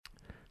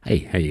Hey,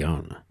 how you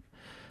going?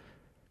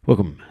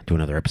 Welcome to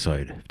another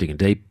episode of Digging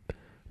Deep.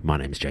 My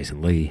name's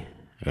Jason Lee.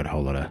 I got a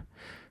whole lot of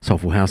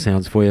soulful house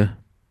sounds for you.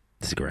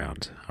 Stick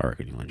around. I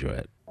reckon you'll enjoy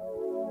it.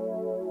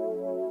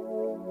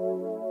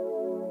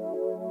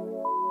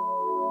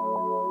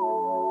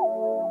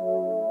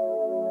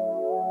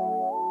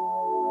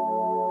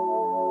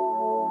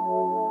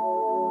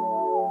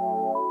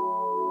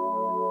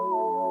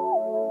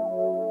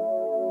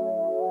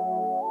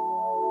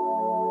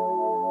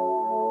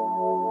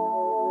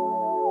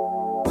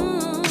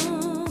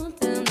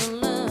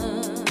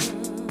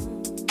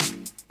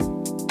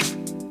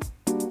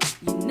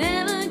 You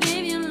never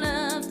gave your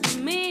love to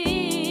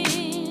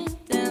me,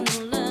 then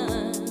the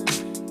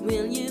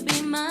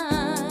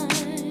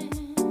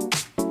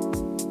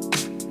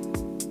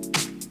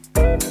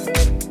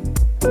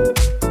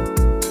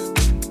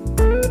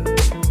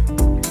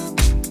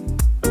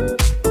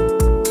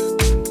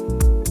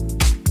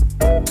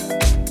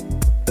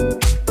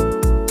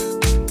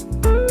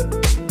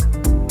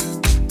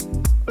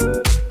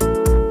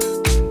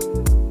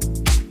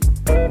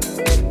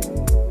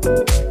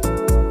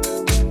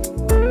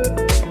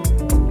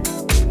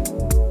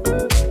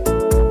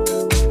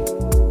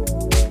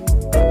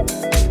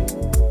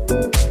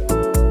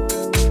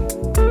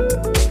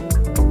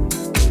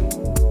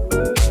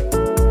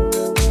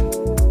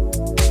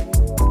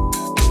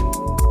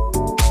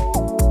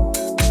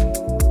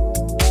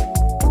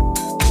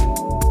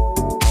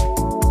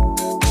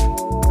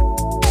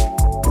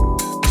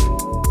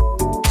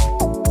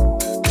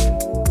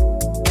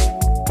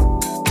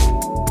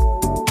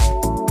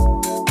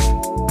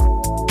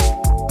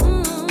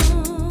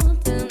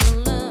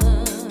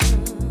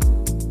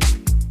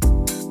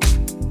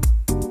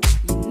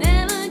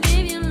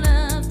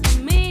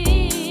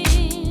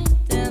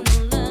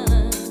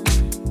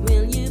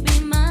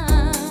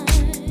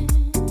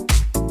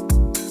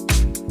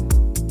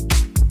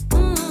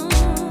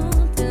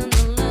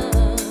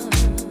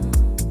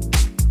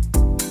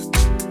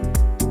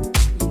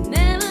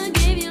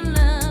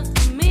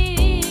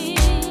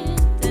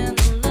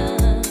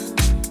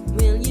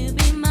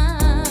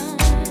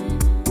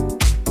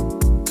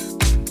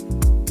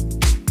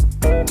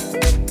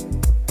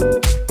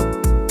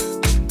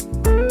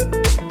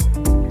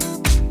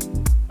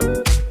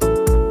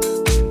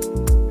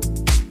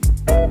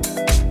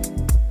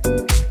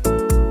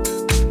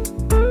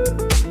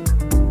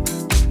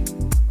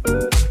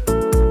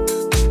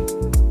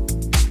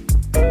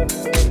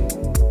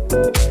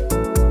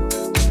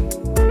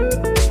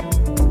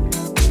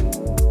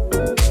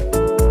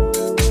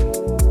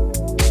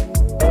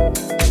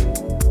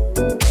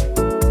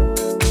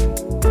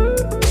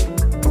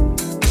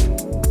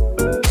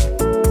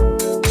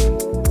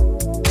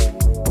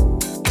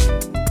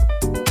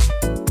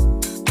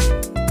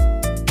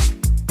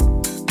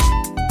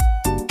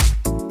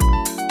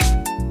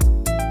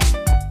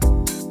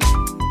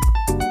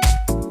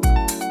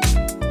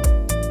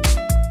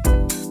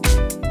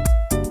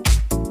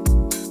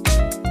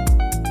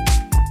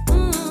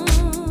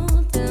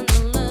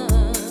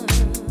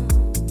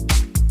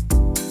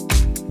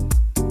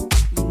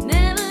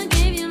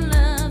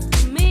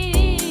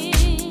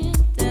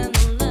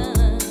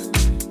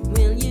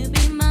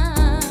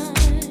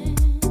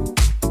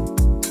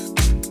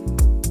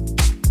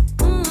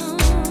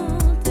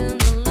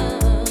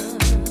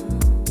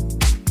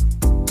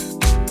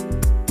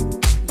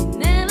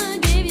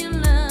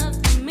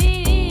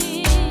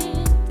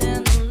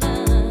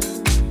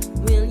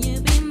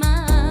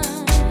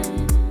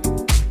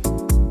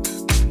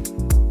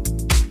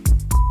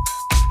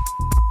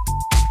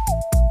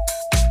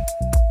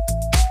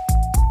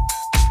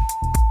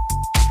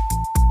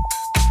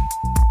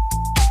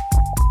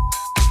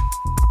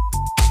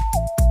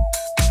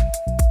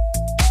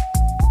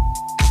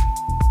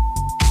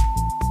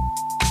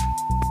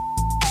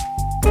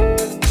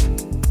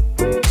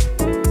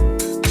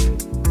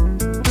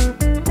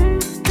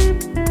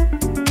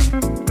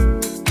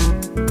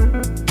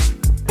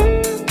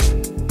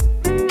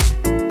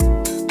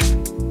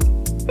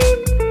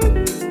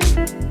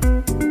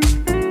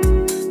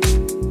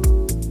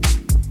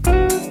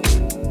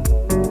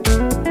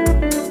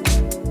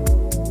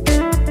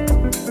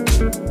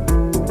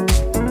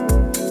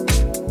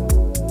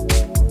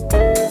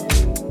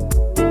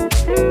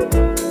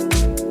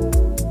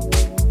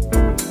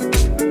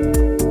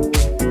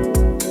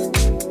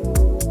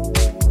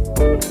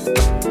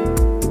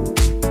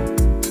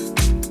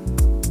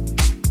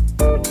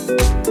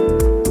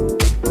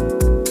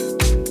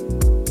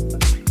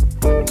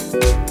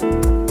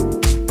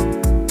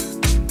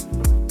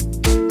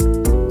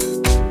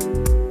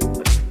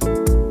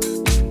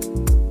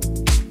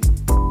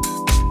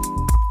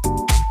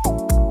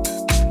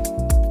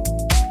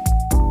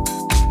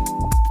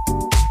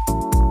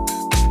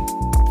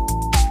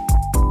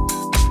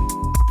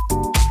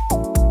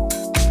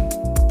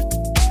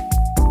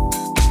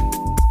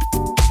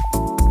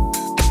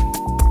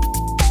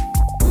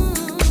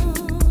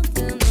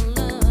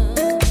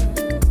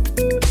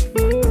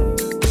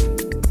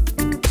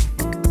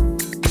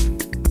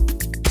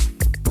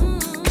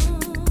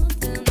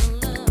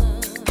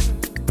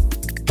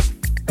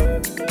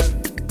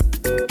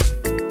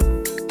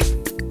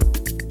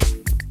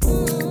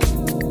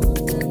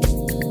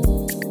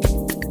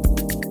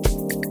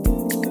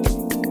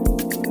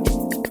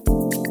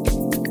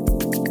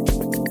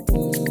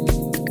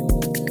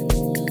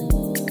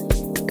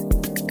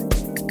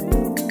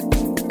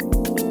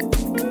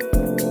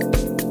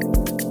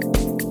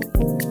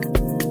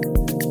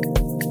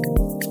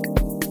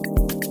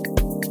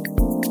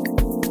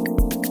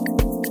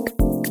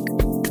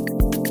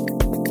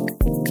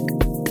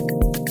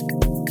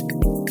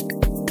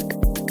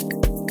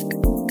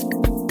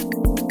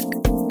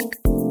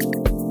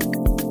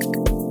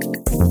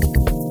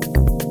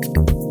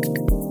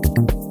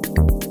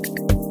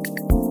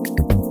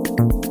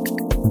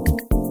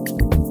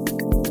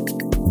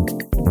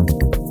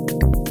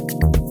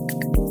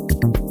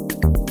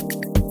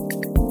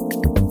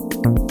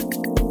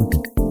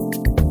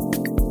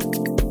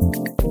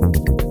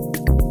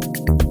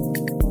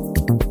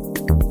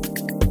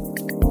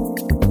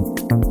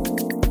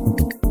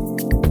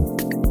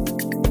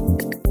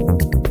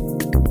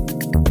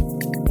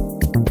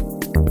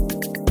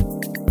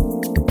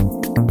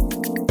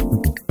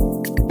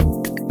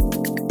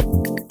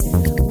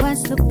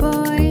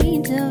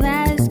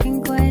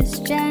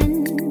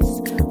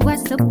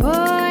What's the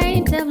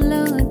point of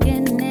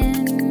looking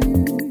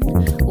in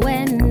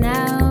when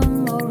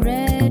I'm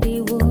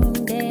already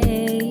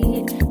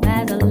wounded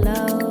by the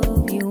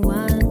love you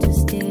want to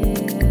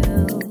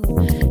steal?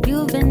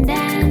 You've been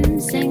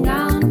dancing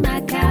on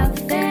my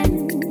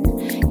coffin.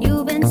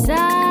 You've been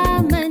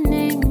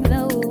summoning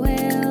the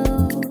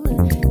will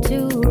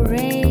to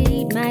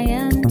raid my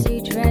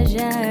empty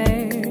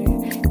treasure,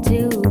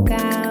 to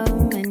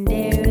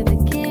commandeer the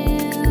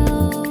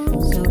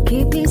kill. So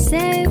keep me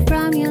safe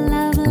from your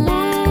love lies.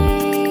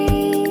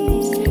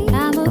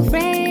 I'm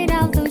afraid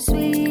of those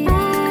sweet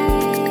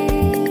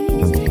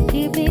eyes.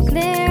 Keep me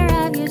clear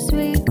of your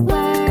sweet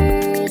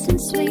words and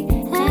sweet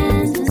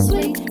hands and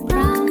sweet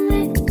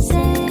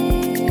promises.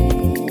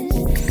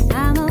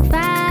 I'm on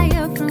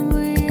fire from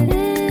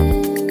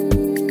within.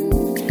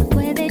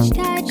 With each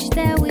touch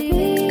that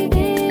we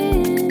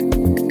begin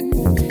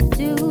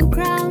to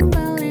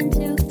crumble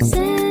into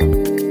sin,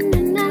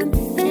 and I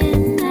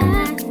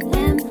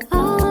am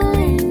all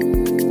in.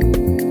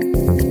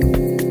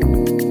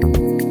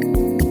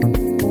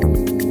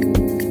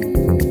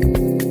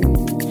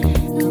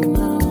 I'm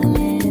all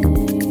in.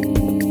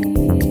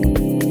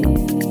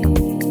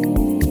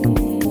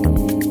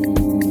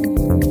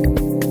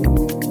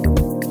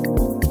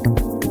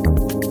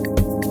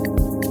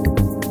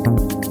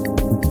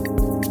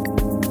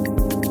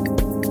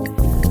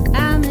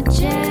 I'm a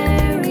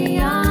cherry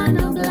on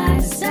a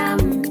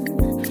blossom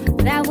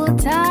that will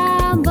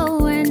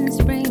tumble when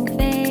spring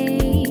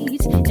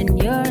fades,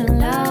 and you're in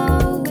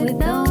love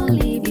with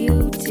only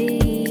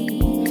beauty,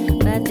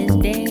 but there's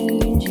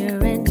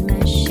danger in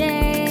my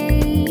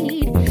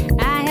shade.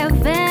 I have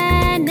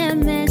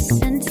venomous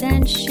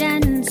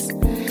intentions.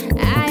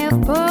 I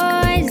have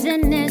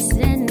poisonous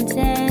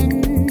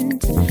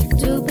intent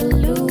to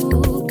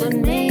pollute what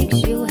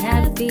makes you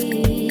happy.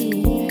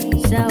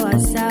 So our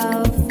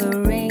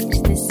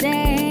suffering's the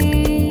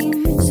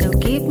same. So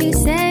keep me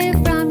safe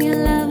from your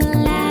love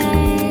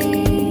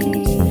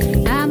lies.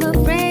 I'm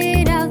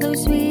afraid of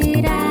those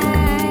sweet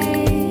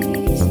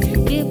eyes.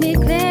 Keep me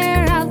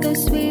clear of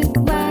those sweet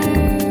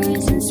words.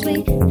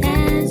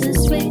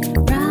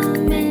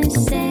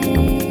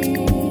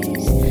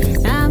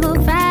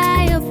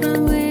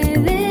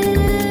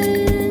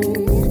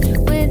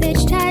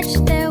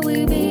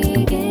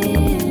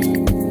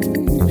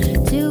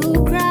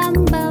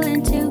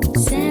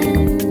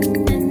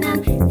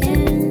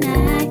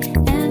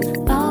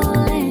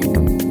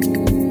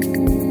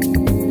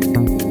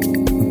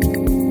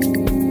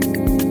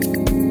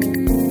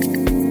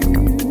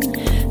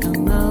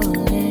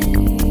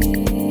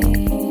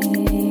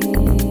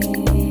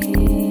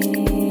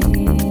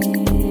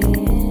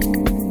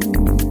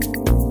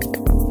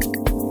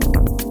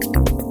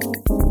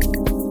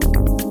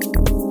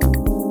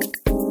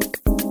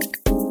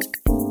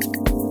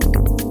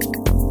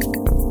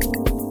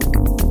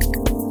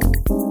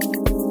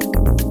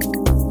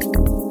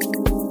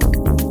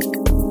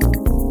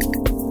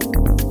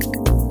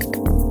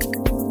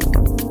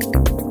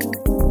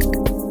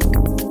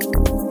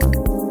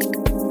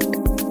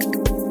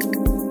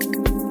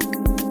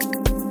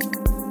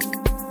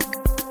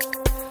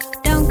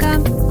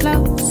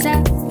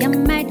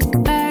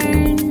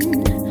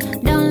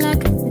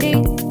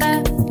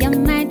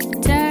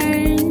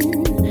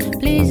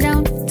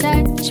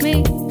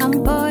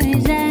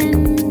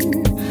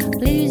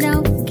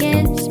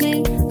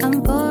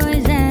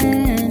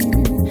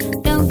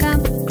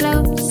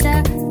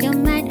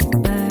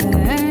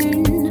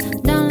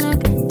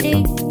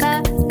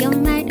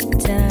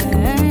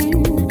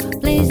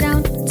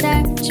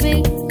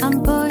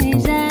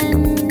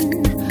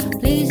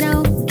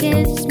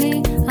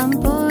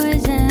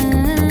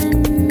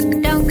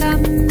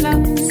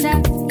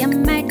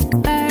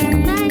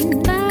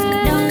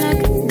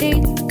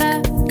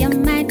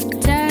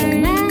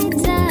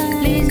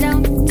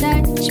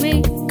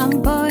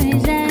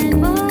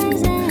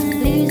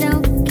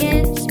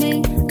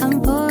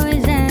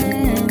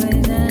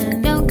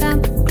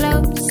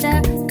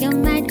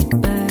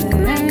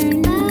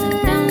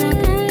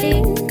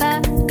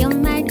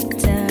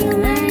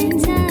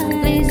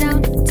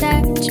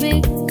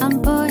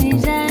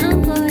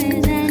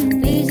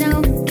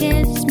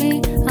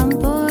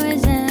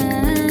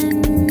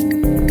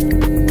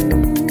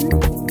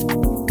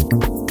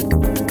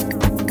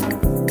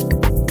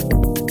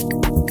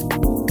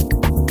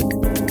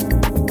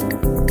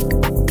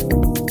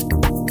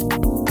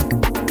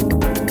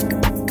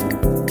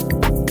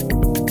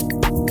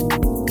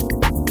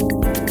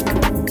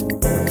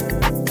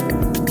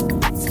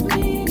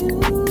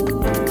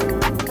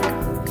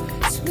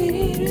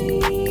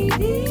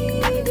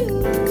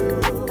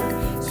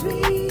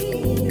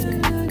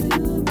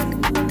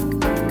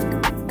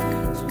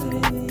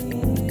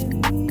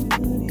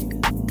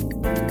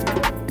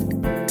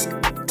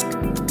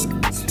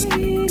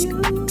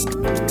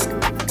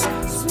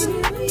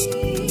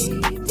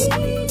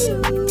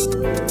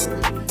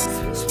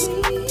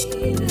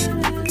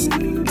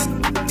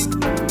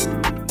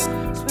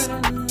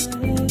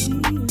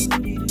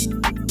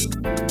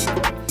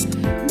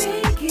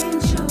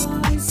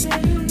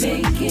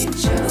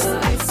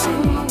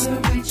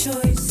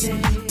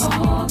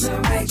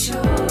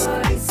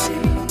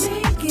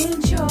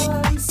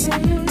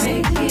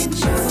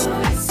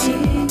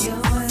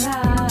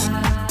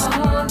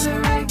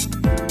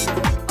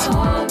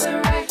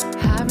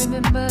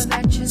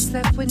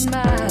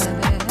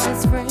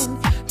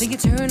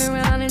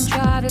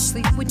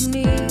 sleep with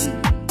me.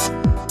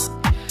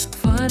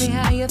 Funny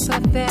how you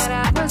thought that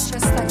I was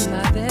just like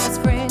my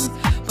best friend,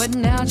 but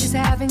now she's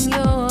having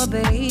your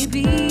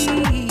baby.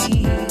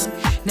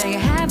 Now you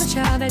have a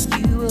child that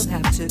you will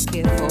have to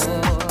care for.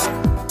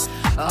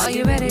 Are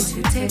you ready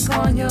to take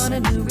on your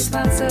new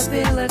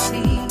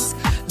responsibilities?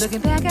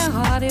 Looking back how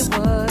hard it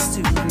was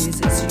to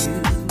resist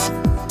you,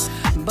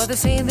 but the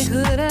same thing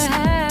could have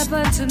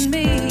happened to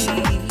me.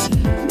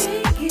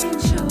 Making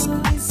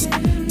choices,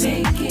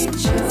 making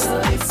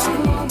choices,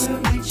 all the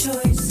right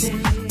choices,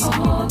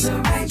 all the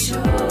right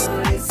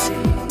choices,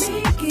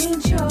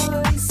 making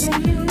choices,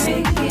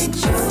 making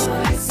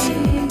choices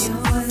in your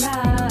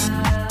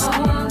life,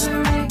 all the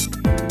right,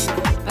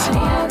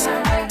 all the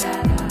right, da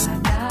da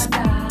da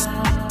da,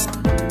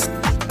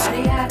 da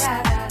da da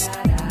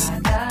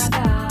da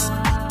da,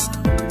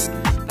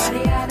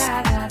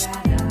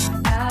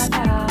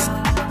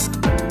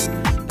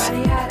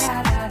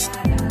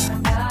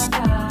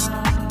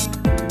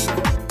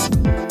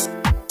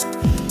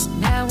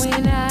 now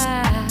when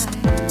I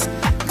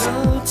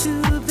go to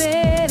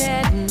bed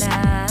at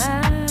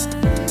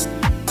night,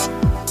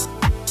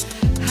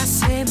 I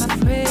say my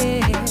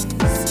prayers,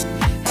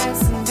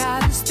 asking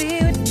God to stay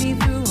with me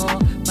through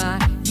all my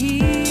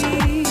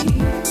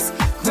years.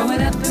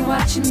 Growing up and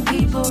watching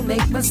people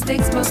make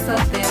mistakes most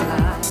of their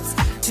lives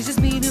teaches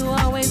me to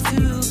always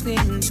do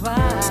things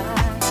twice.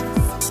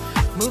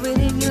 Moving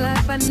in your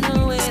life, I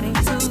know it ain't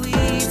too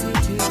easy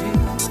to do.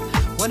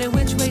 Wondering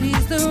which way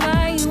is the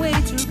right way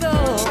to go.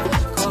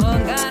 Call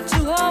on God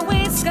to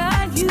always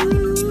guide you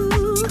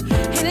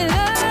and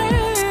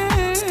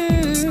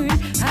learn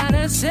how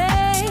to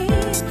say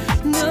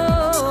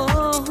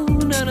no,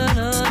 no, no,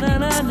 no, no,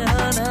 no, no,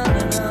 no,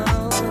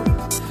 no.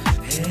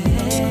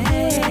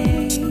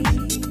 Hey,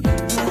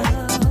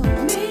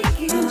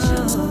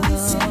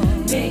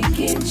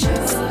 making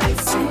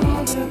choices,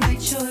 all the right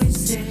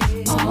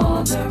choices,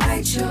 all the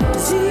right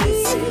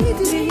choices,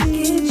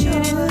 making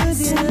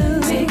choices,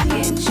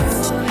 making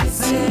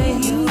choices,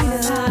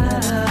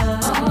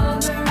 all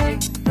the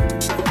right,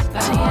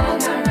 all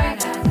the right,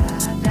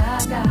 da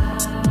da da, da da da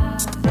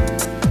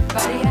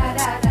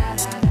da da,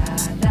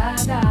 da da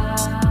da.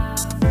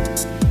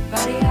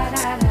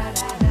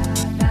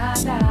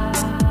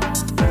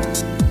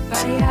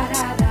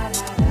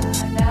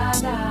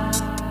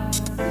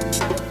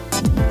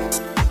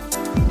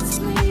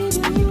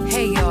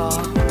 Hey y'all,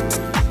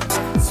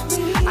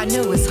 I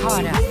know it's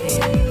hard out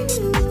there.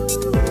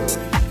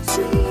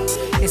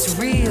 It's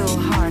real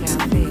hard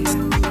out there.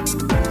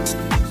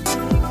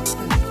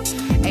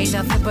 Ain't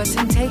nothing but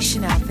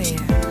temptation out there.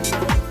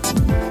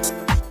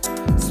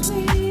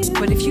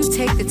 But if you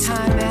take the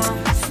time out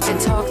and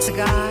talk to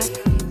God,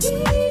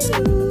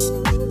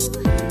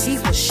 He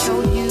will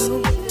show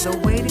you the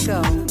way to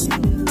go.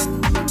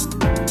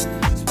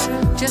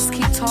 Just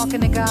keep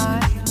talking to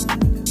God,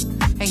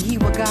 and He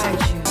will guide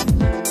you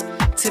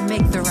to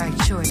make the right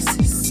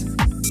choices.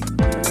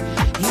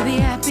 You'll be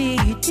happy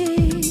you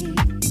did.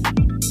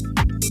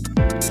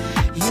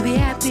 You'll be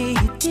happy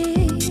you did.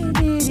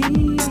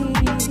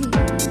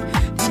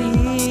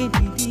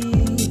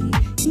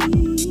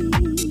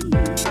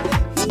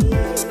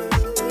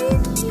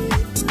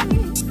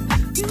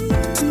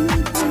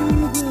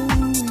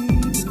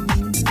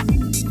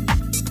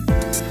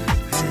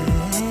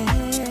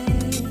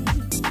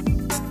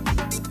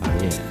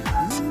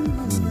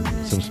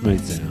 Some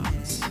smooth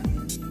sounds.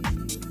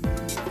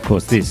 Of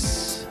course,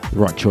 this, The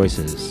Right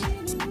Choices,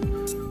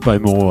 Bo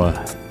Moore,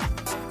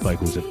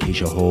 vocals of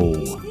Keisha Hall.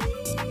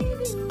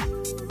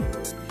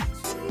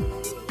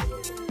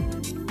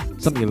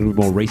 Something a little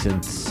more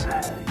recent,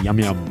 Yum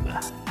Yum.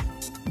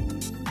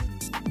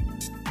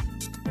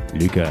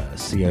 Luca,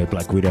 CO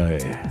Black Widow.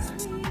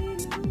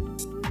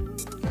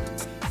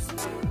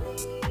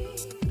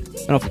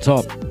 And off the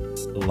top,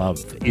 Love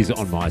Is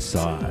On My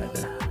Side.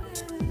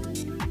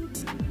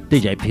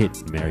 DJ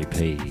Pitt, Mary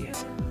P.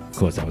 Of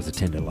course, that was a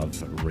Tender Love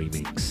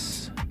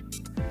remix.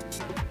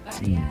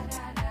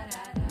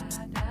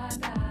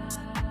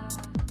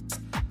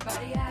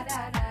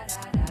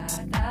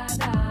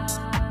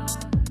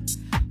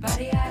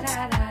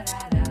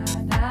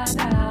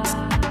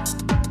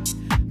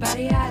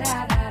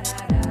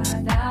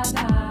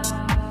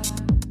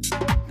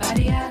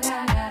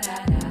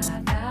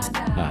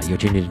 You're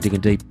tuned in to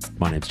Diggin' Deep.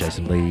 My name's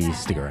Jason Lee.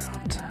 Stick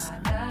around.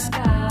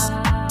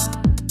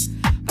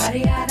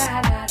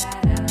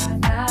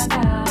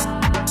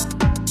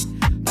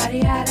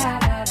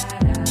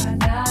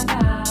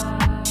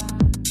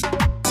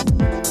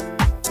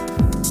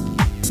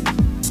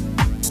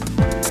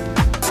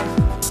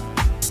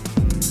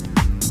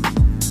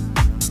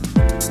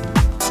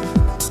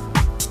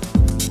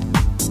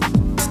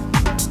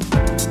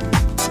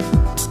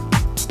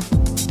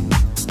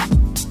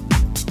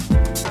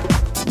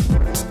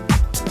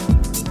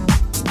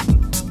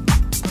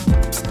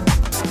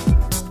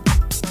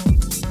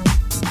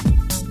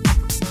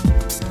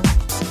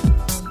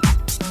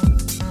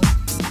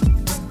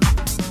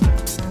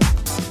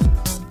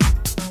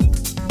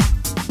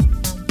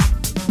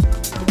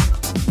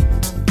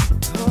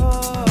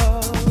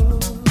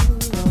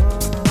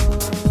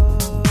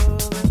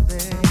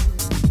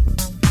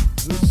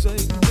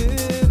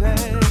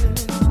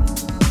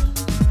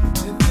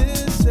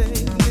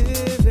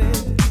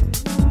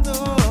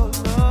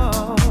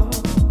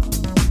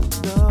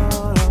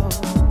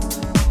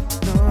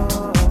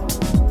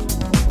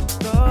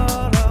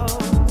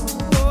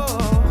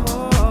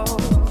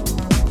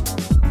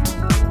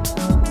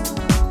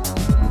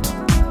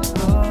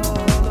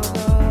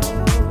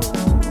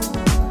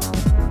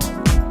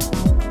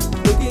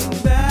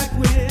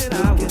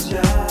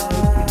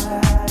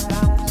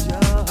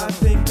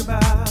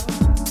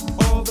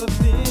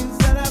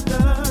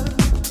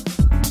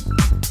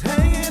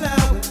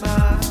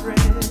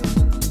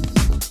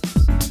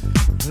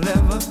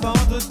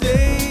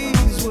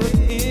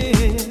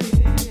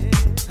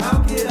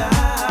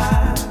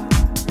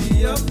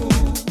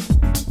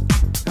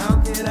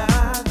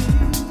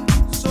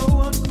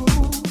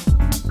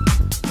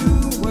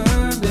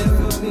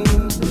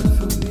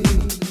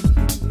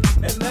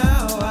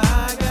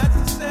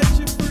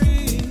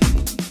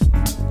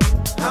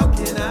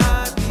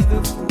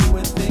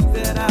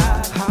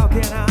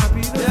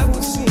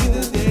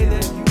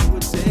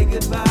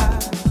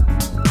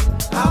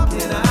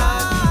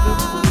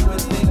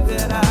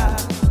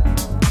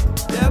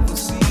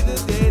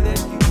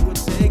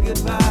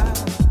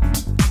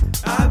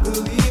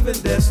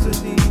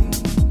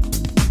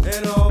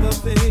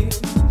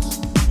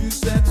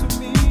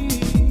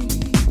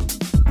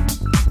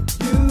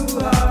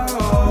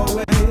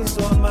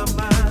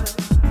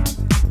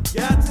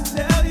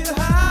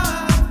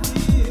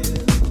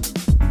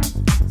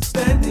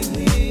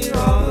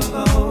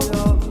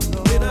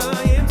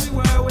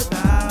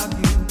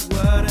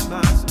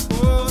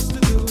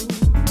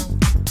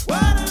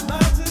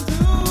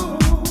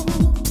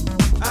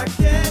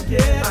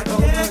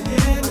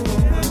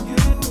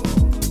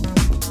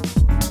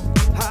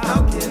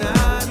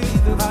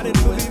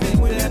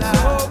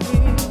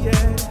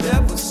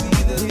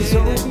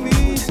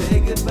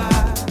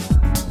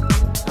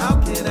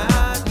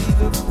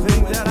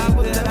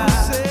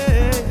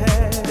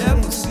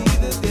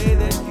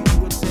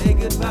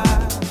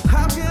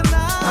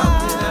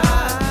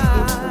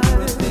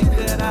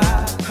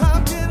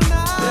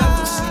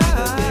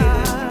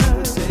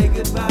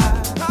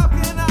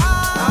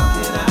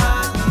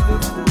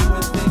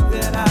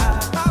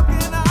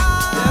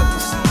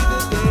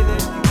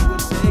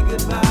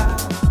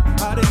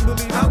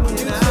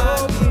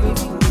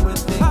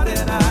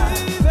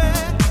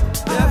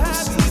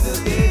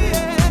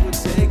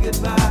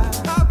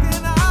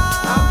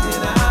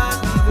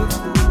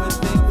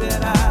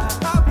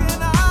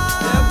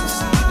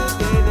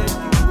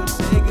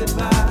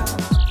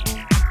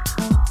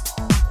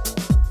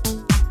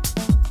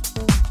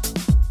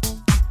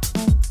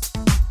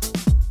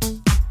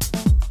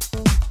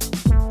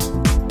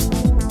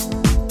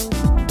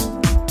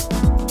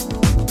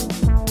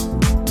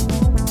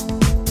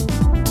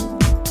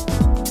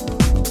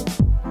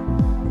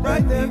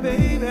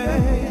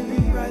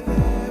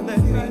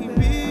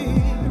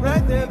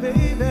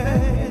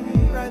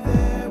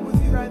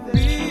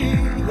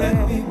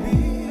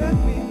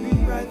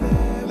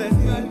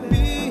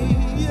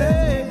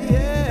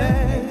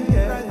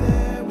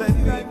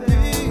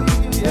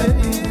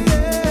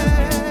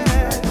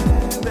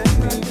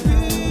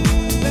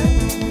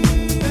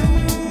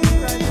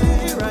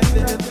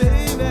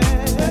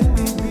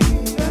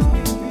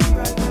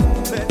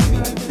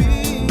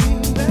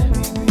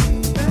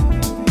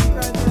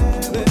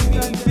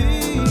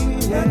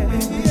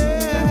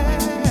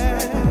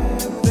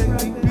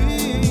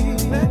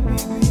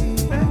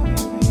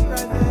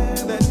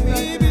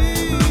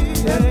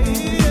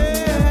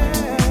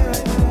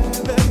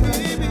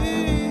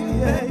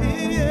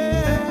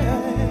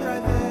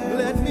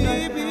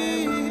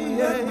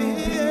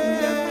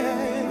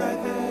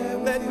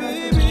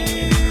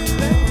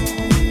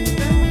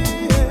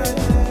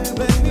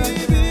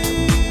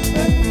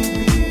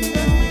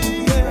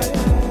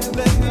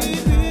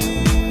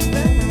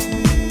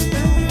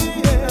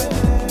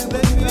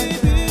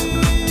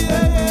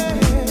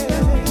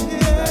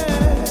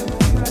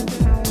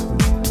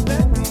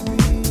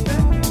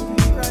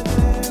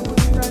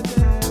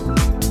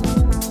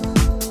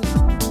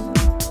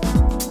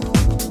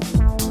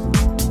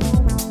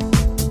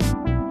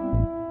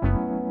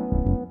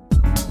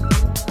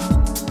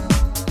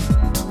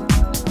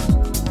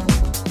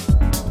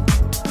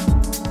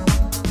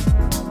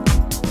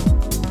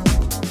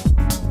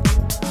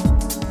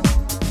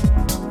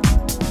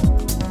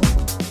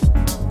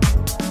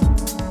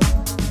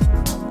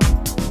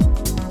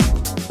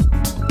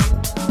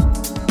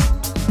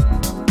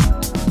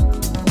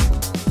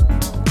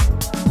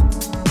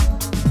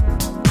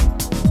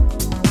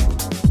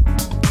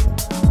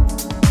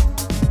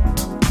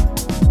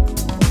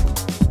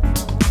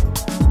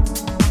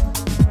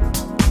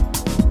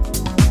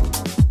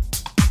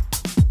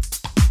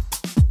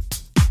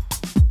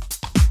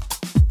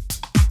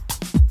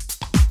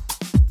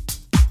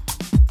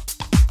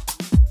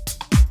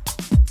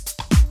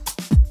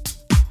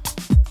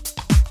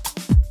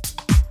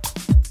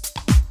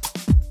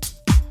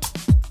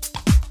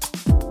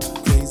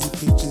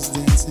 Sacrifices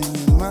dancing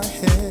in my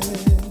head.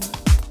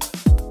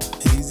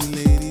 Hazy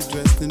lady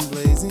dressed in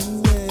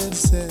blazing red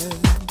said,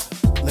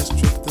 let's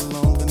drift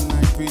along the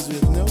night breeze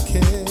with no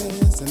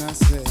cares. And I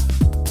said,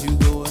 you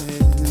go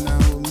ahead and I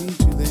will meet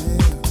you there.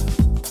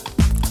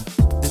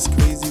 This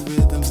crazy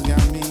rhythm's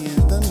got me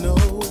in the know.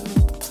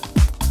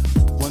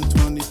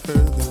 120 per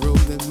the road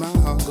that my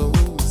heart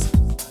goes.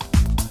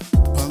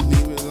 Pump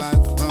me with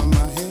life from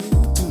my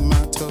head to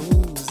my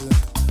toes.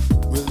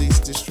 Release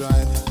the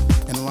strife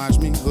and watch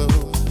me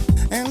glow.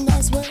 And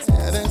I swear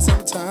that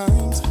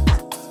sometimes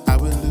I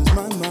would lose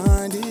my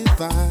mind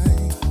if I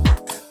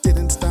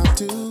didn't stop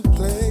to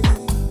play.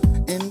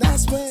 And I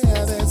swear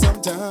that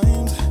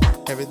sometimes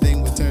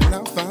everything would turn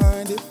out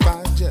fine if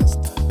I just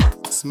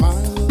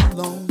smile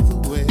along the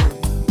way.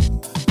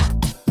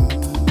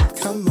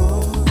 Come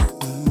on,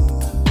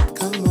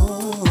 come on, come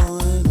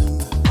on,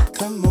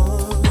 come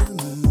on,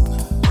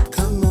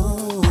 come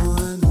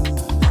on,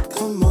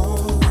 come on,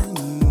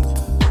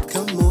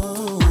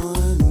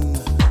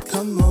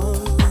 come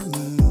on,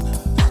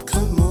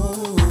 come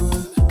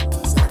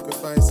on.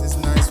 Sacrifice is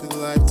nice with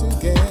life to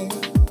gain.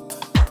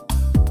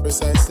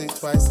 Precisely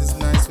twice as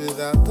nice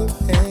without the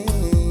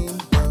pain.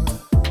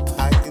 But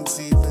I can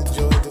see the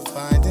joy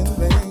defined in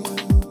vain.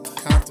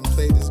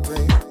 Contemplate is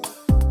great,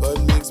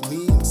 but makes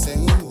me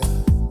insane.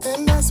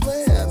 And I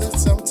swear that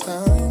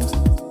sometimes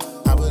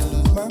I would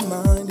lose my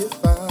mind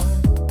if I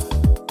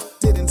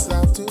didn't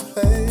stop to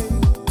play.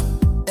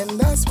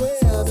 And I swear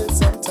that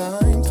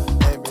sometimes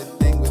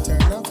everything would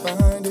turn out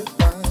fine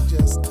if I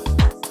just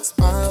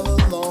smile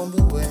along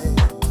the way.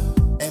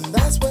 And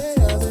I swear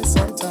that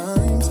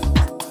sometimes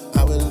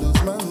I would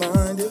lose my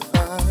mind if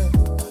I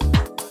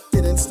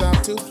didn't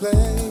stop to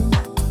play.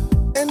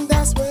 And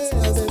I swear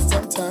that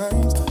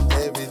sometimes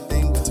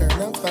everything would turn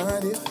out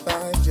fine if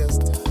I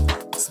just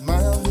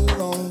smiled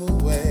along the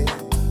way.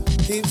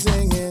 Keep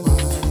singing.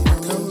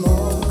 Come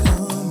on,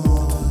 come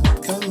on,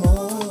 come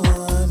on.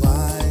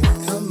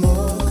 Come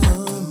on, come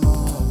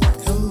on,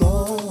 come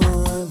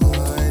on.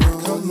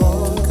 Come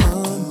on,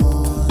 come on,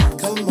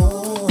 come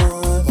on.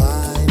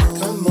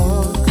 Come on, come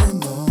on,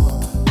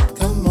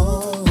 come on.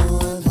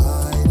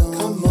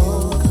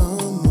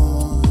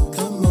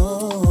 Come on, come on, come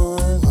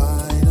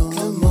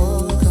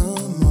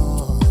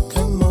on.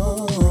 Come on, come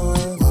on,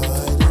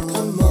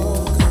 come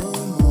on.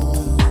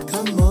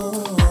 Come on,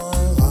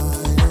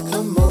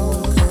 come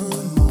on, come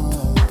on,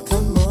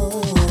 come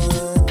on.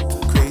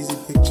 Crazy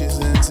pictures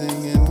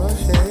dancing in my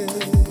head.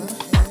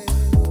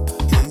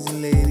 Hazy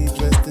lady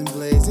dressed in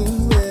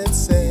blazing red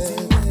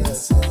said,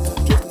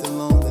 drift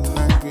along the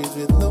night breeze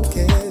with no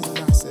cares. And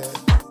I said,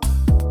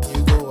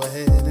 you go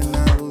ahead and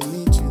I will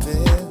meet you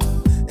there.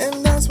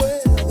 And I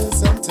swear that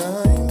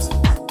sometimes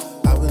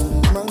I would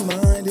lose my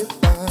mind if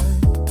I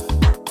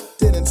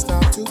didn't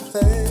stop to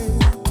play.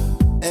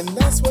 And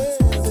I swear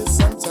that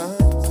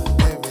sometimes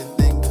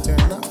everything would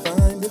turn out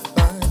fine if I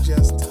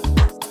just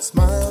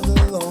smiled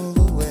along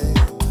the way.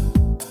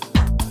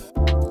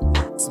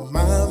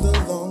 Smiled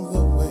along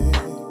the way.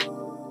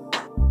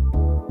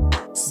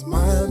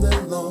 Smiled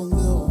along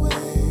the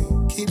way.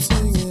 Keep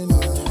singing.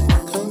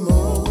 Come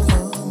on,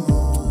 come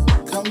on,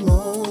 come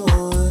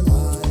on.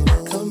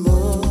 Come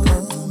on,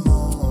 come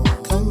on,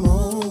 come on. Come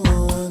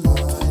on,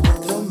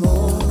 come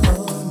on,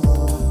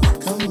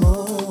 come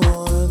on.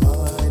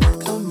 Come on,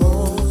 come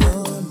on,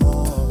 come on.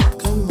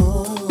 Come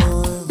on,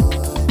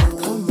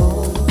 come on, come on. Come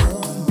on,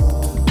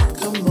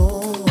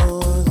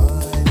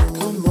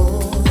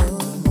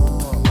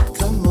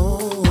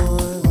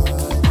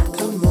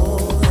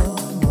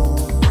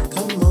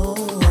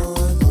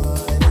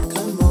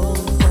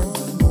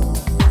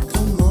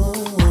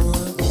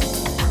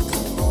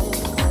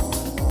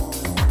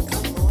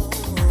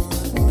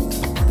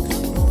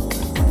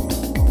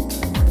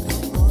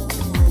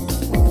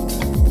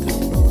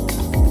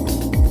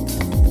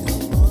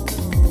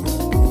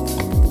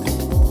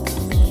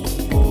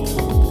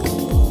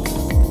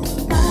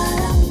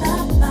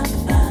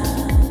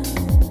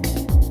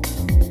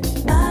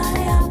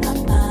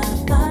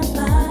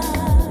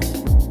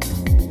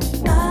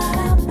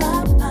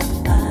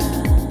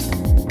 come on, come on.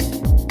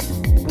 Come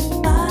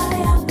on,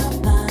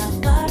 come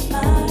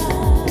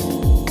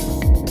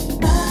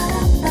on.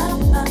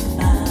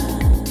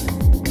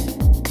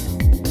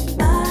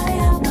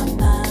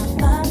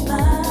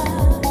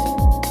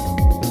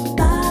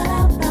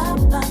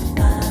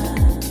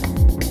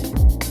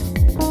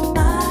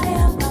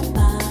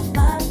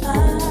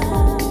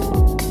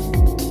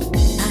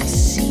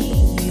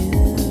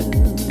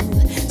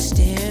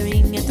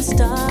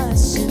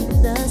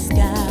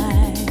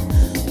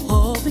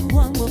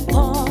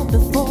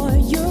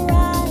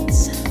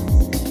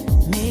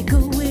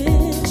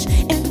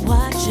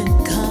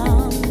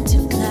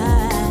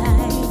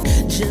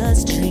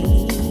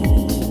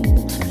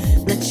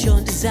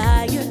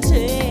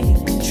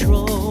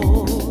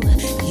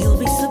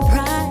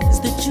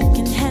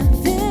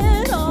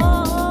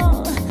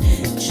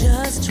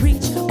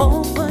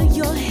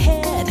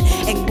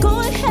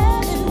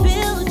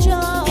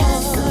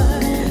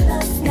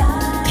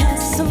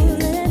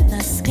 Castle in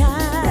the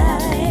sky.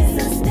 That is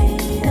a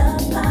state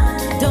of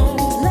mind.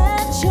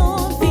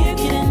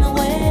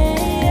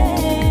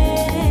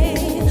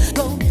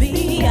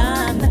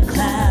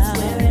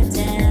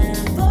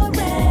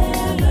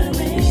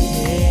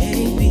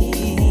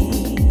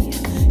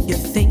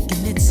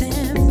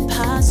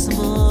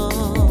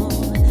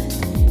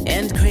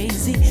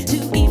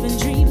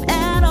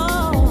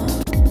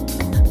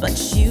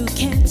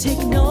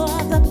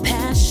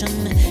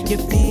 you're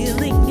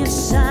feeling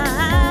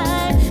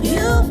inside.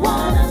 You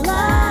wanna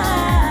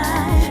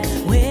fly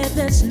where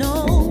there's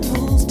no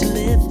rules to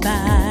live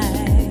by.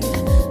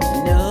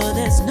 No,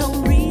 there's no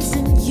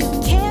reason you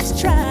can't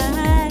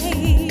try.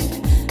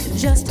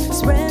 Just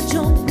spread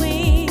your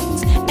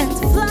wings and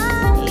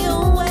fly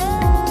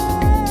away.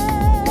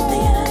 The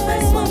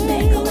universe will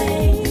make a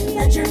way.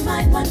 Let your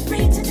mind run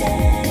free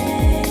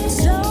today.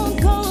 So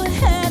go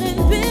ahead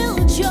and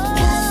build your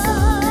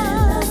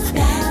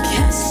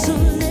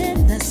castle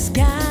in the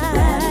sky.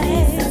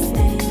 Gravity's a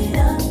state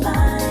of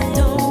mind.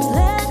 Don't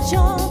let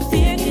your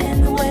fear get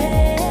in the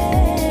way.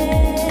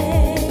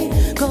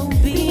 Go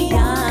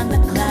beyond the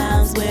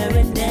clouds where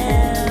it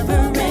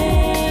never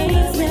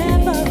rains.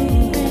 Never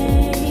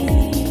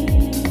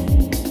rains.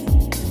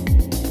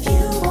 If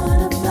you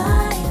wanna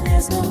fly,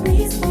 there's no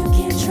reason you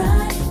can't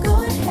try. Go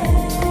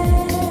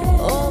ahead.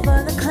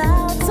 Over the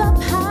clouds up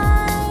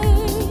high.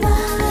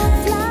 Fly,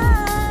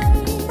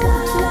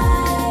 fly,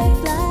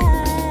 fly.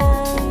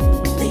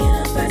 The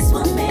universe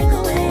will make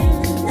a way.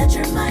 Let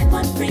your mind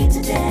run free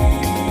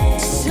today.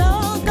 So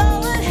go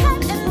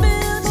ahead and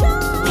build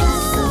your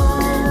castle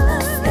in the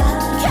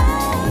sky.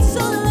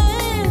 Castle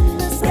in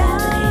the sky.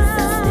 Gravity's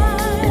a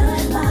state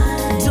of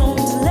mind.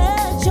 Don't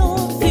let your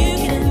fear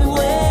get in the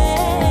way.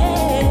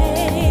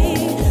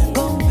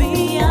 Go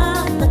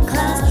beyond the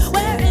clouds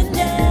where it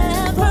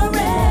never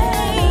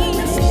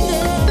rains.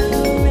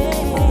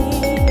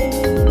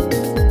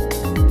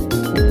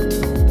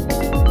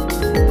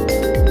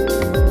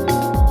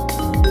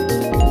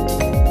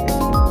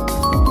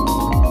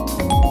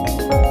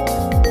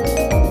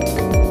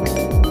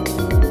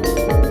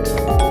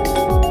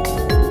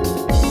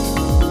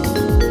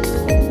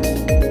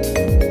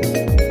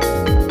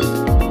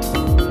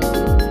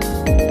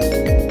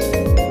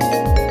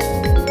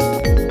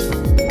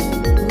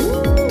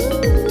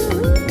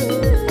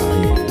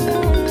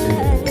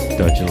 Never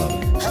Don't you love it?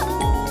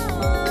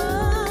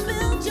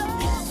 build your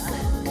castle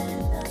in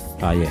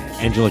the Ah, yeah.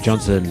 Angela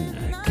Johnson,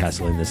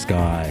 Castle in the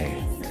Sky.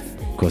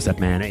 Of course, that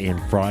man Ian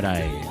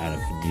Friday out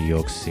of New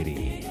York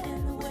City.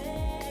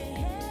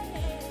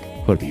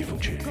 What a beautiful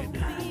tune.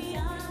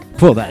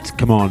 Before that,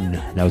 come on.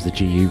 That was the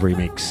GU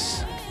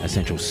remix,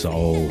 Essential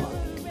Soul.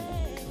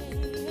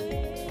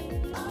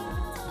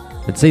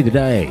 And See the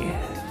Day,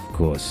 of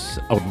course,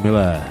 Old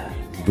Miller,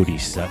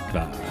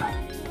 Bodhisattva.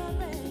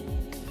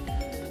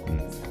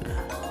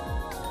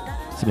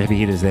 Some heavy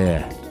hitters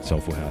there,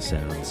 Soulful House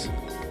sounds.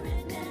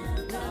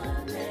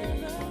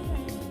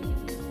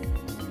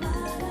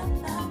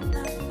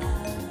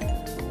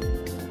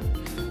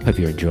 Hope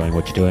you're enjoying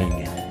what you're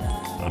doing.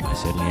 I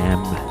certainly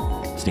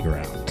am. Stick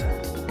around.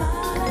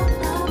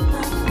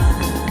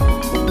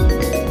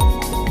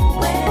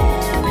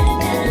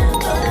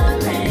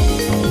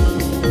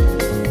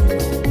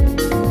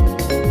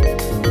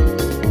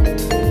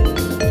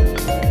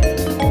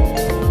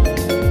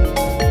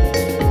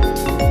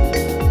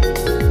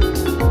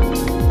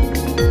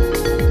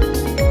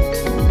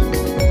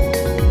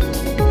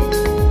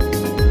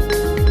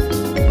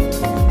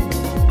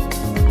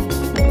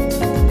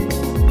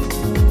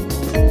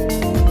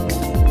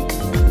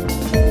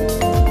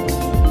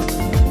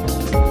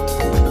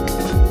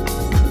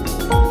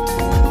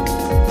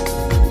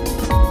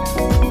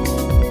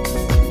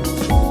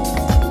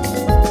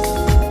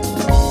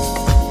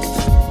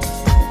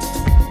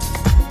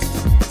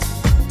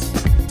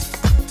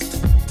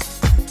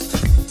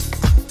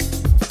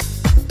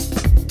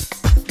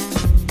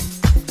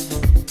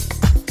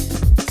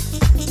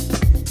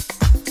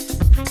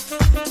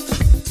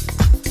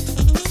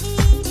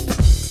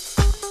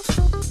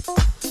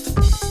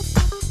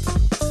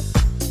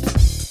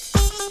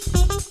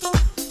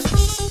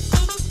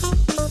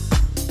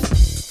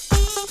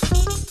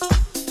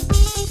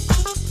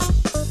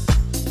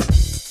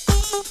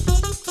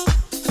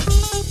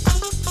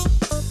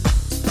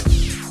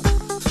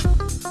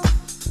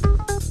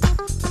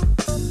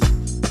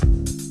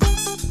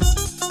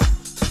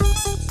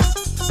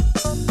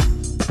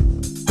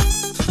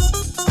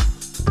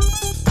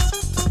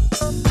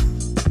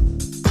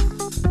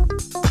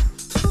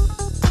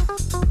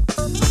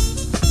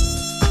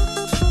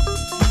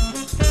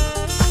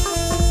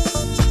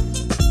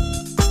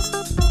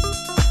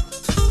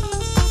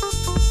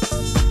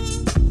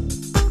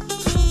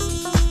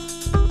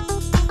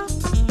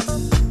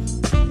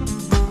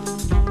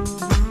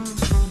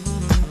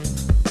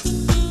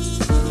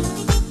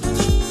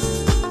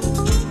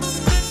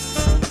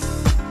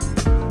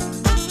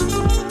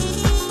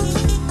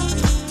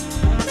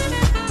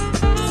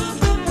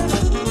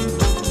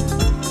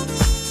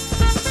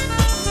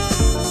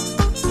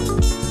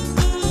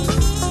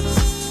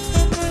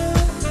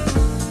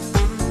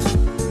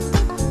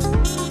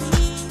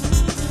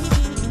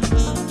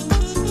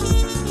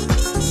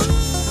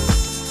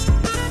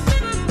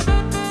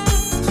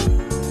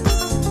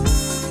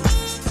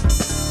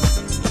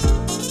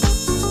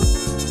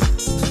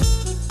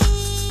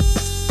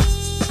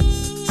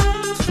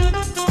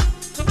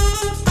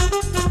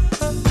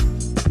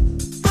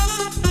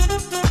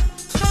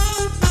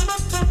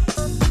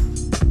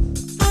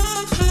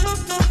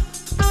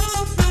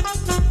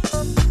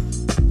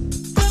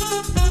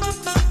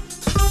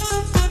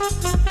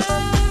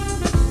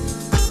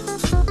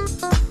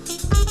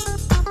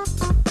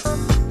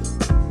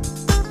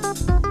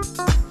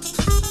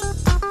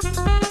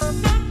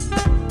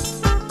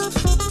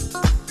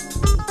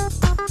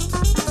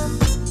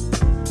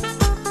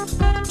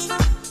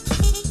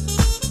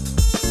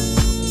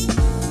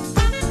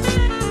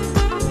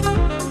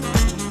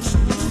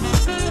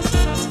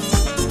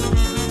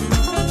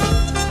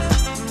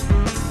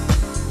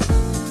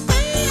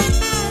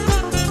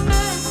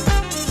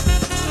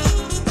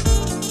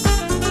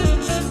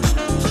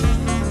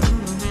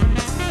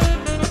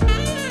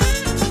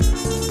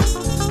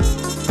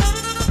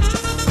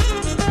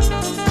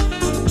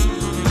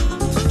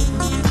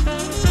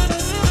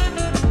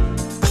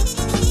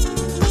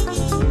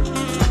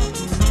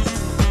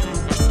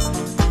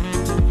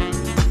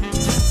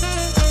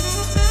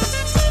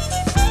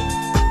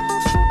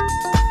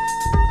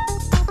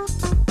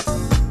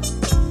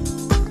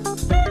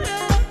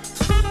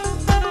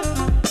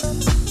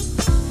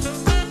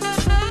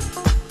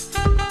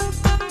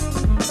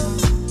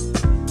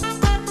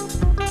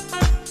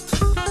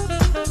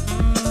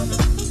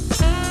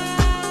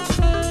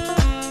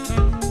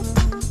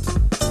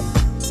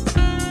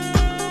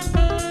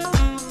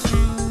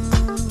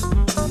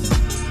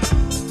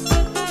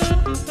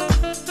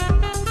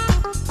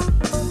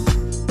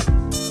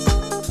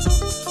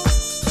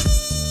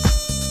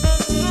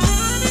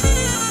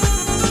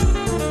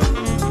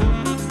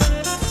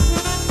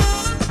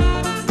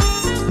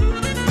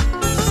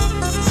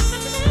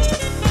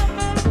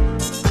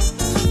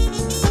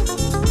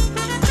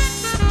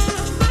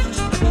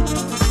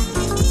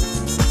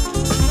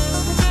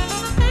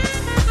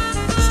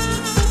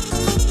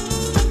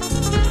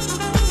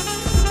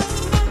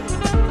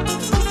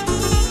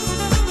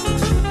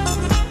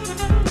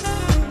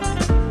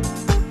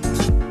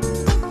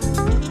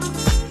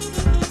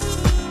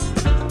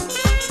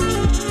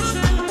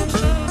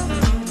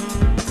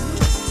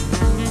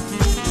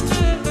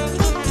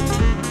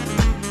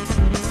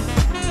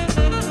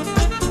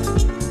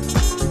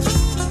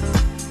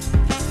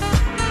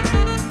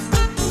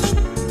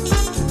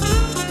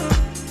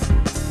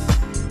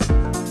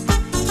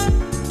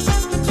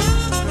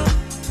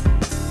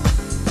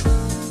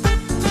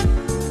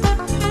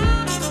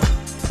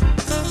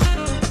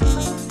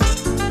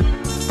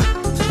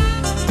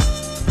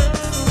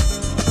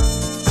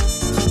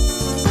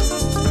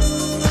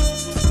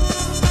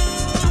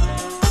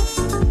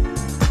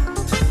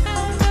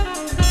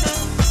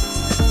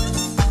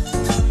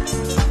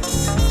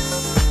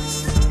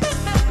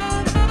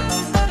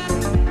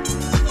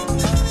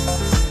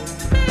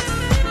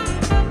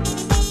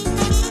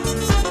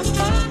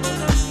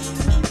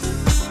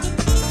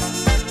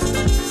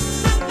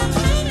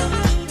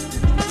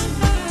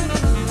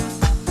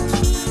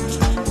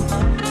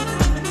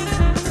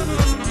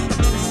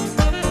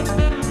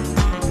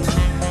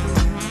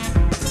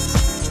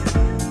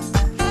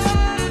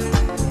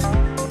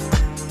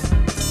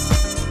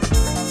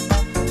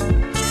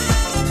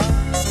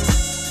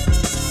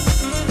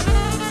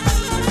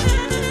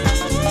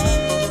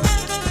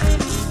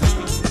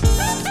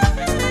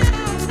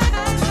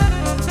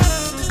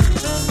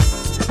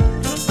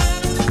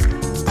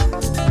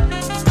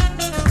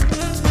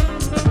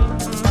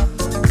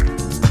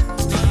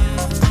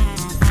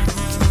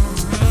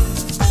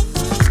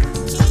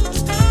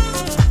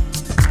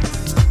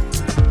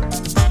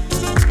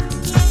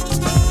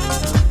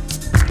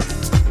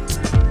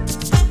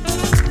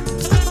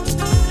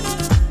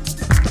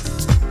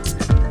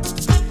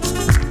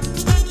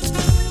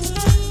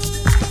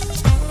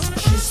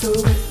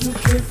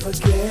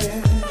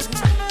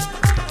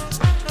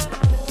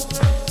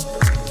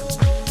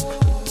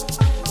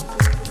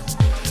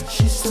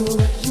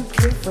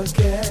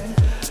 forget,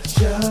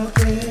 jump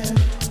in,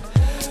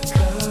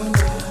 come on.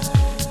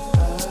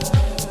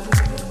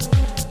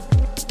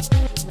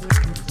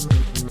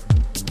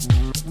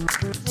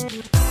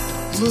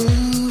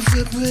 Move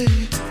with me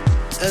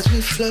as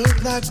we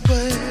float like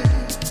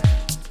waves.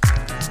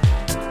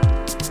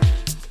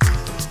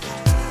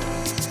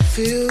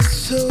 Feels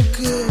so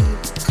good,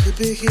 could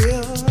be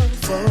here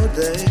for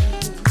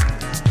days.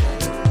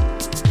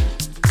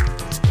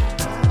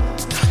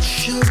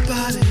 Touch your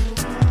body,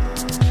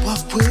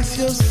 walk with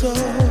your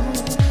soul.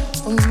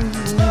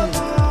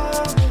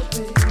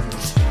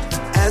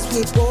 As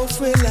we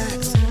both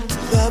relax,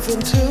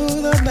 loving to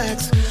the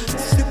max,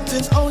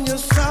 sipping on your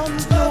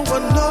sound, no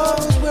one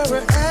knows where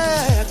we're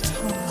at.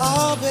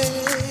 Oh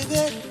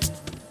baby,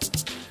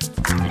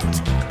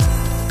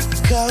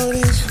 count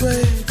each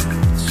way,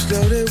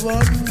 slowly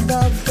one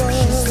by one.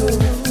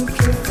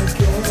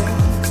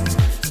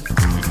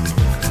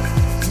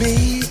 Me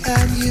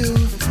and you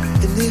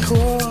in the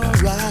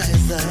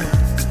horizon.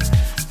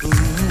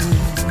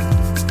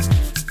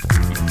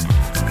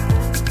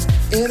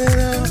 In and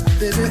out,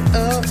 baby,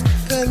 up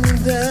and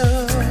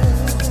down.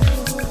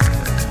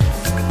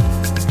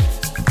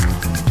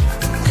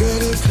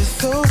 Girl, it feels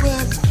so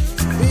wet,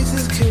 we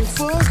just can't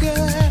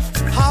forget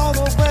how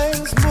the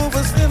waves move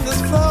us in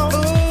this flow. Oh,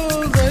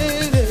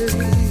 lady,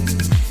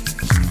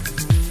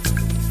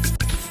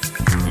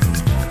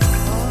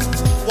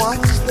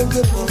 watch the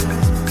ripples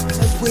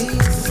as we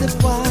sip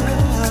wine.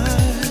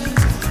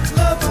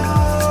 Love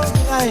all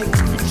night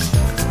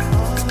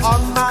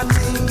on my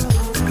knees.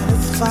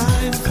 It's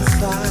fine for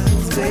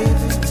signs,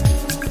 baby.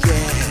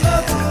 Yeah.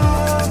 Love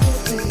on the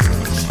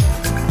beach,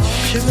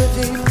 sugar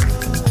deep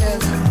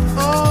and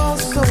all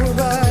so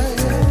right,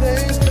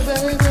 baby,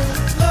 baby.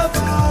 Love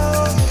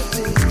on the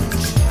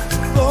beach,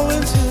 go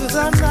into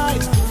the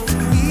night.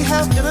 We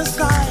have inner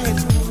sight,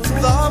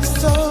 love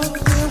so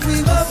clear we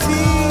will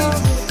see.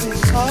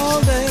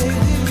 Oh, lady,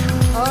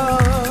 oh.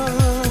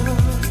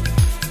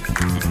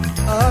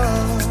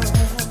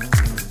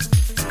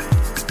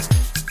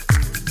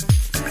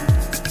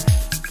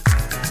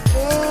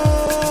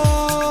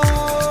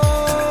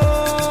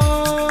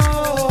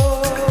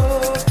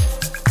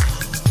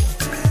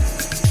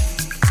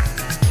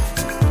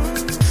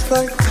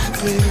 Like that,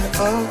 baby,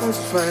 always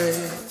right.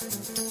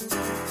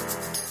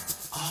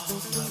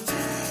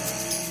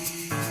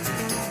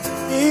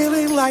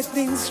 Feeling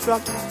lightning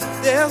struck,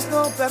 there's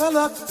no better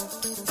luck.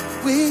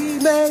 We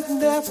may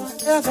never,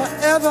 ever,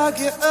 ever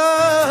get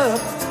up.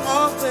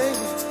 Oh, baby,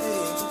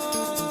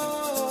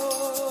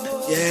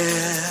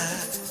 yeah.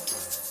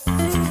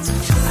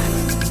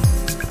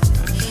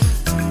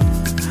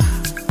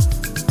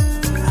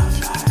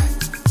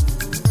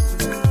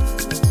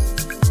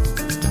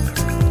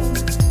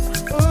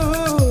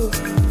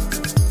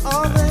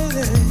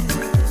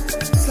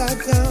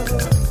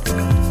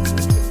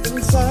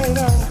 Inside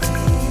out,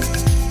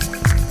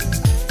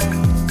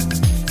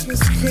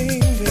 just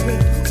came, baby.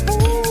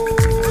 Ooh.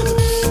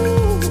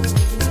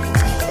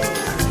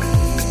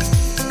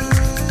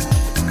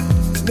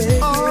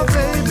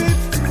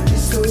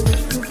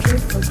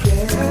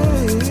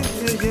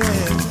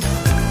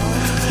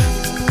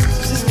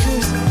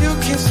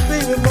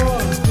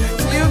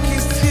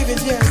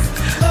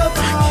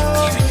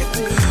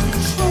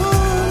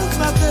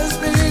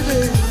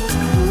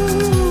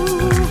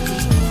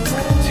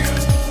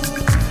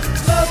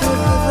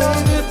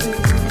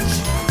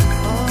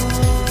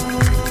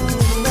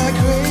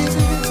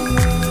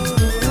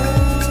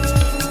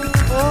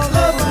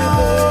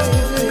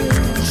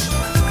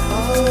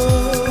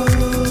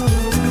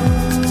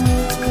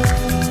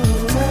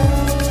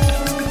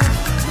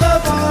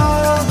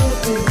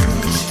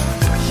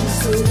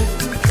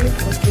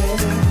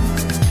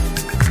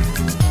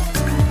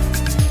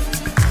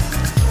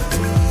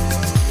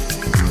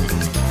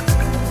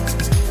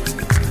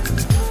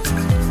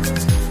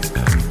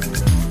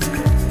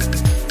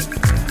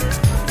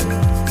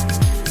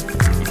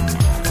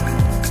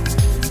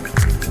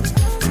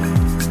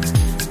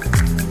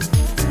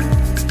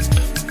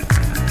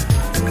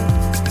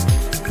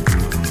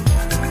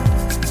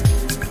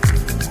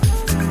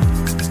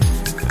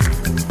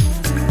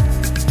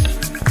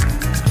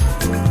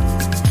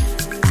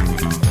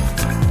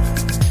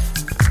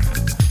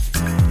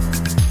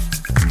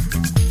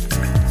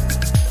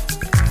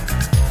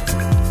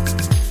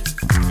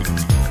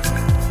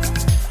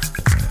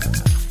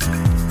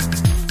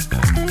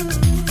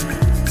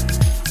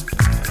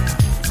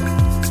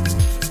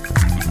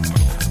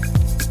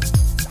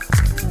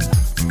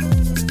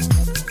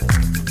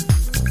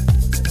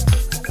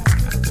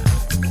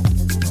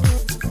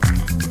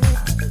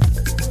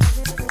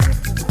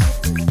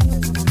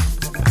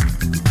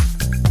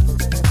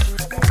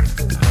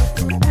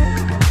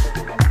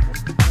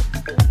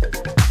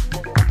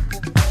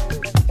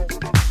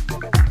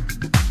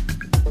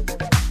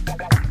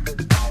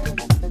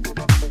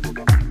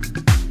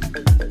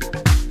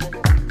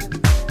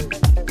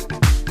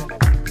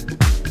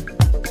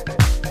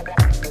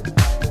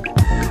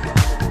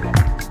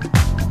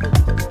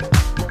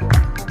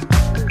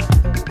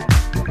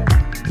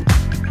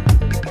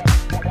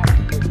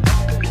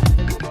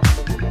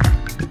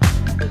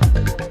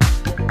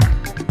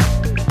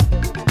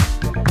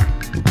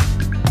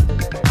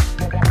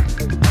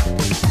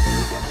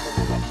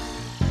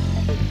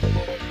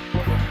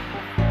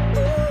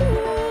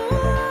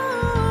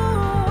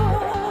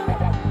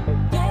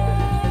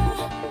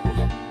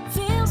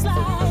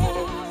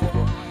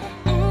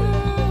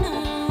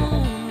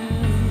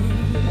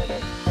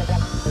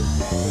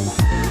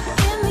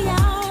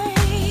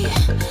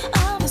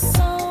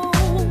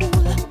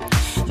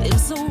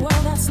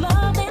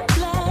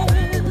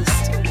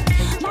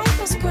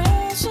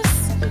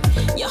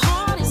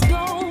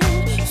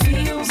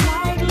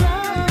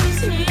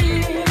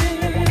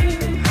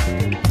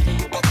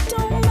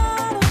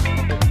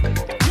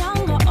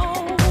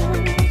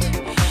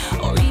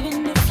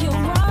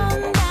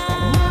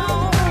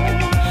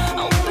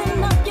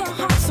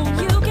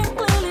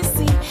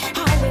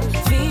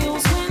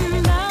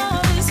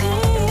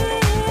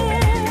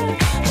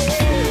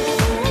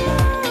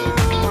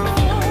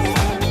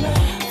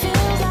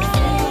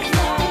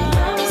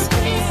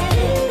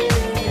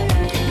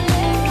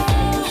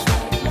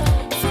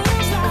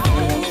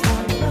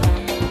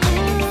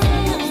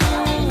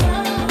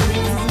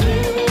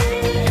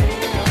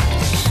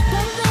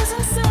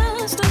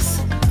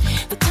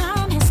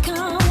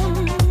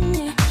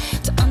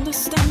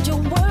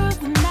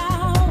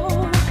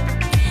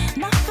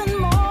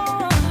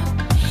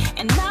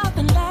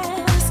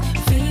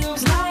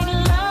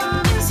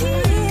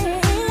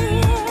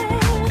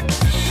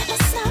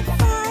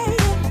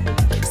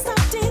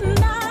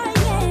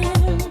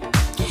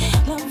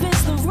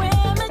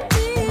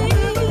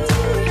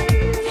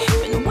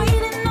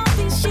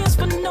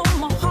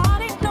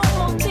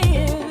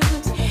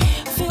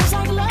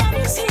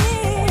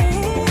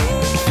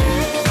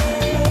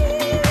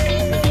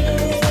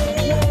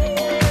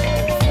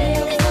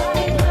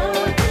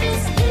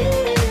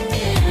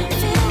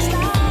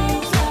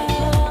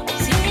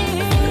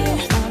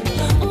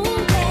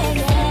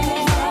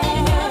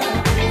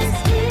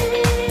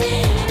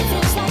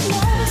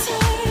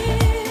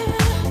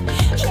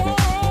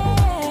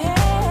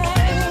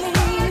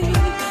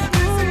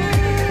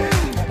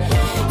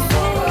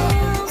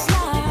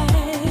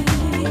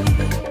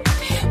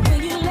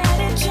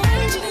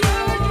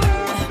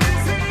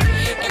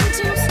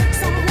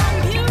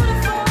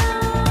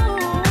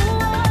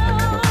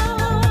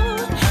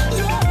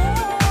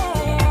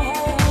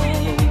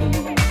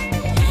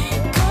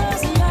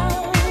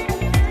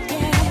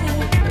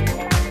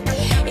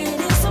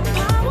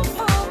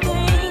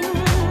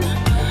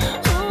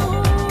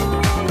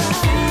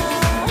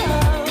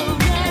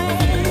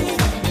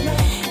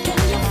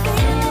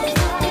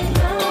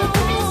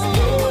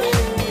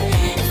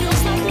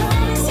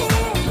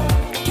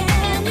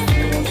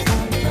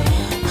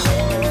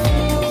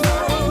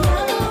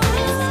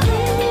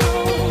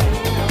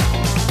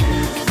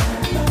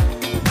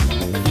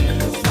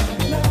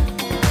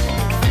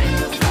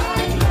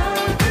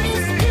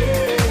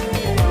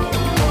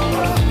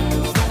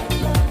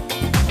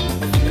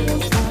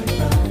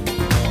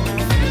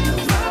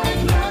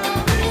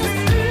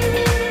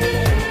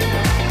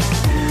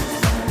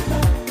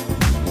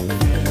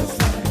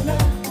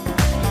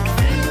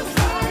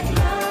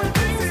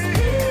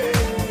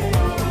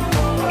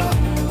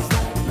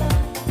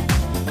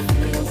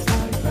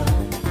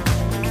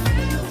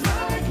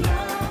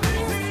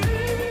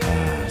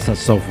 Such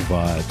soulful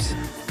vibes.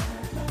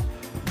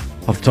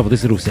 Off the top of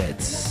this little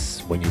set,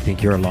 When You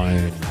Think You're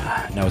Alone,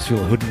 now it's Phil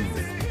Hooden.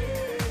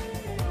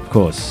 Of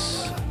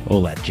course,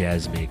 all that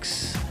jazz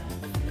mix.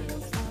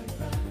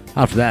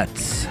 After that,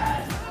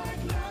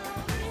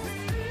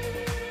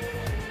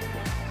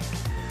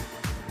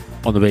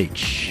 On the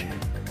Beach,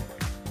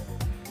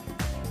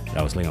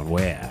 that was Leon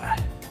Ware.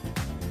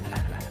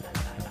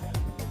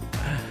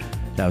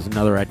 That was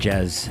another at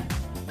jazz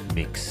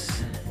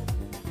mix.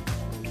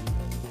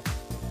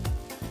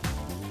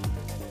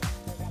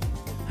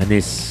 And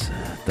this,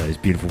 those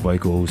beautiful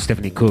vocals,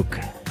 Stephanie Cook.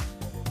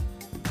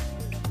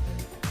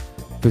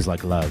 Feels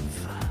like love.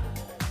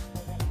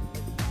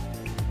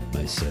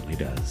 Most certainly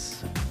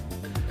does.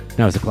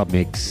 Now it's a club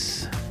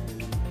mix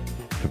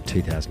from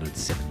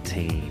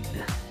 2017.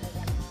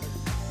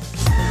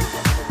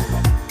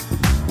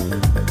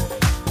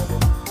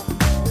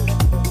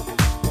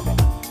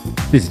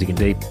 This is Diggin'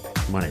 Deep.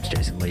 My name's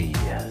Jason Lee.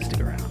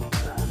 Stick around.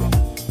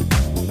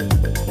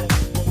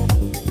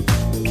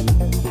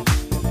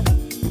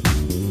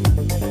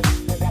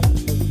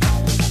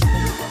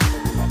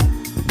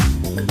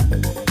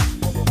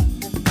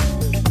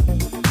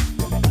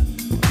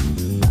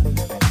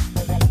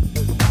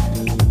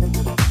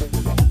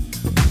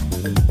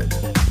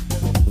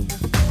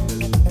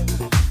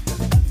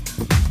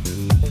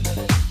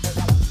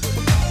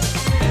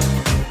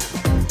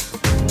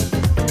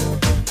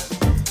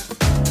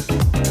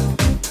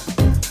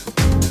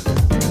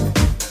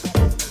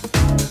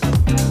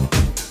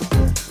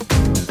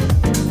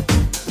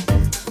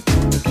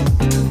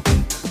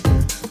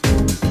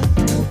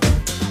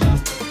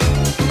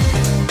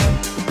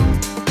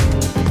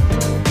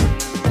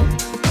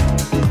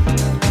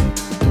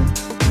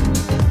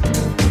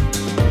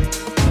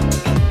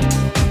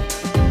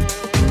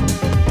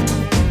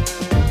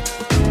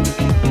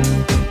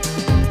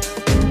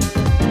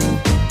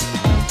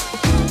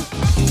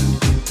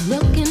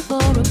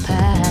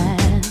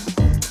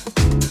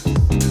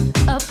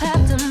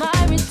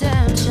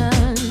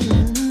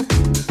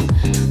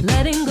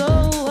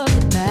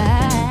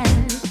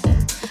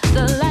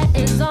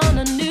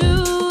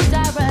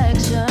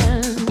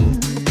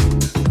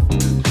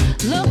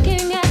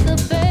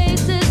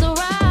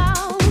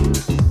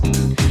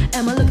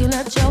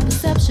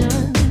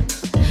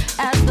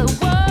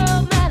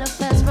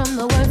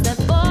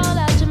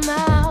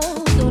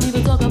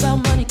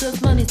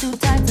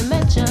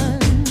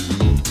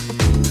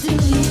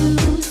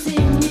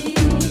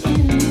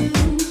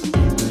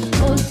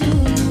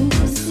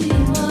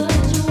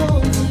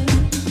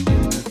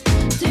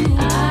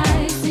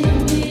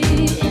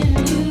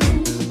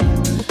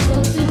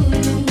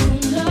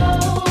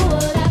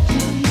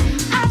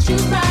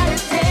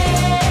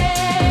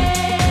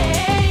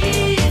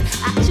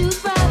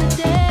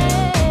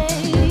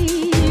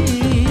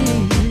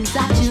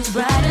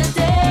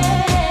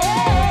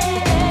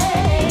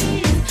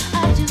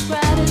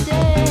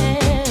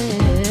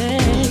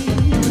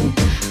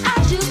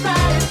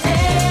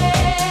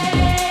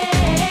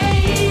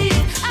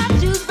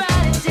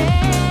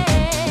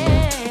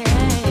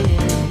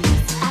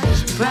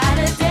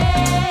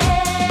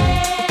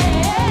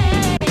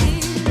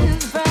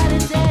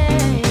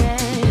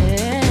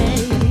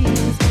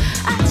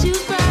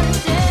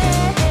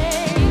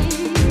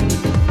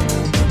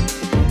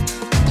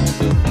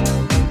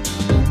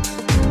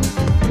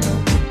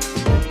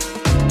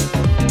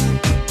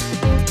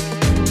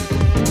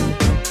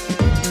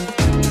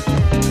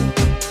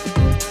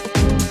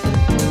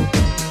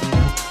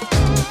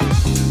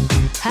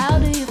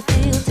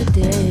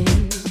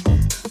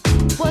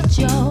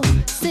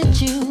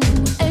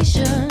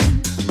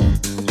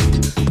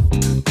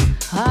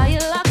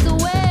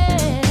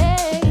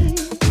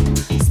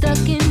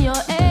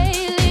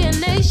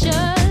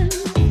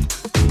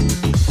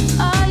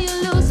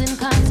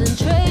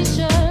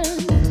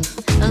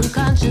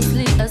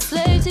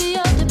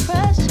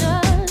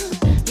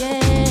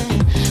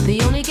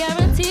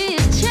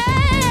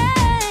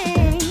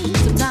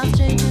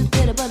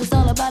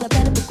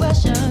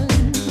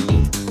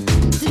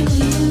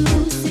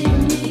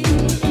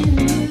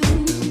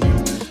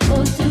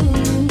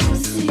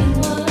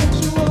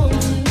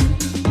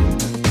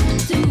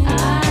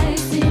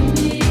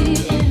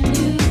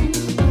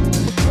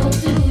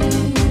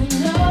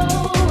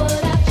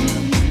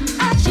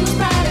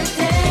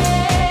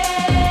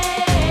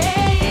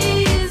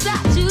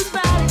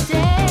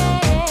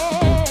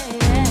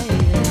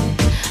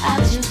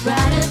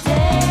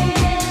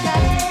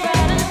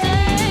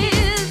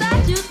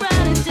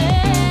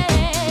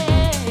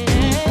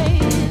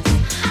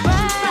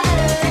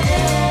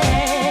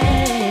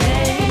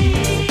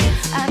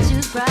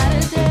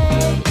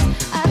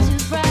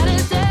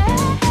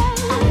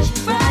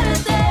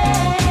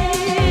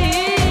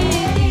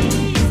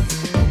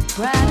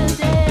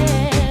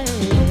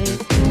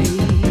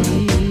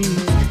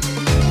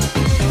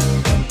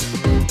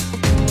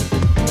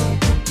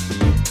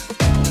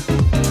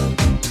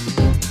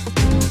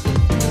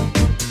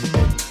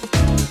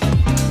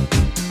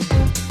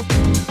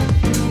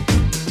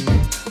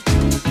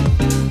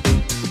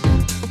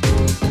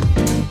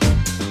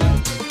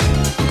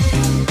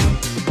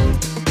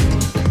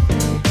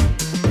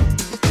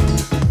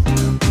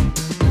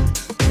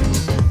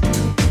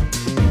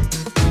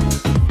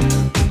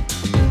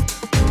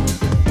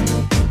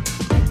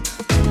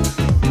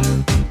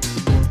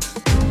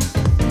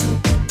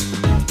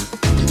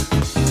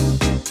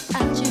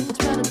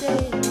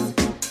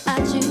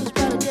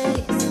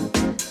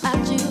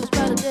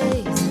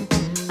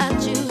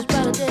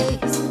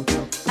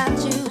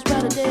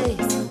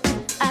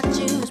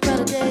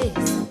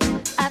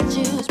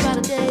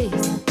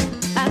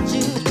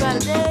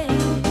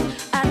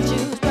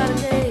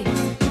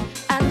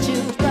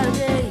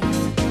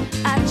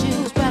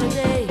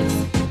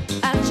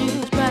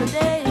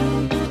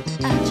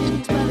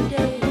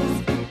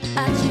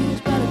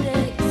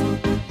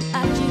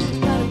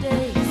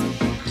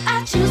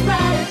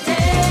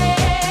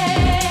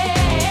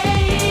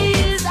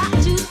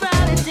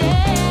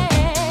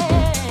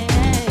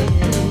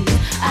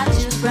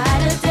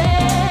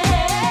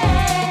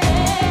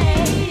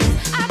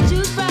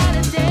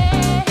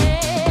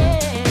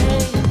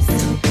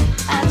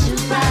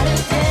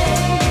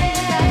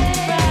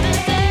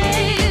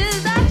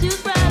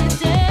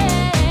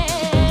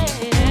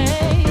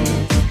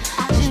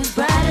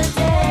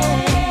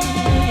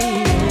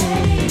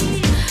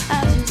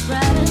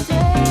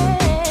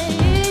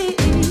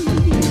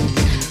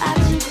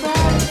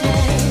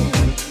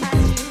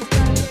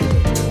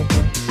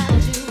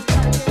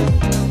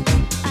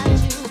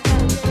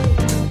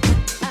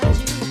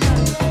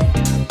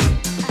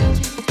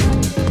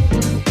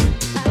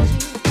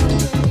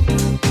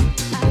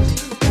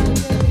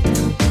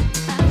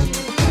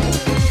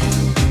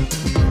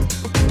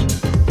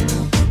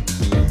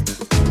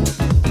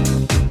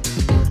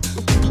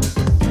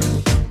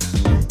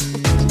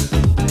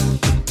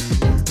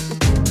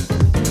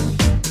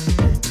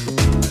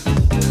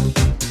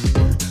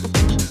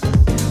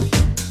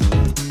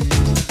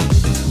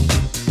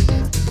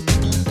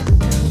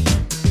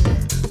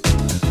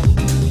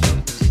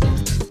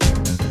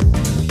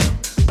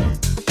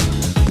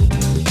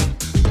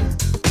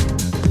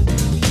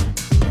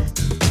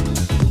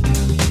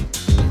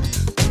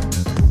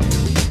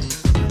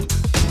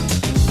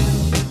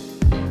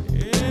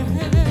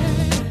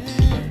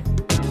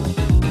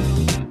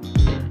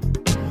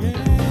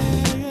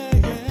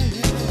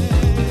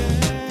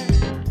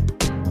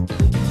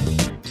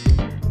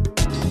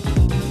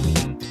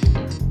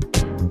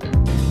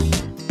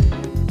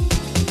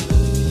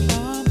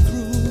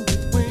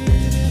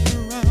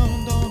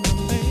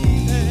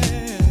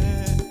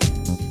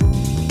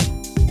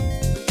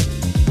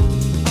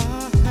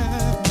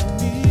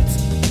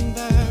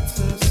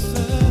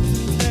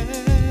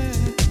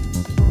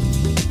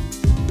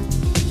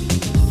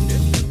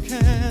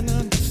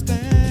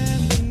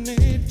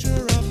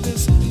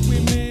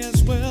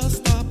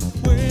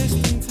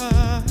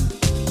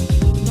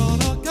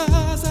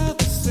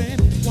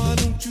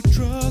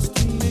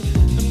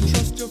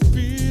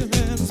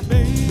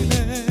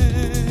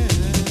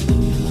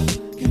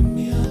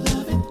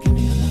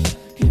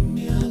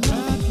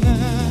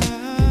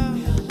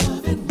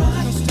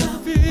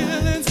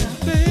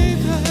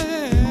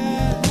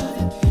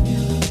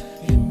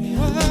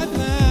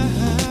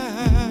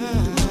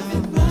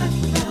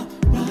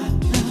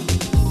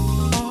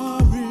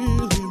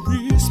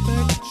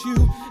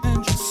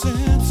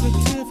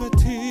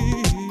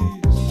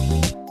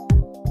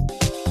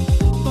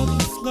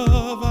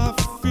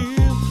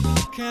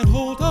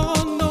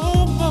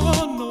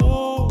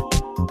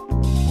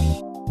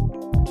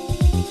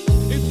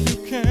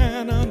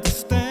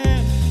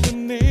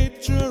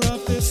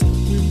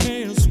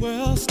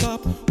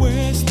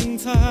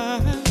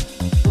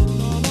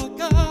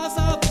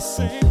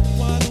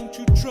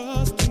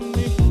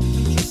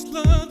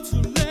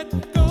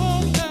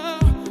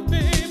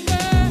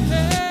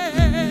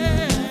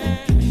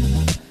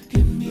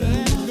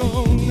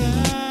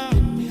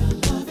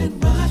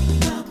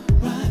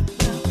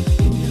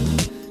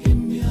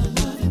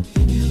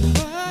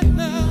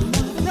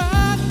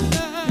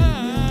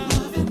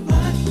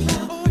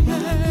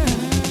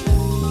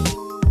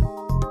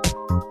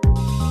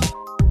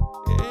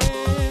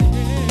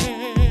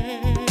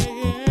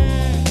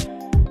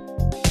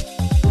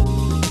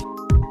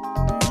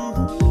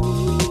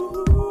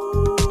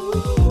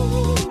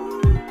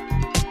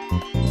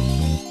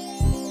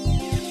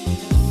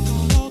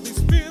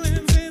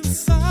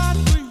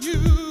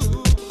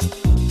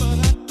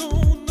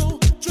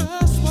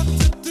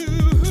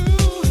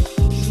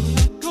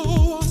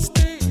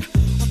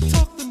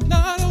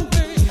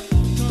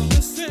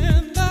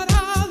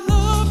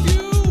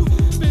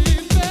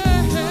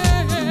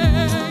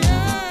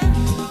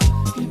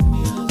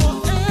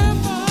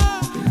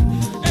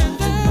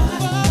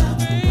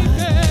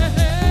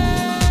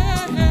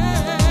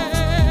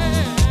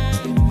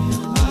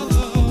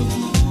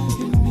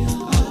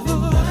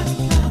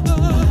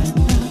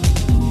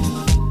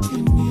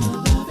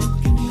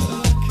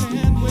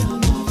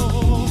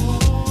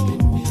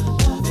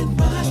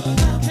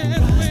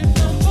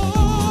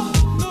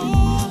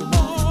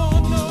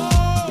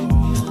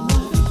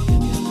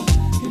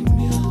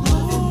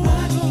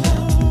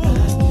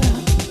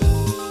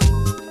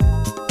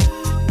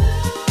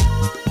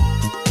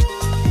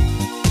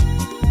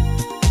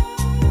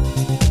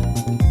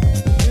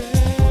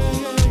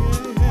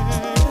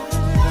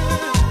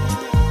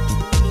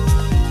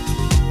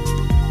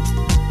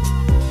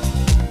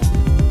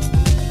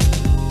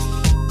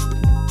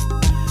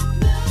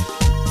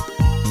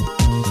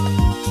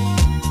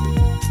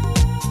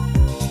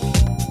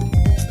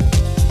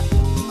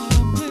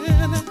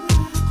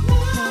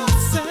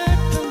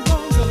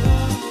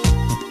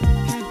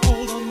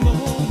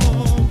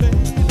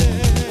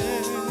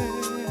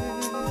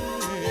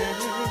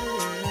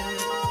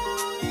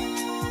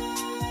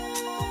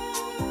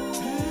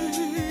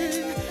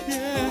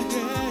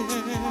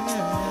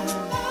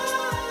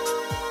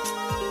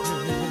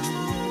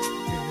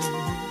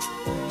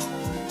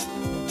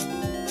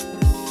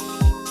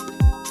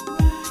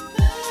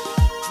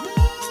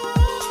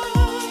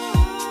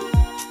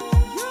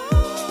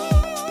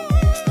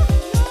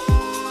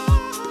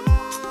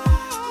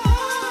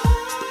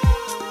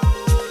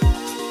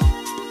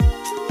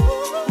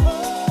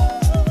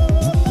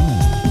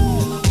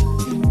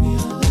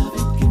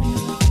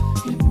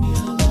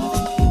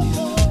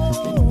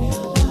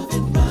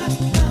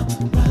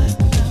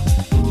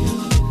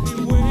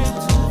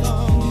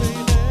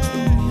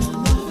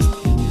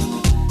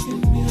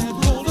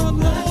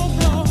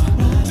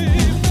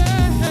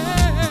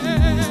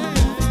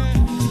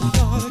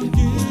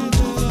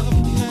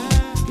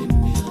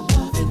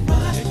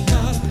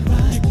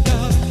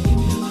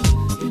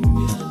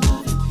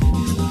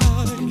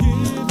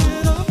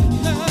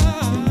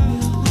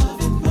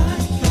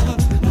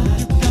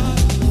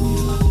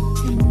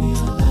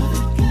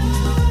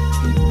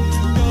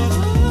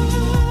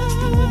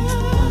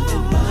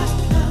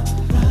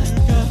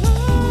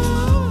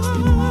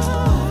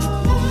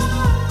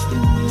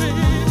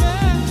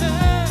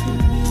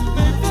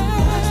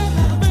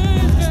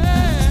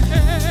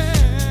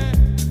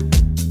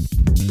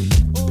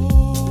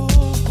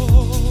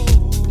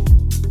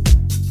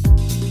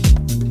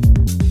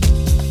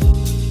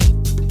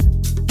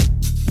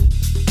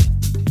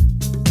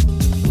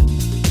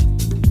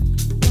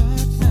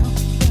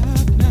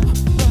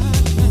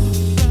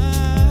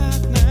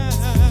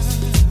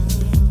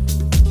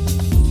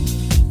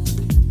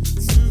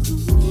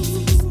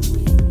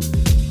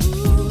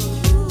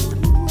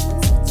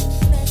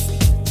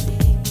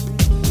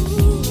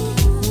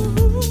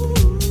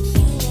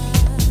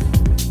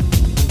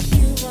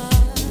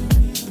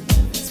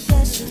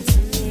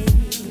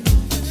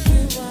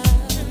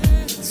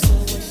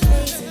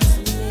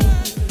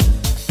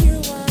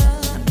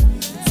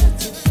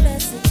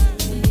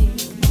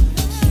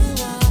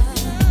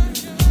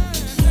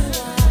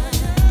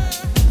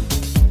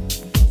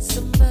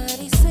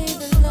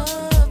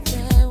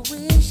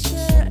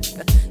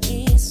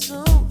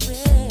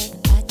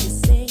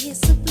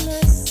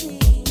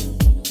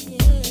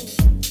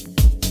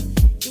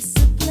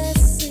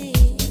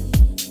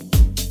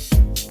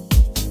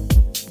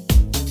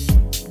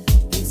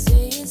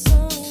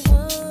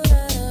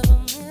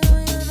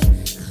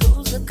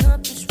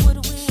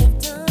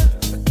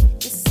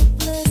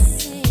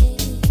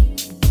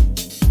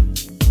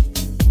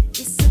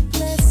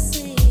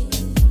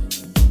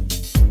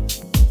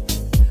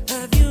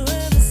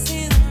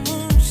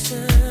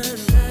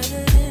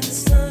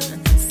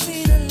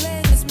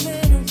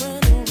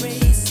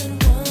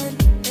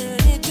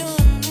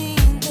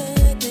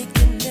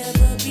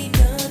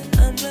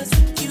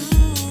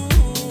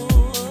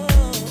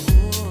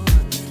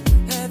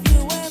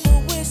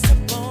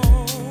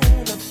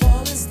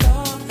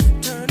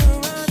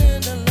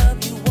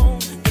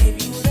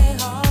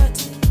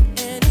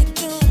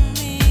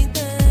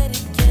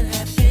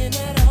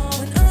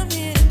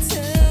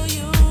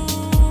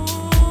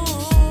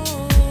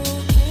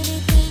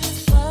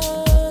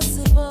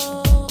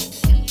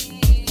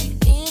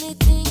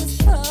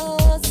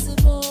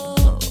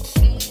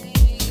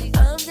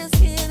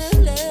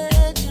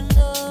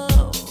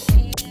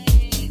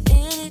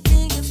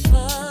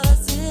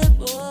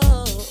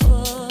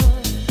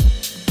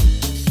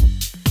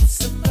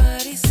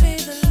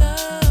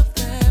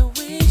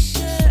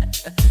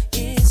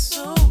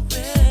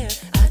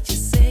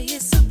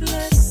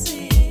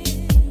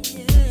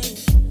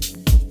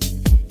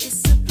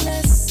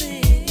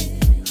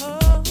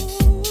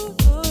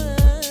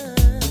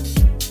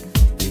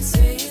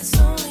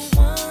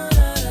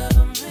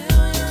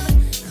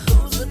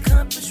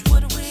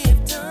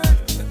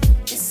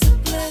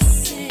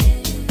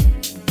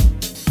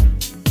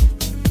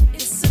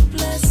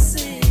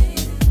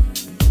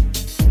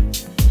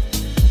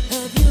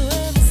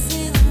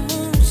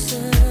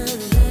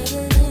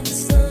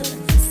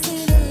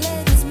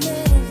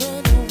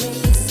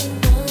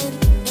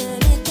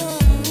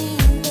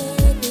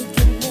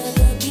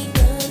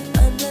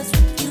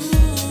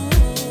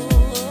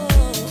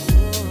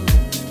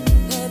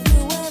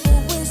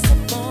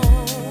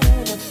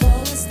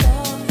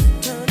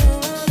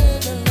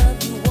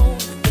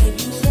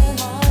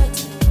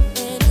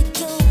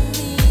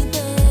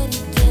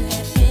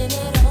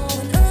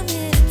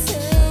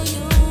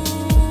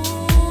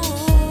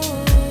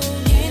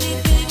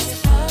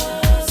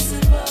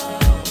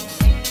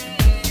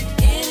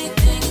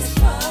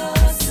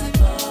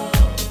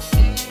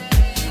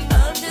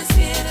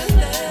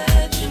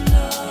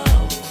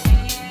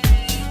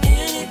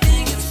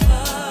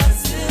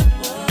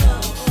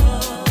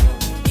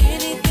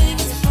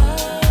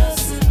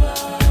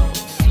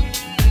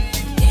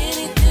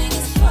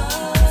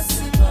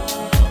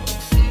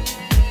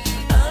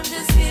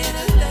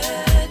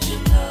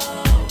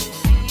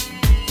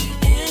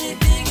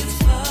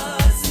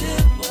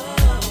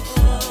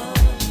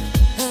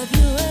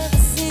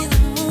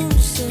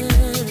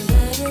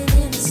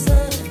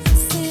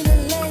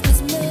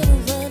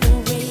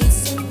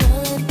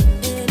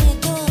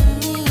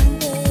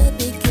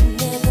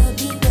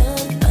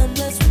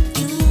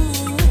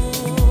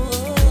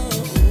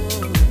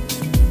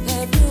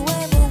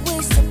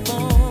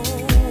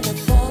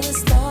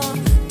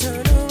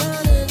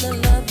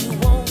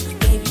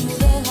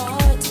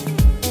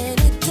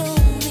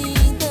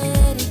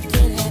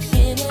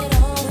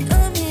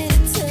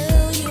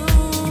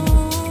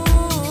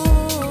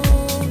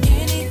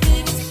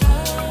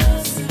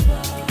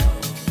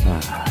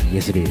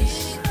 Yes, it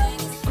is.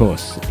 Of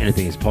course,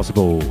 anything is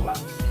possible.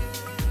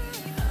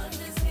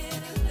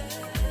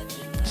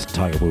 It's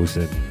Tiger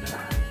Wilson.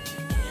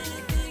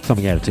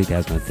 Something out of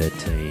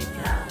 2013.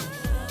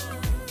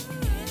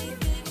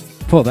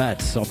 For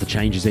that, off the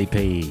Changes EP,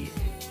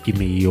 Give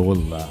Me Your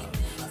Love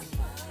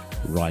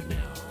right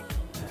now.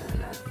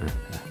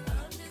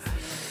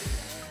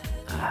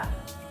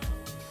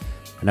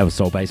 And that was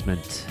Soul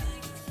Basement.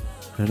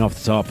 And off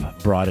the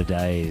top, Brighter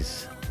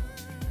Days.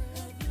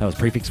 That was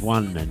Prefix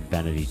 1 and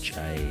Vanity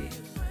J.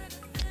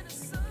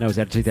 That was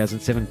out of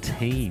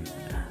 2017.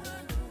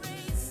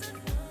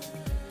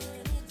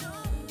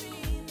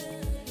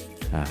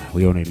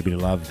 We all need a bit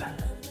of love.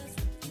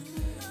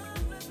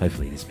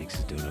 Hopefully this mix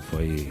is doing it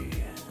for you.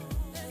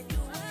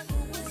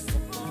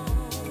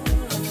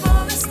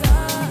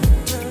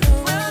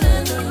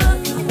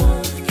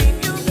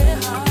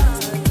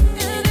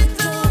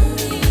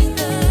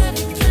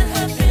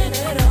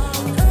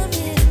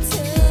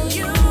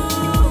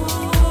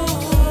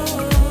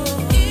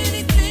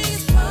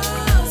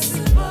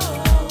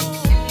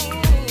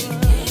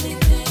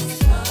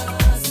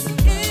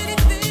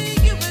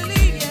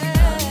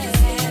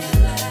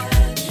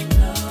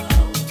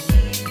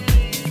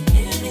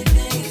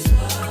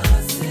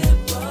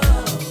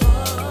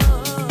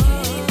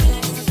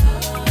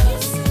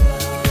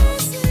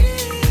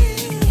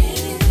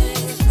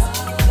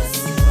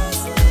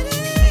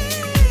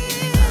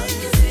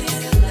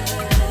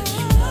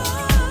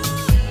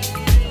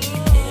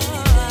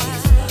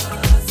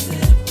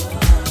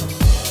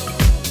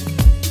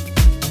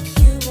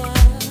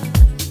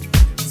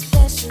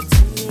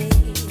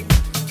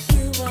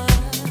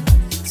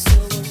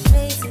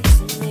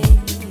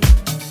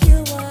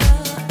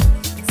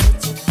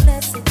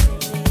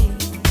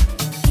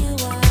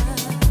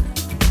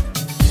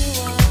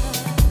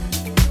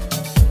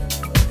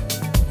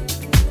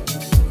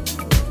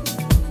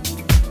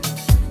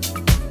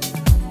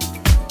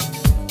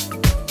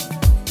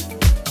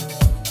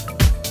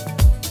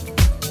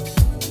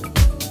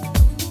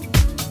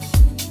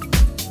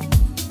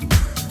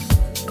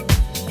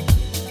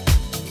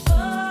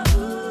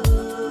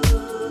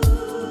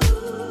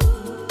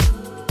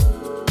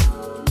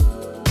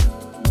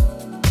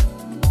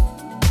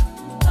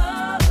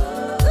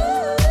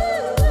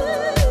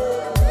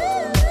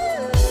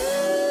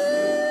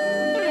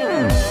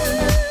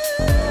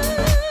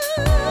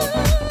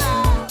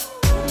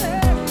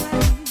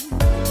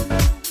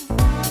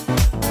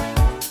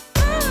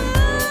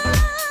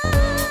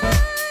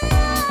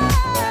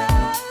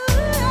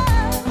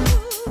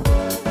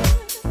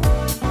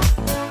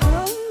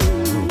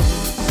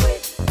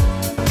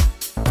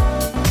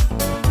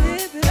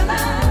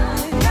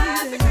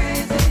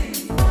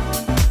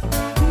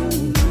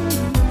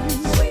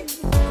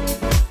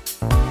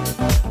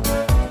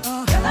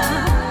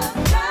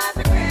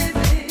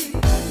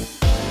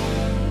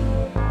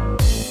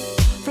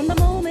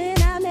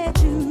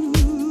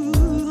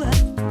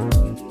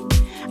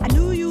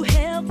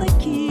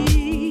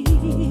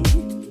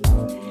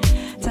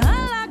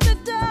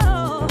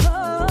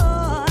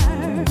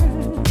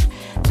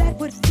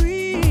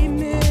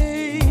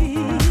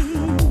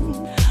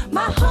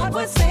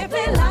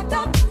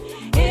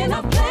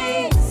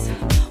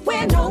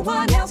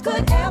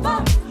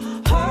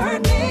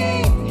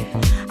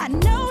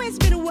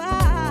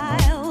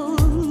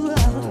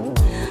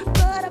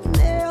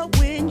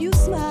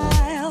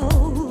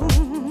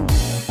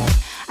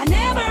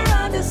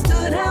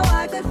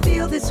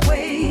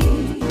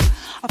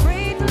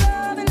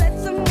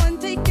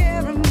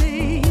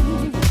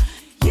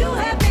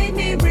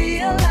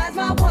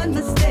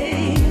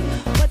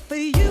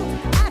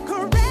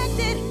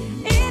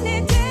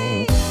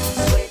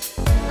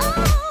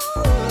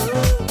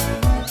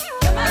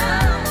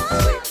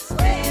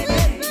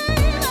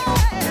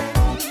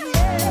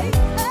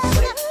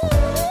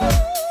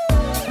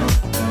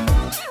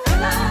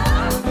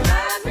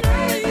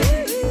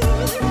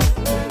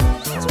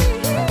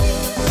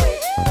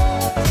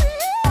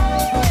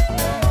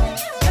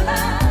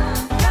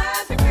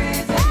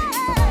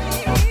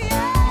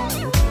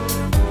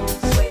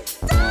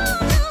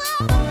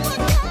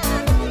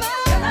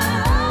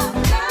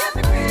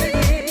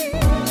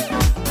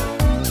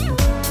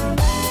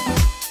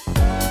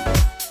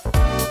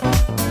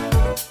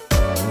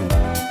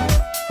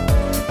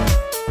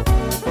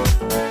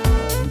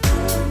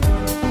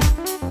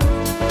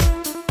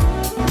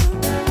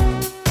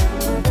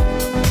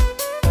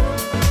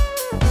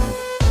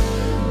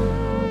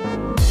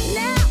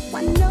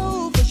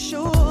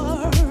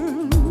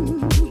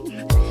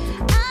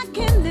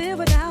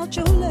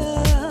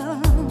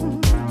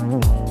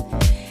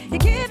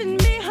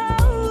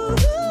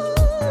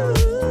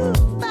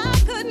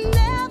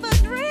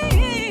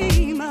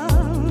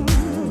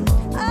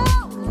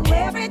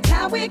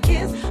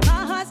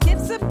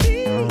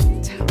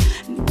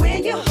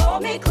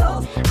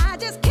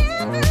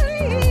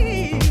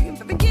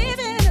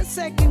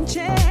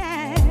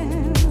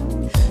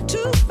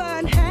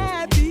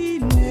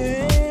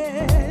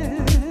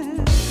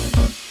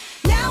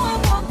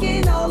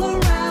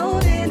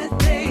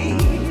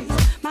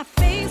 My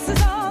face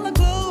is all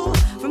aglow.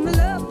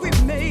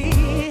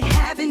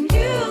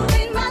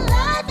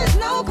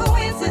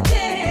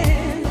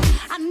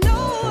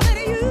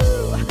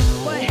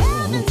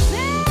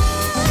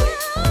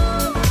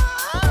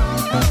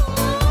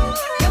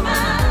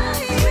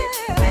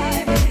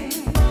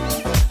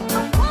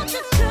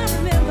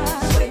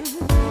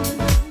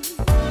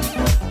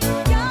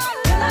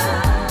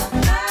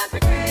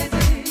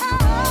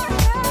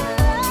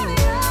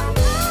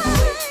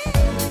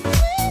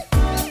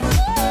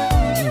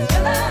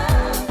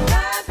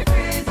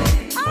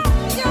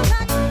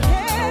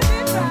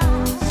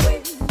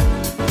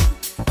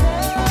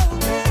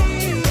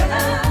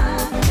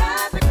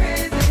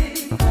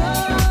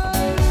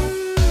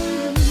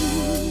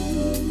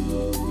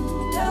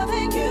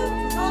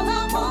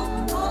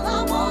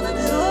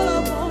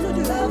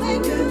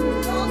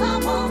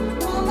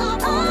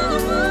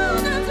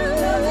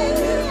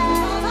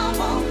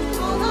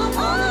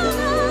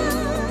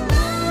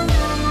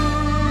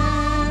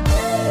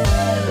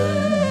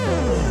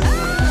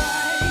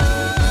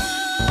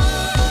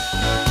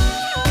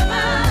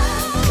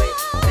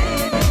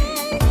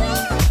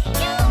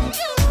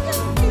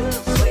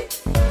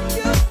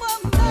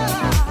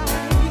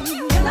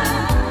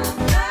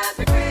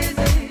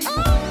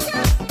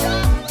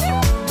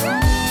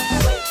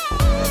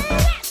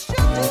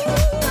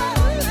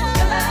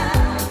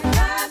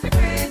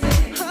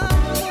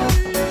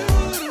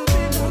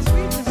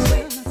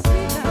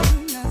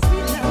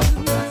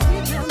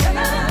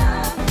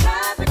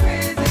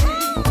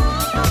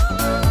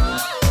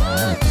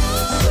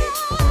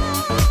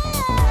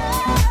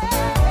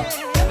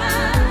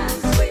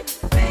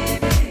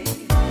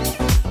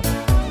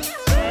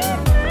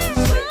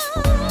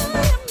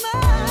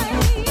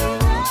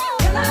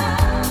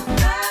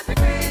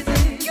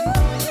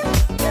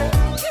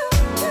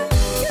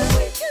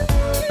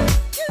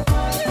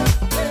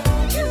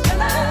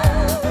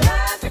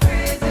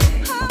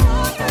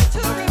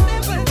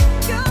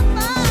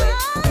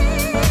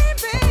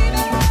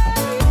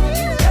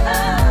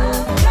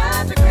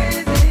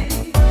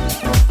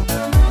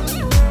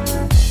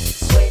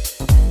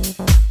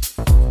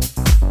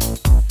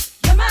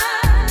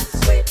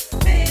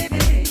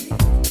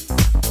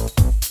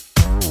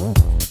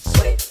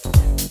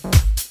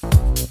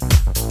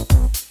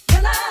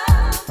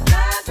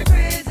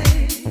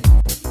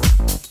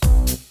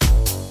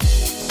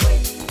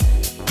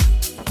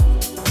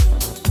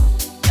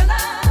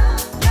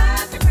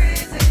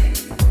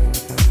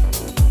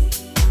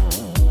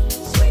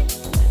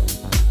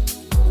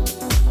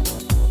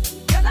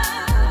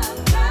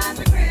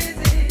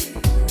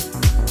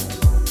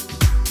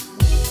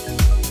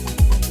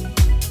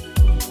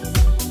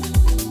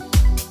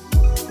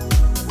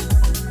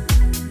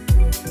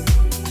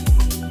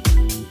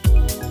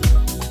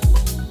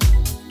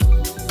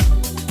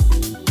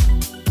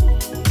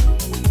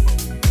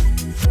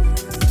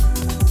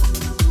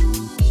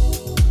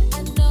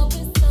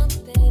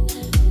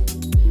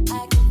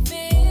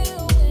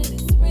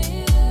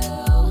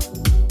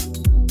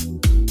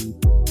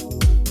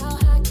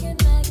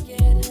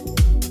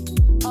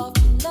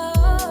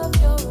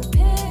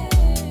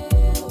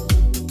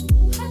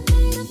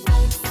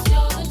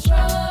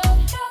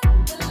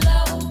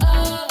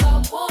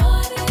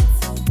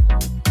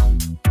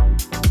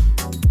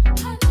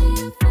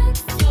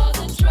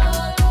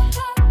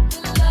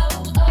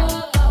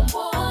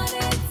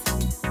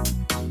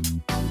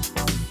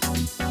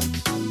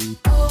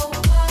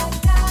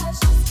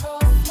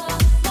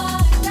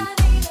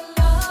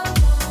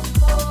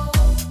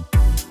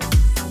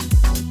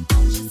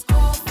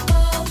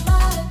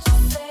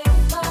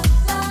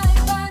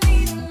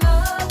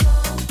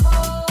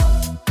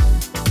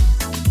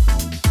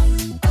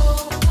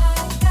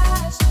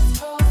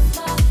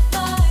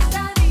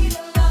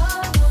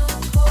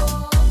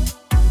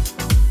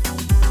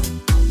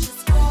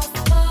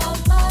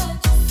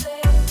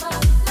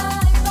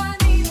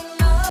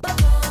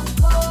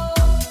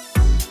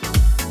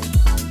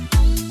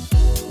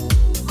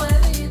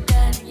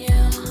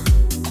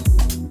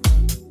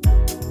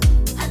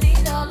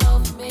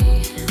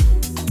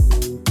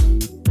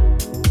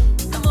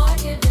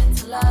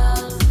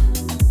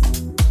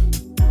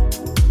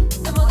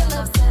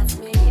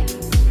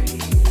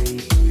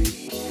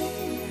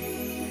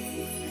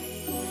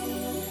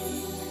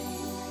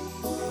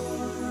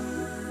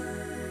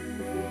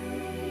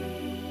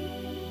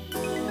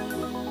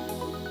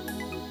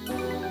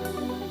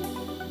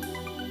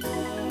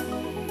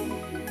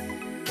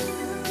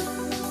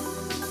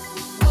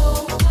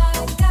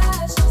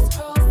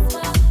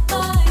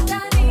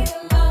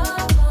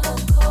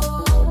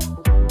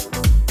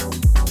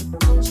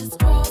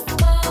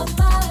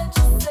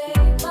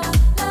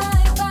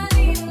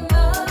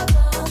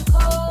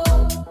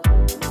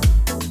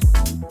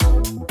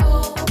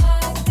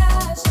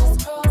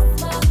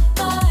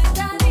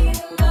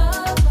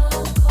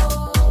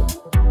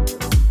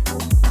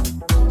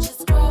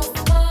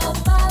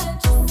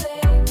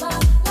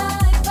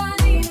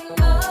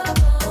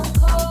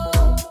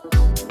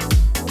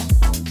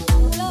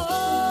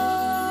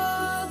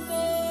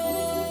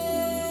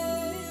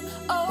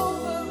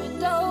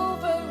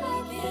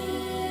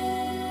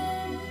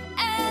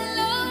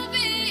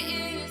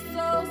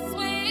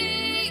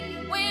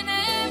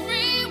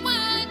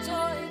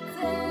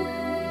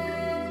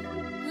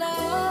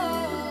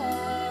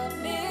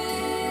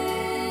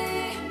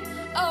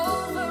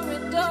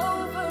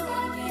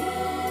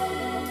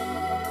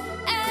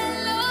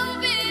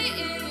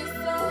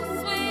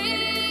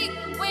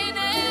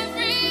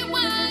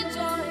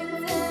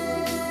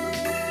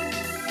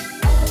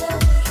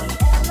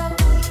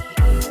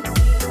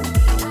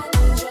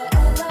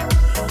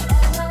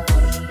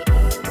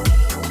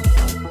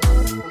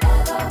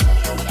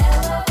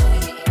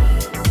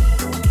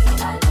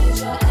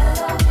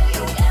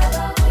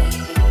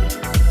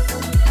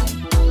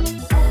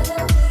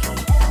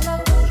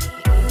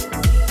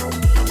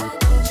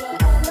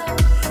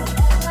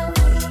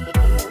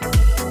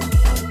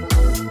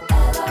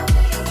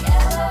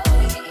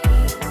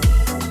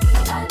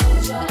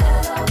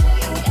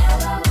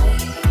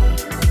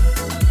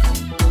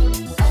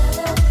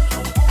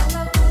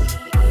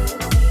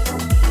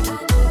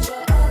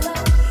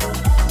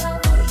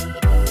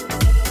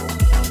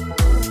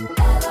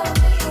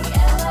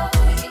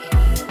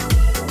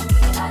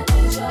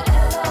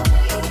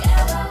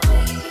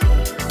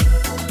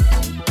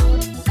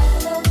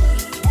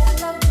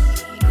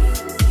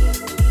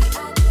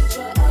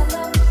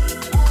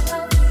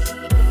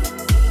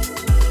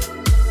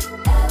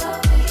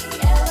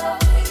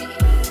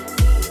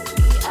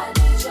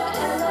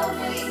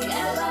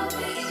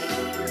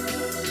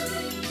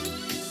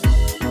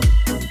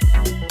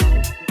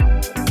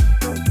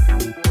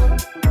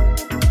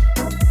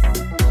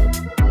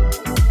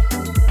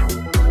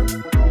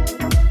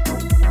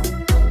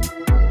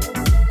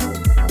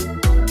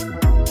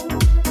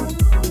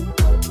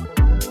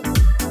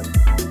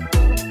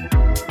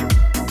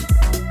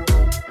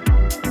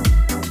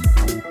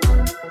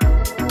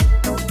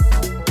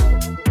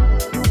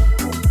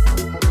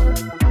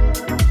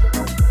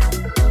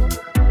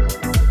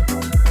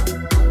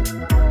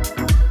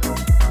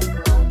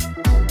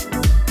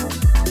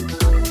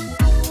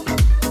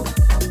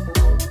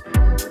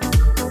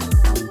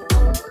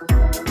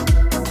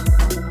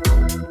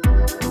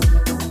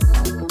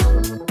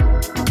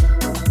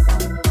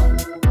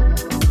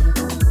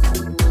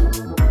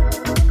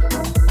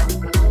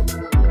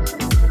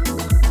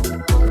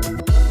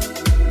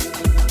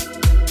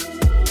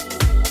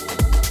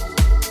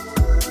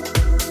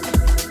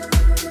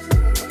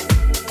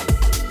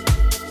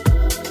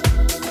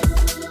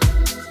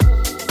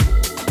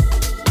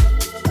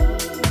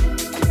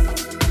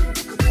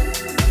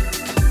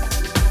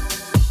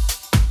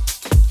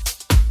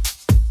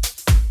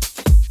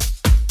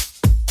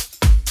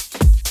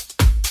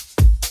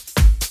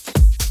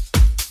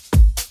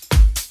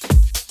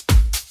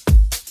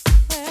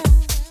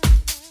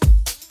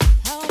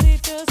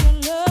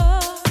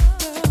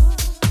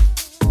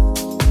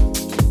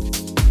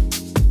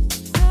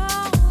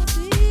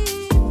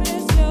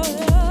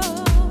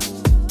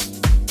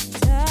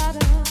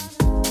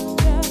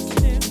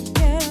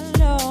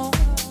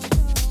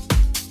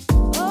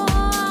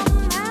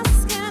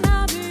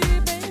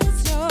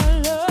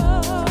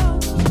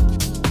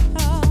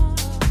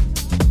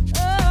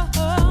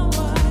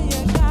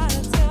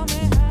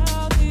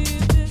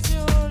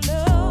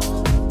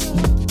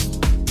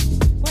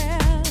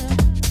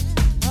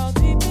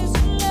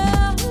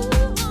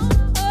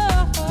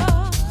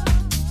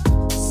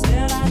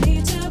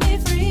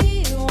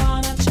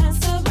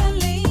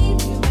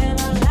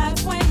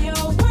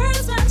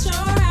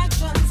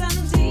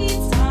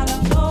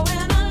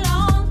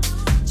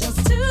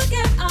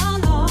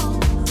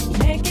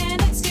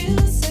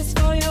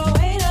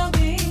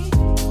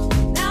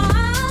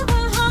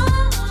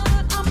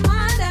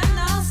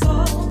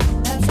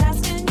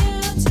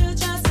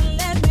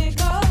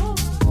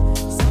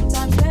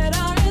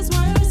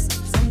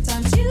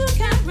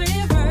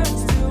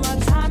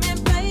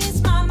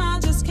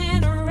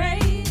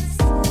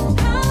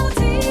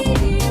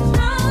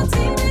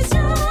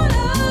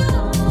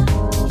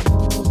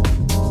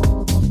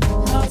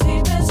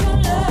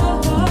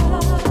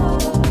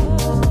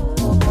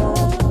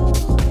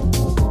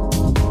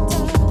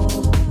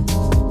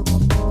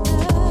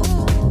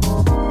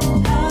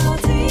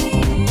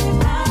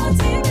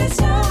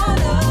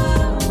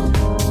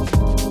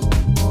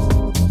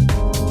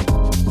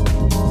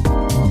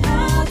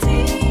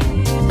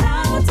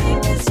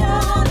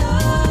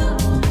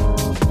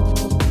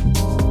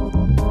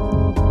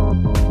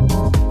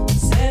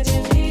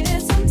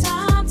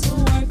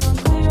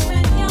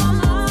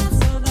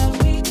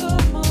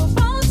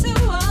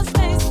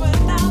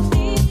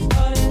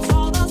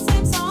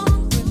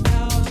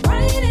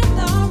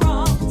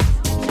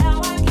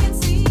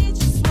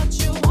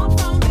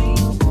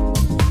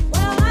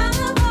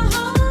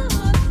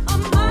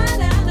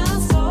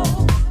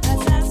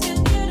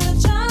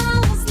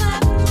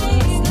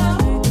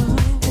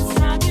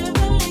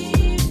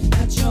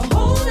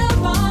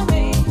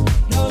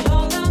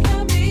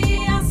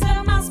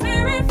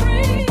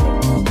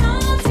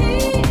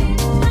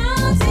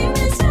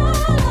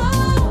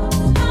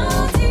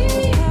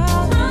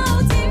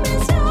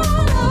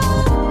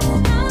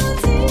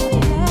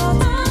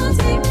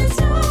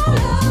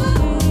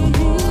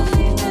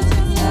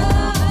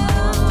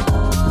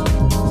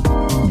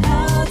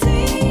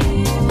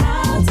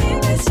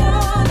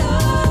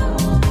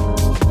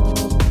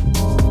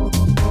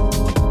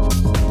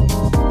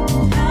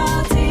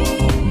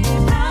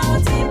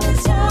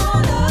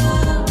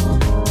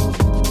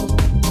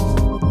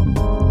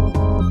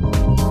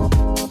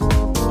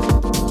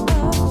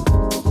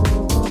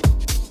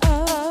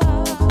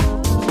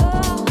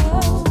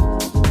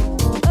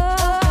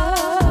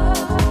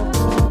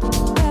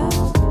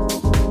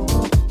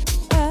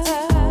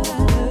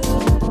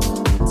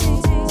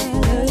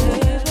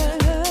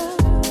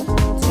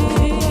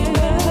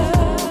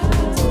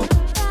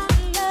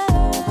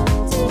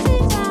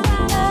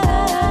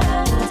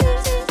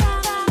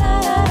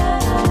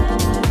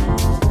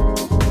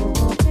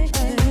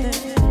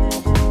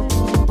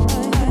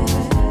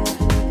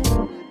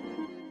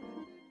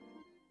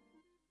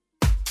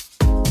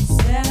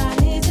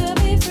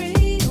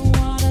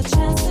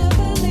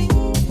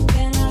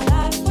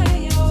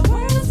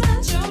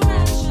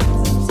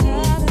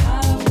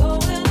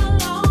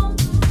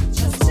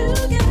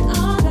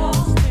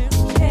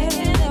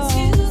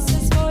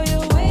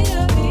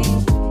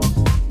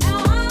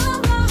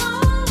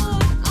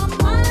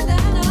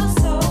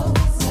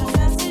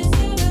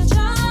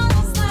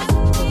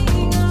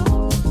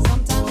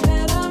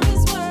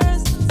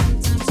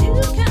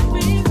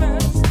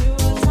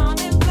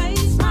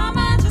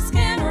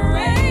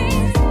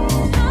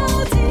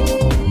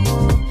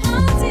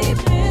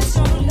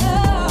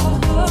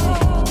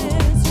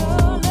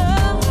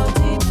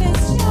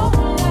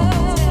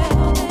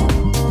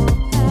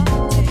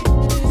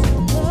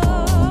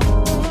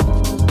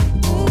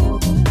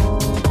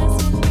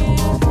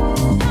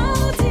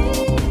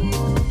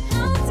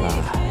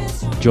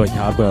 Joy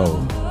Cardwell,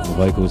 the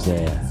vocals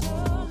there.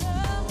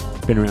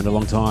 Been around a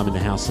long time in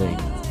the house scene.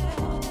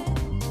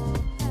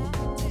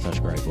 Such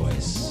a great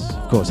voice.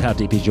 Of course, How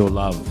Deep Is Your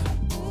Love?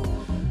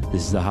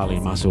 This is the Harley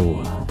and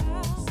Muscle.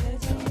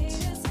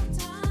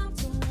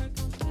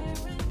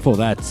 For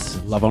that,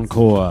 Love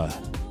Encore.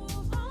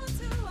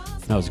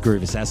 That was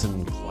Groove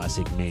Assassin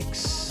classic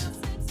mix.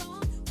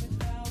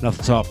 And off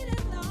the top,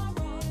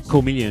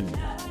 Cool Million,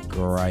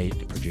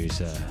 great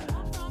producer.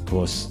 Of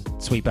course,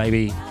 Sweet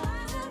Baby,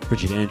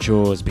 Richard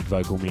Earnshaw's big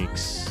vocal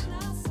mix.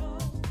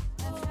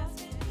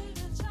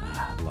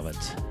 Love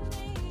it.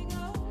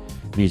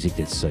 Music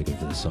that's so good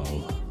for the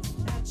soul.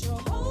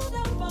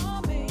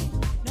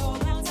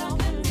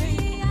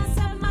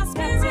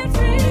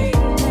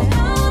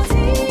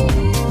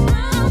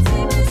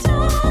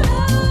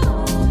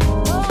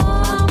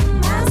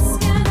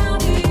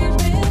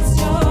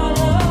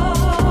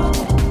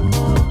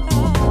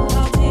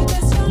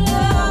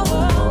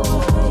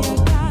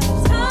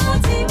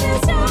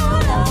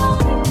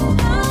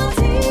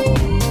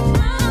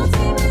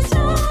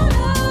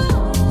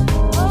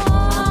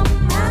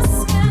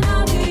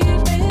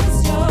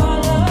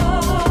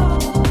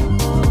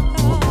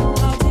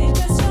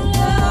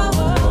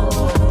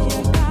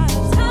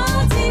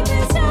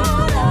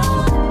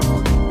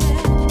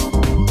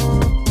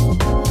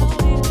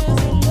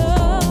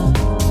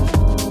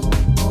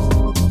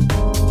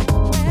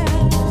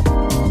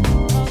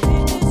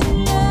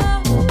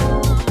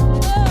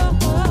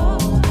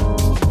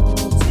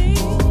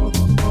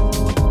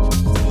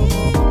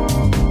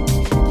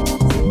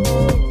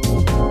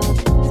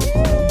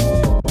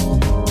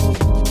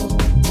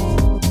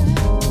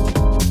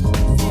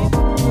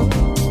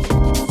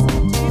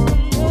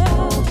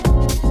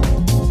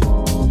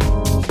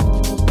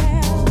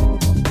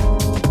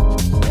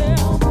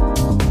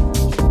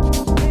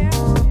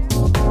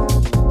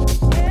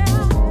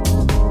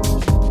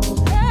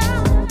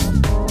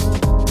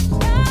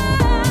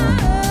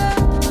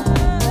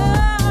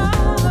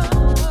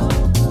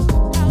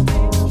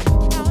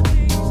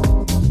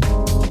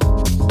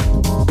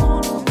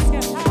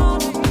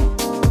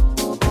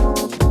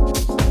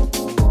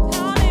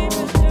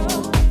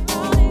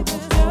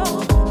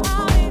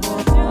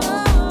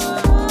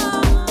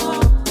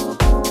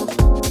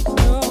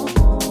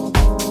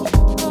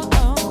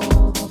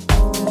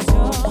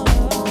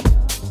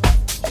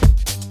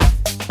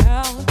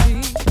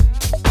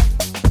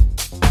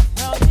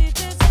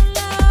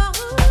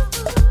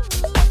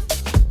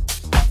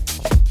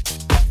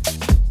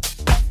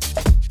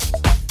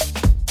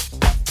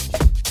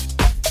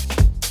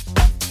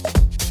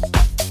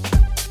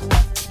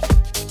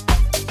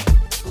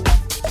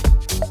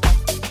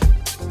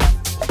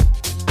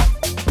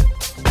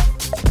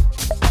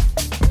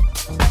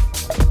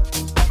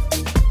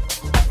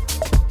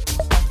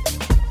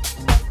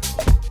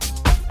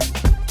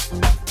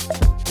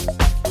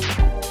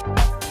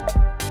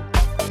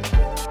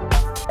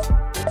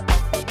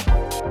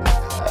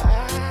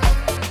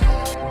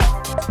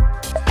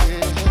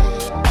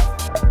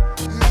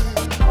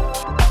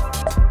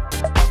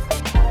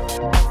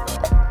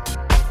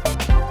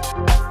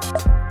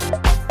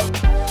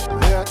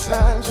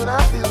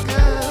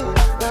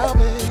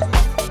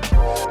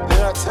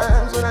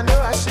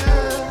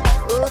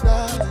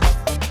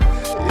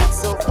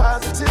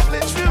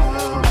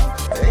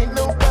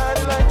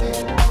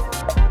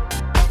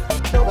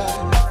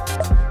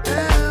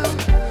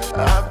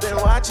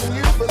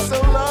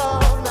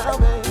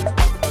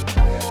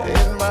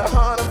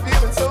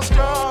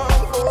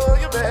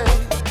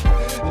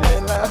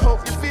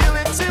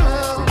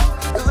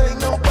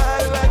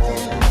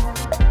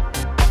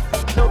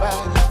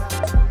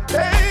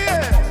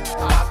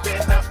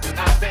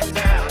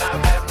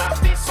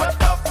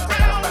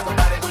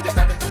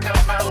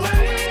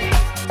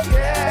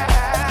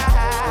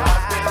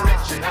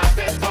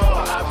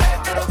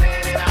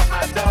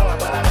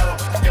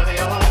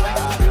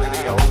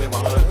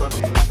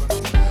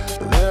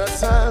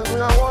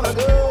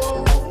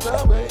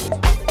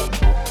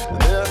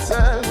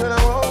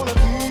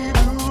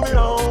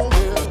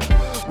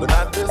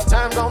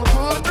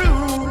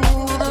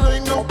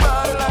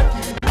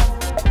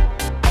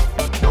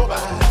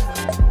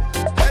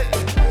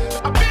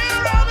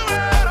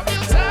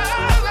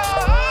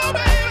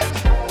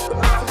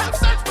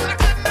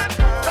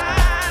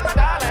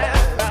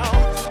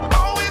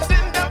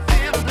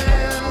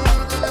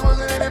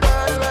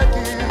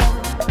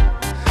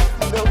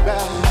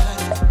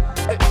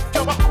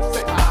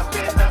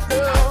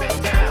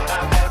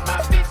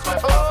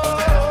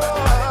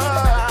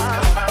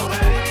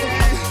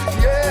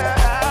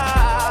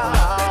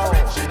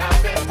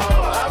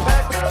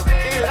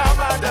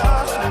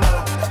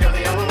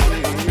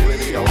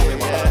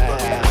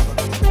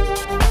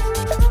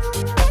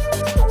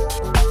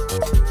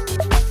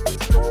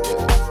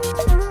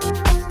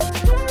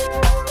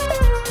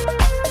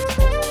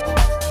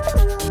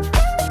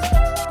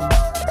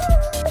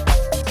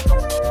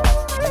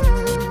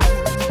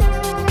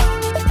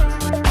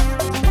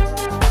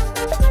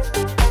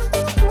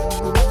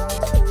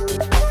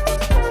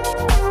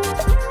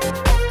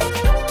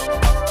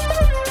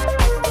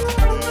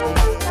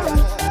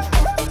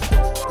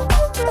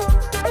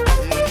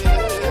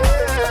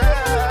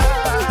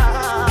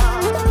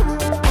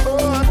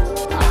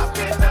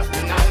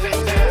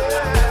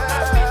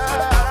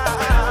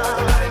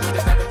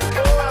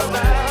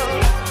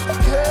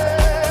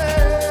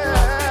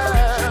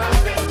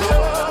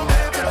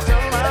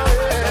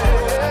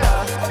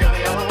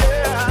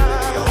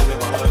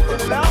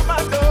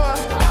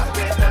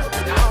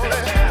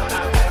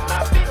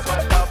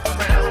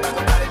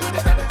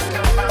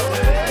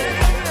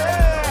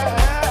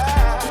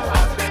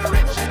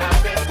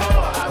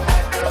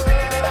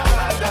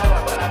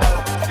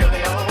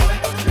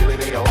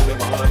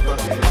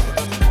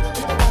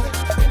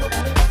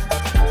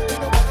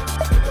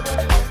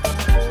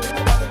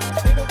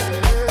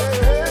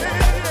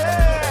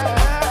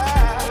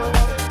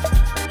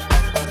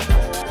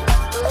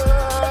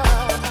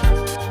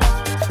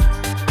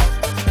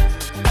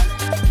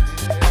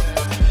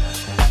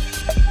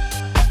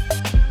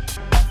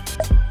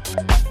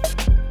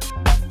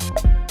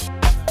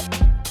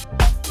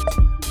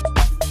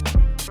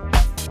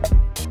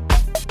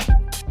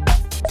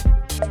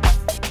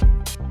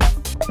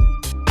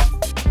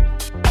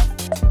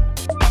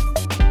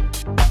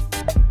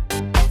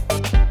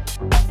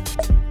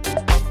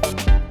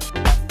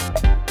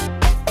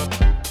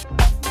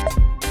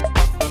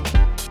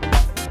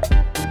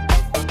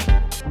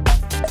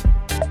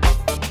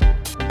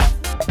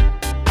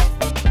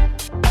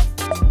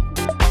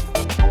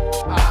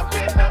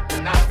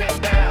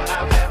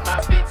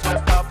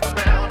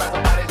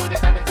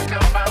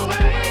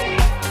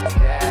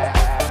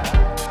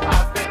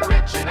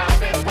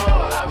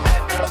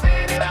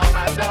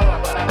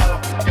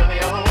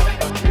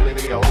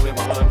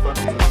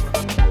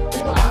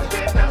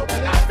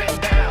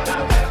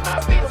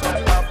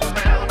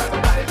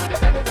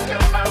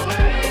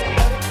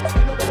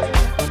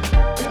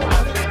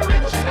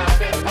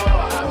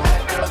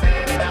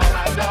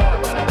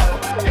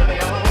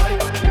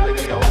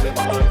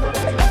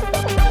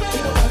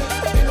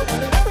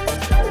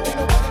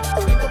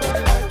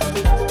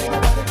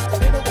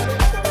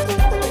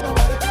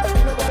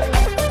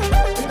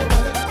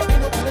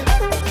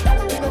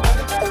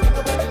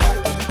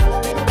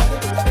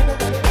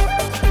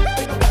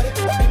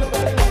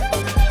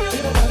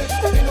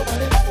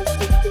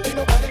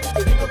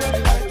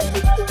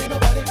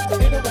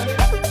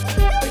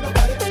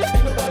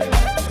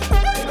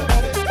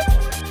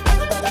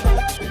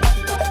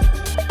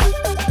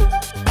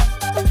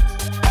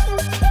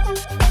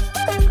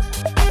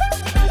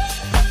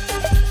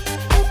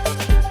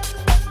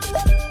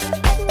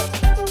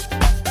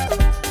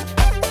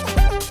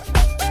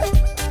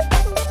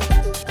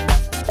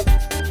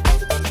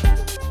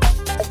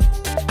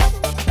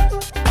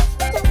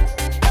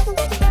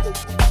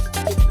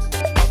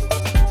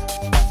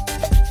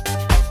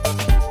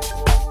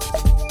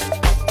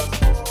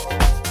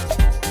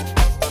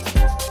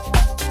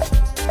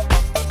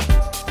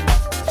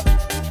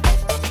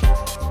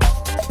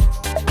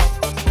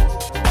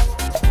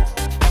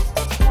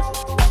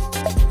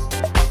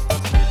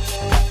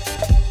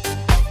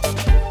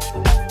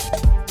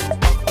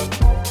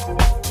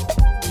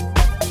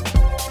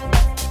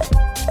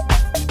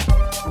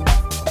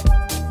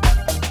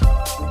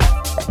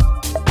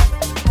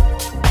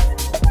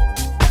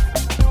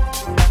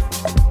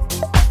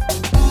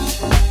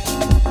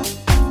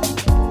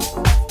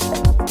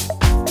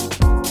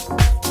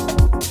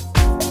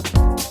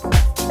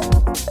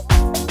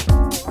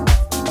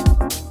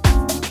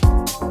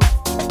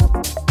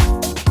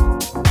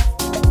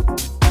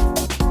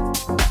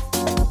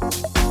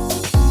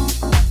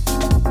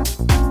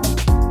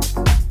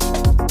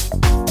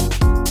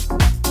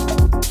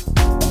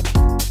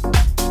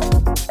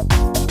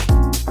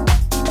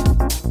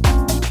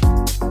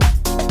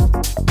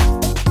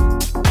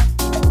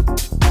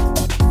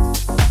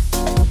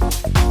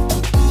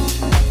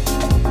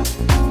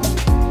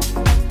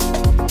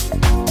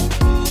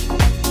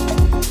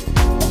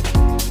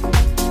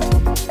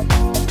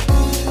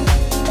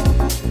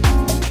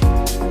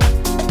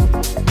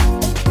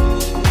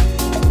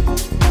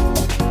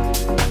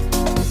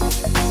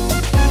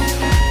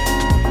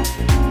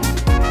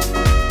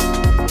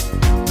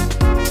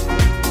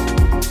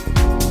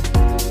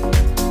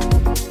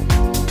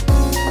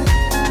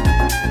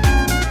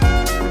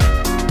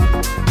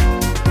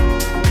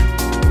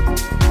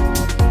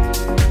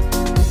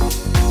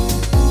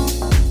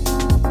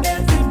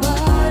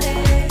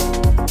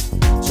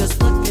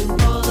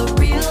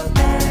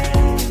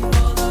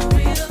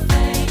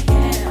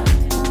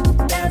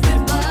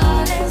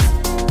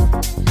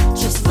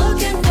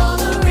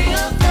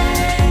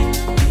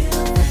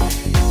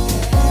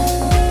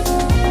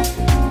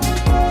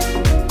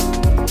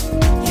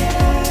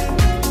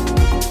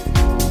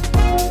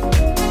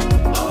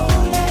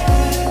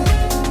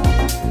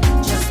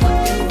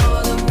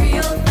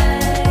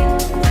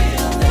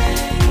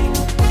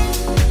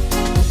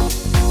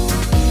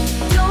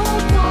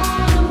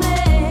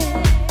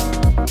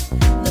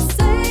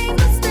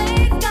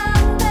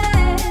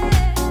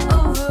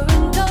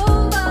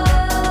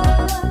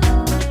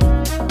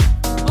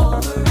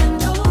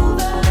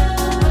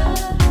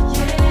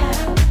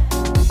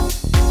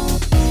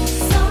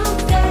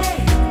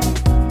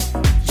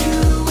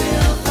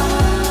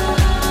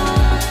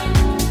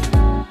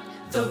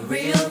 the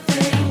real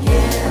thing,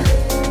 yeah.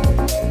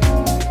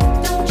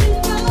 Don't you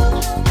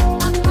know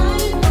I'm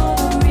fighting for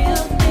the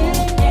real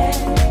thing, yeah.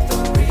 The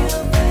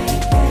real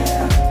thing,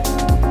 yeah.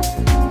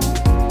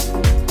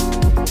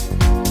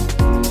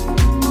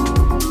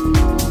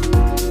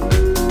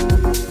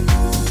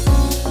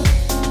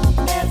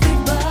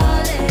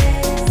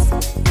 Everybody's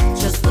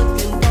just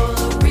looking for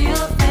the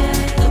real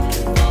thing,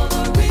 looking for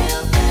the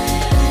real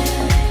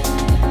thing.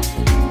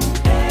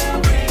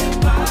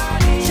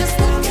 Everybody just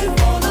looking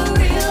for the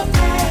real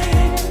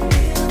thing.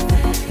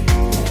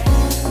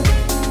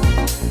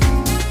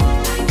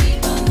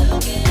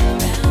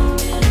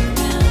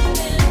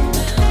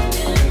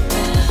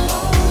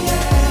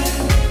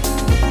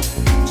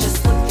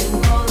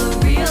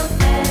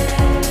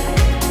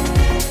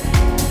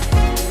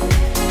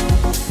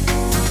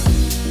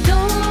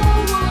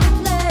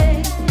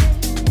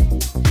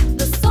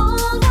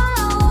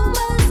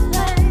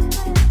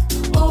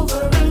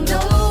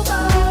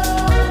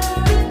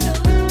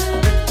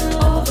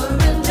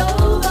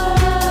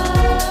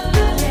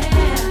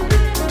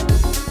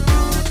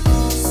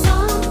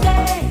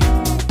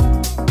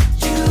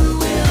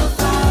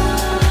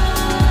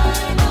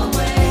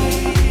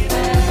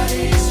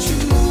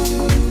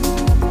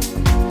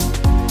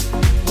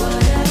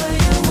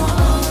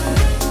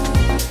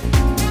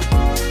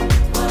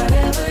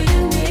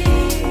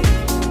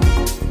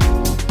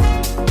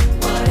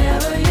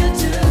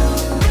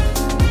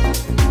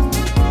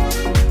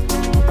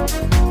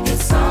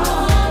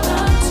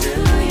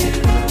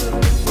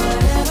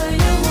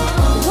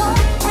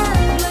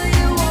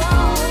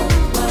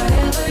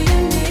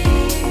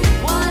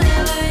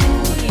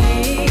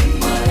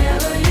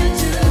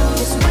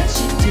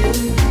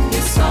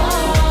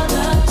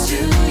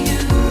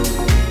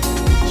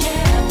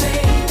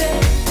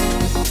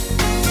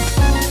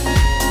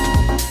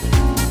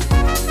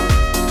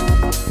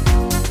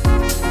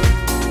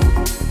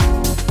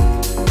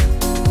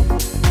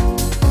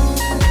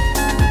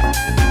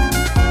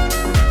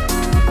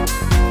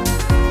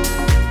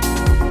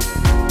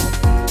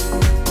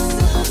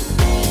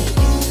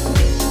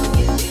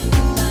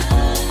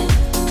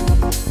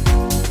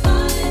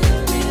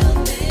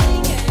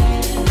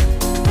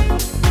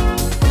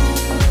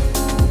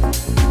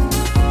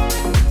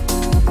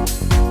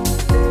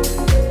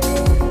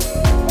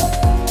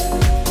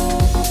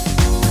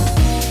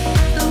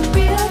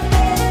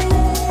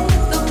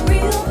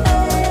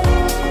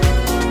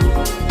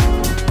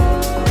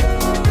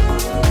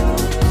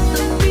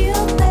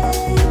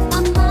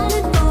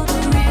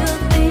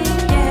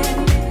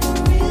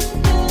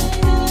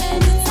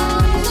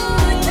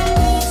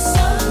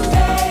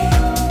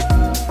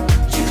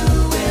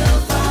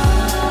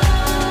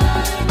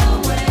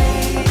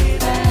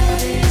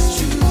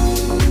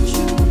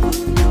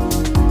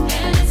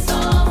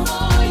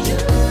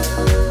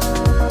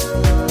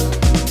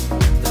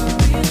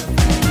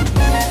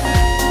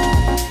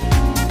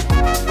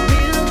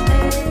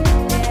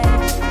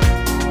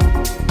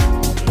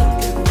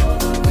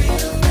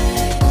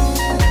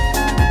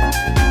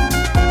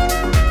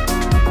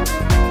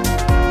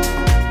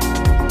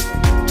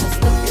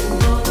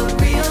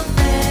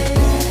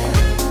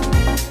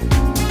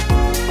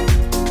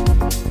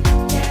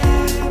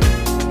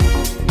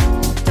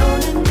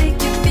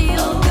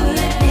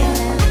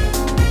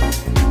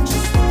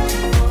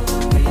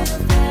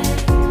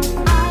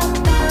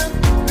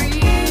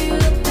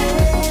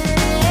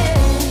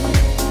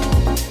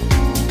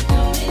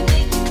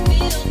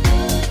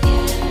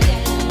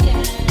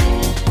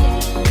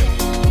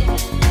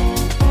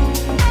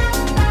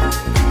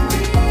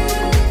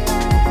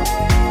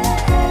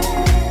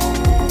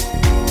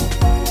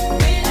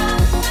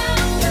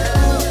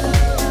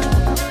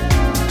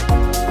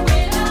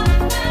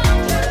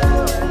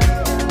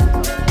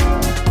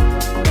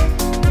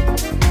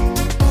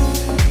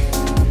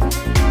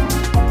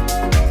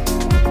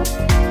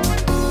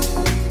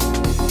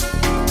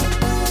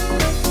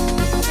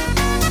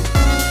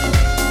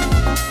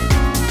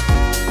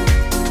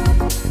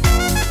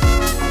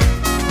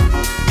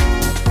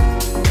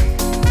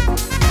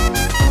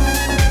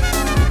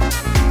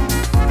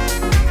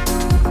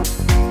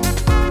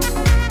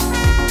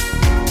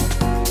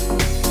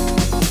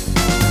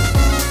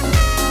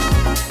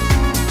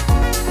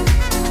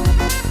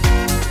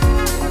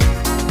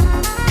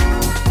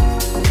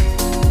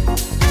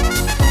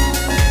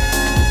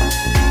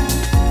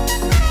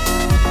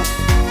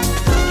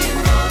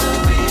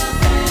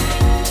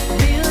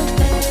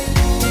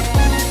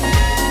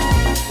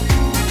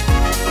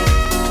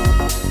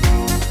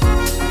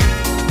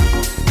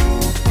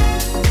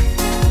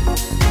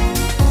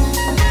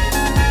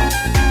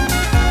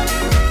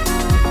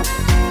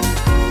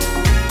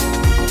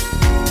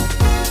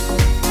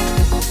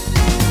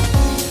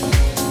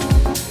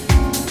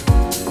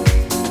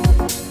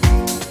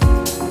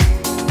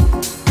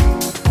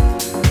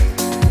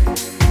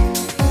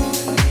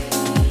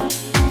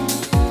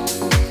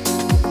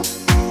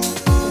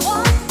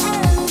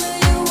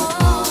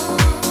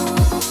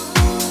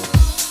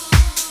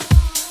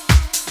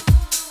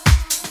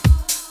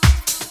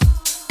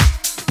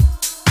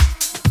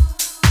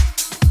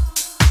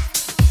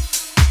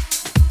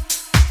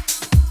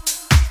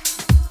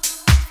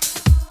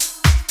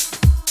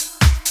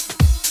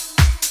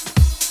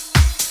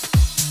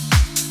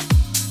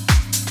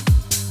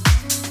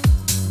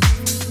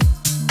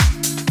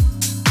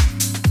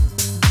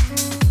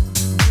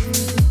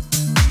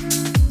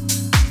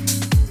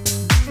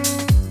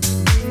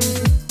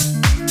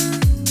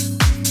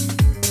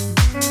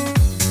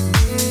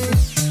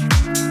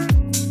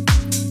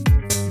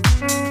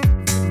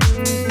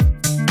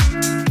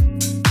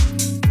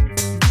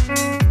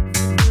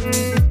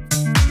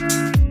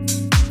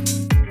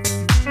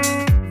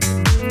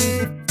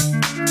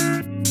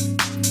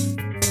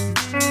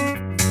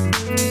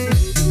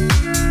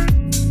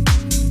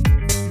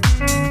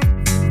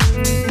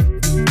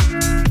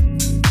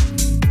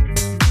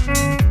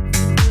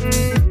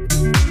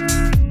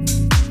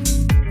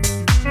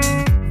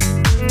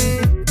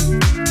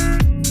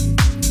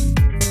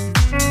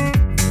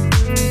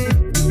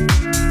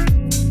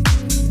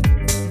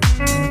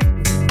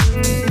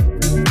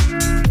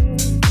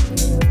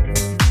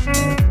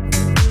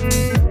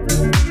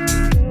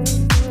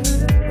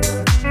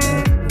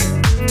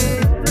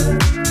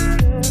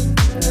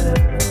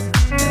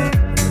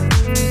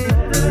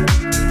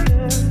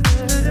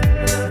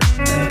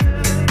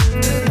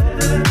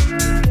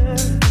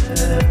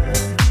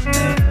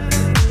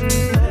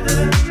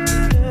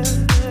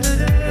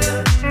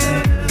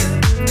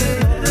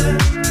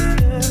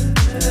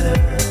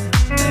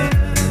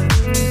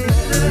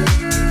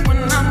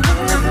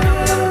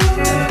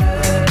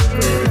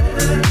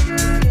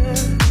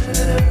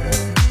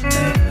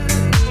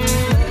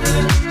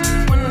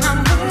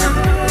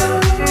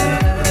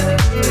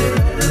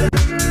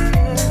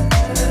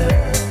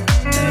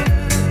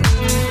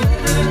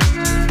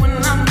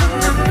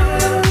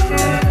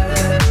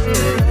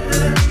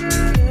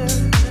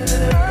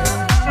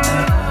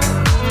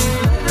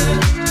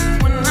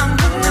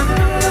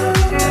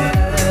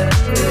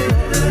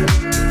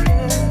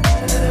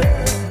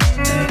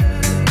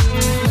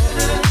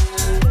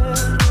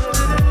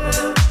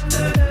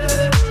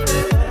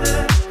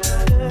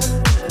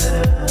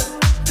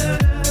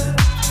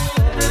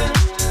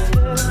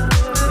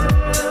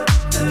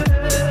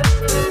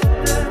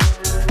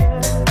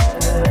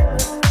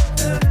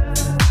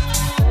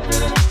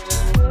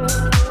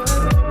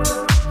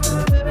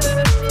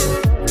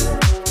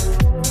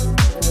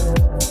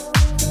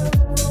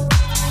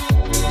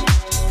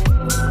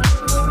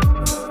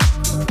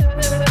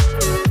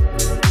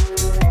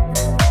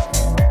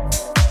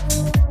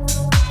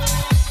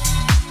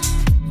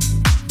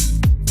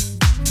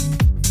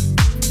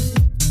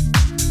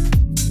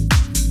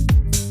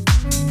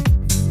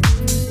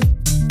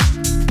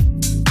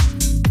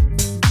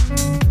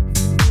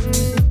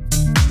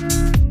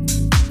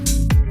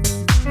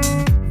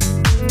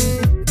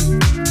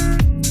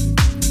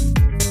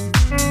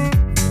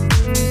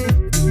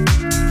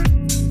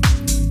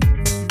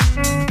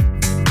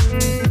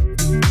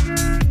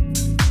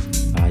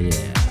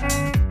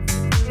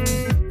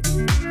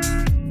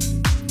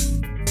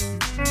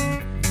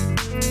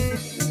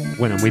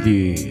 with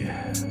you,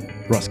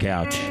 Ross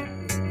Couch.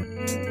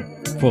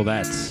 For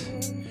that,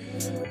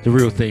 The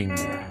Real Thing,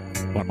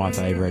 one of my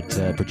favourite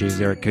producers,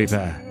 Eric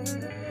Cooper.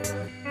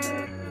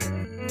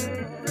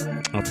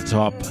 Off the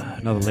top,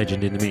 another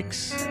legend in the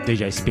mix,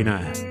 DJ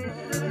Spinner.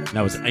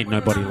 That was Ain't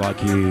Nobody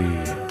Like You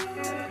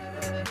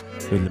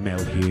with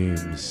Lamel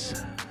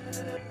Humes.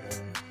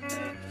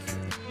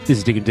 This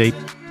is Digging Deep.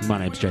 My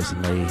name's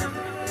Jason Lee.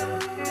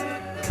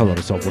 A lot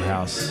of soulful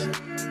house.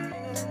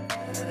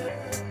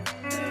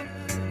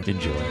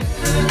 Enjoy.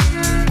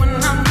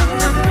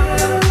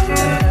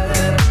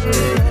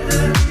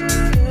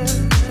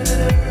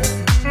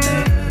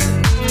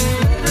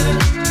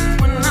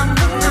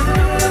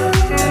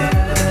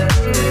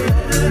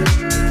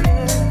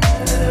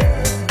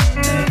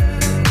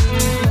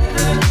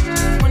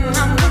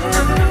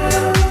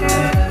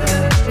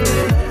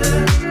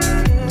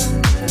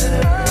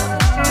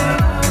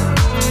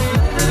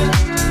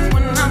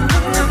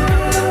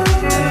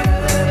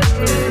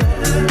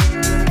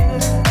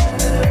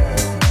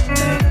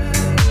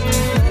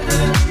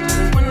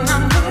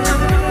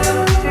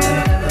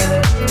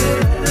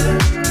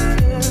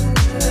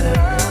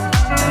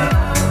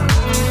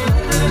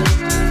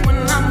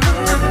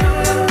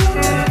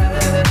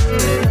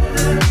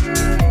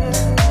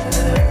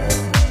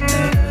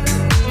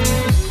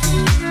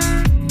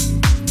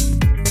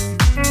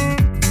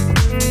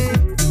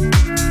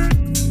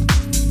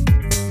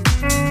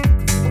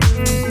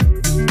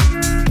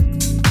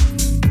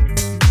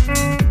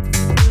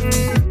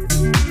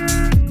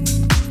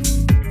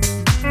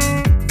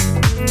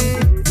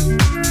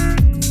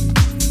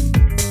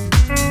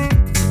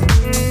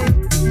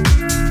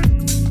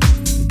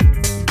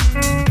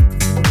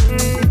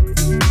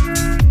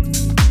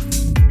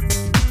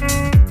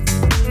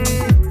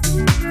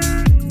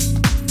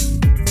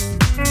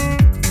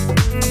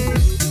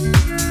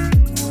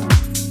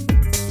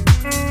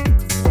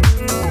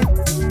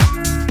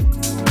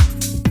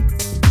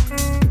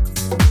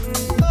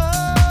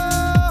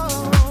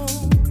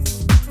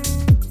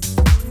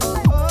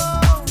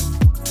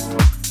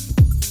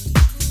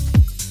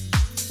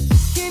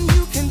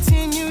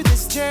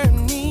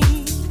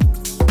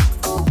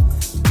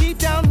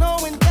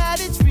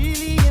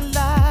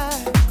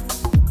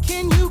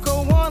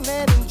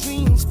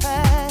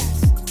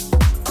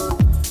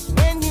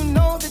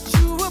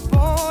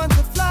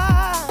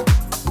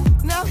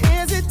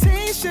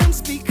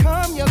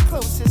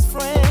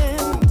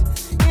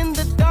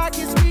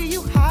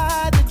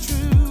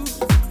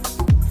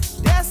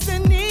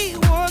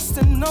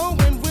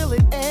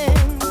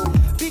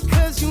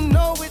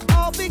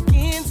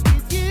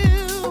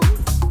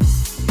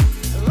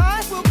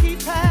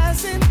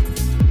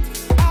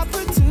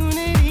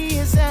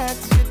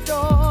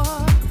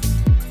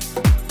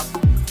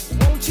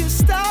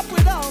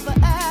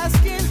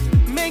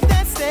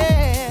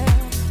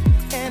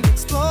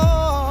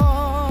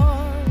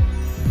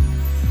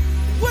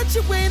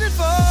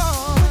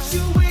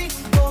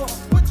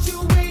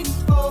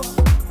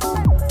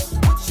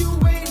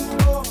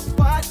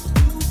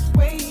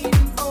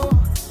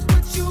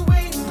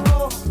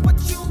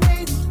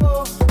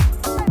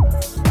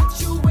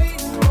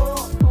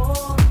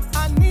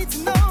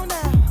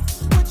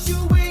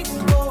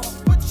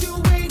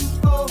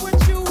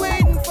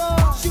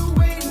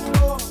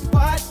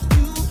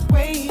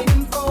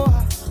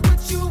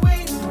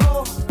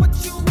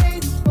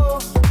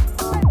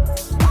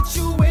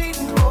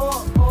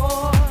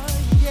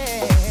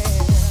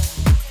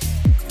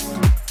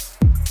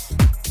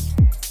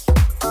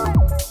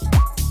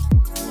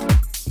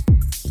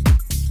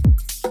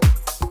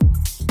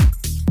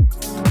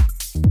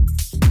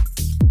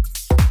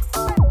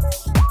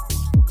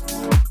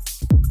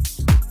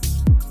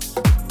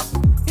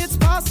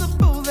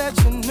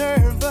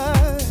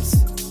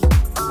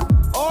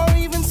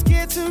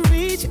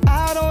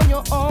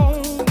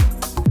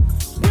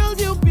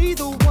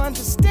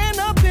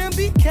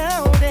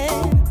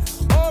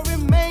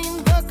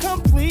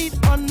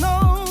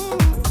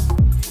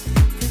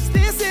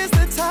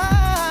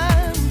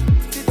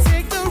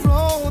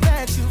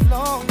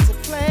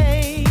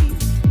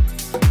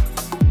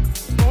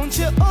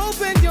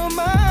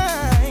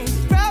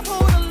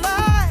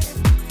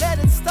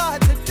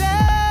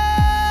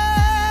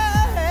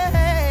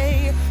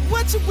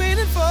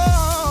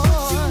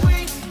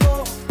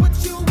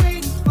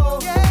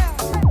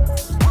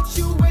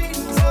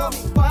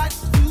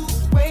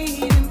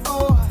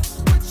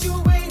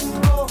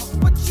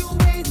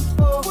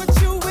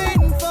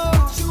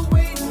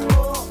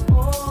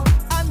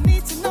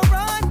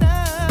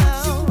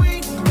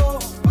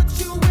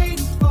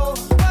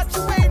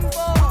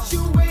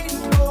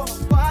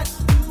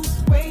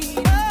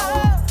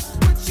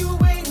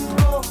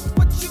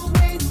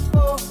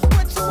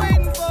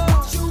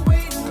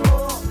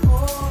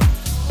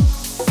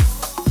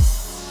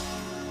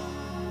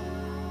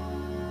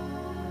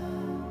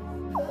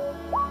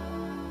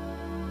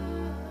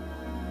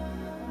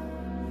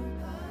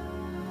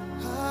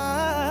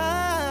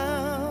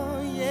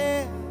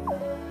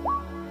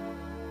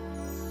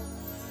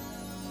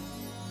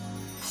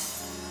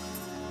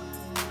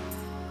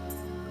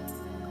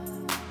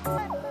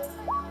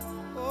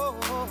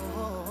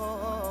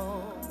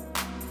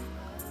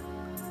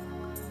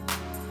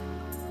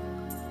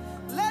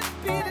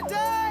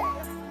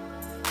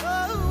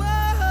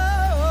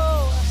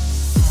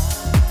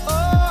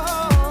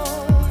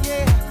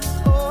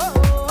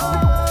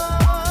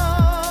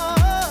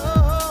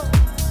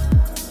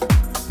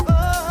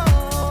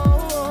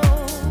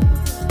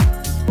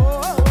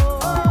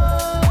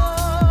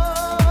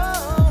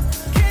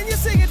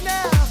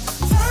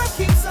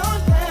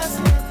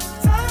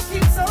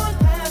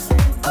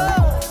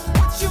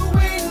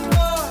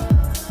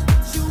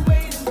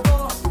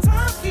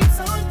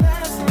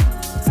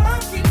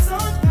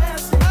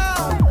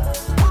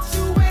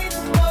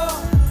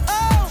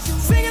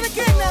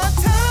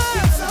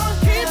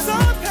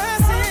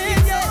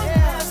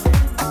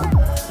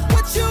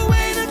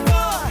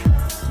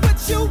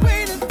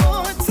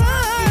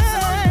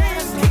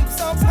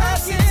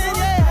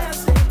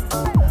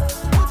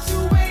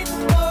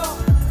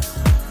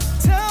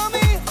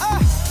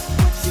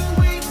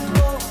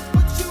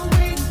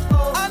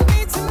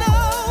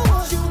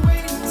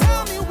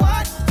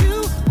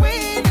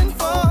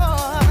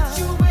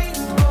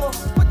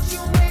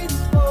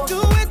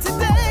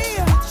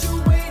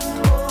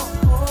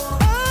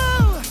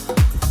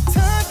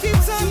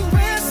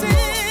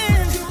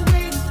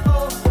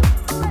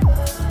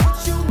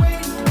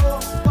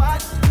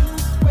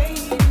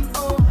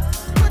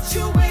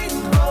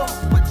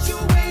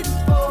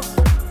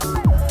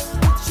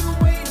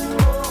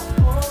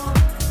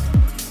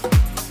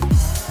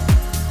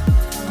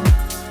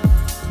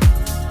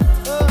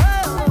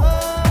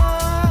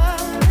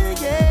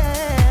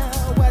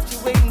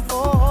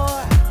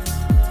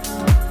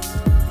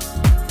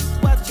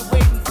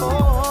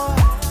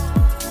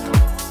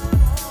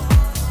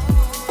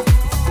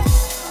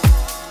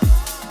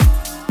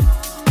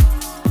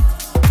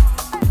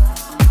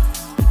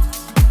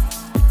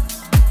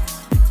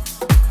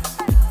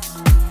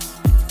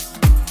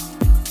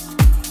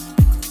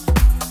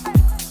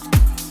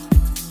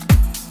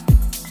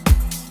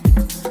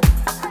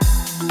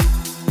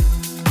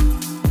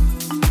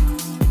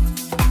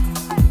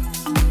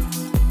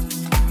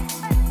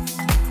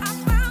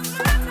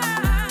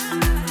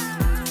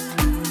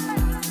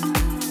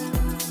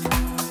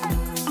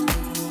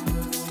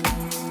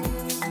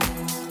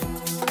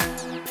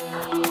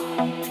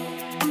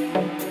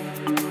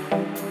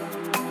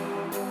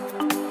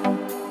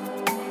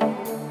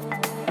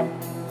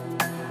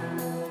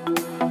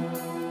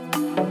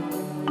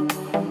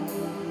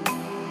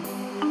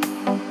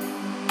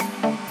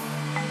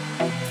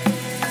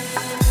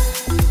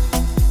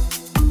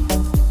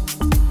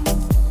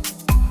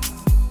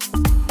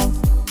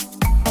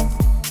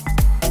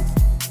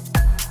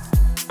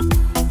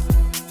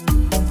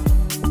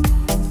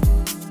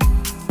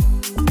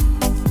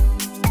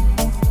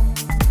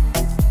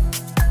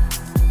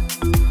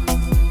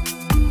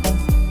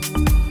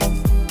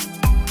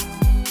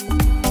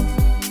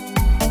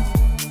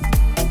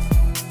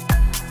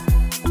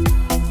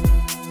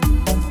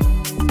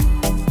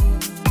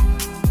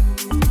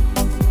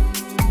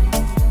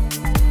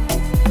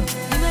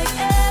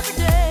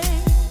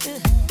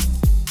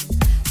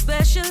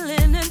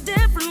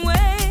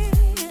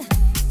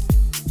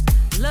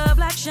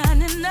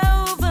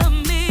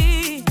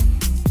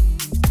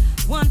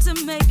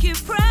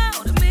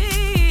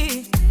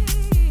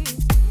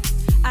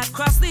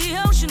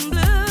 the ocean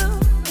blue,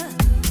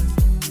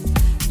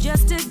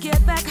 just to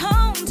get back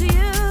home to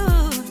you.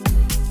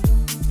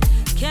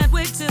 Can't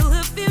wait till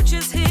the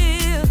future's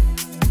here.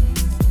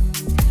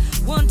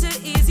 Want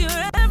to ease your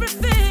every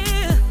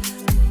fear.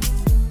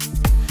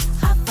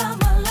 I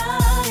found my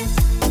light,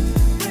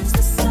 brings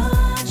the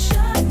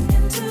sunshine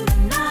into the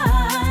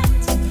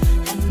night,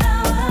 and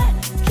now I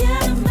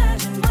can't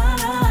imagine my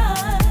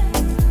life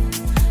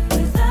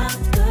without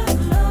the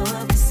glow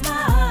of your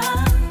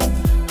smile.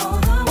 All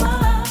the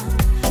while,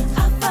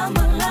 I found my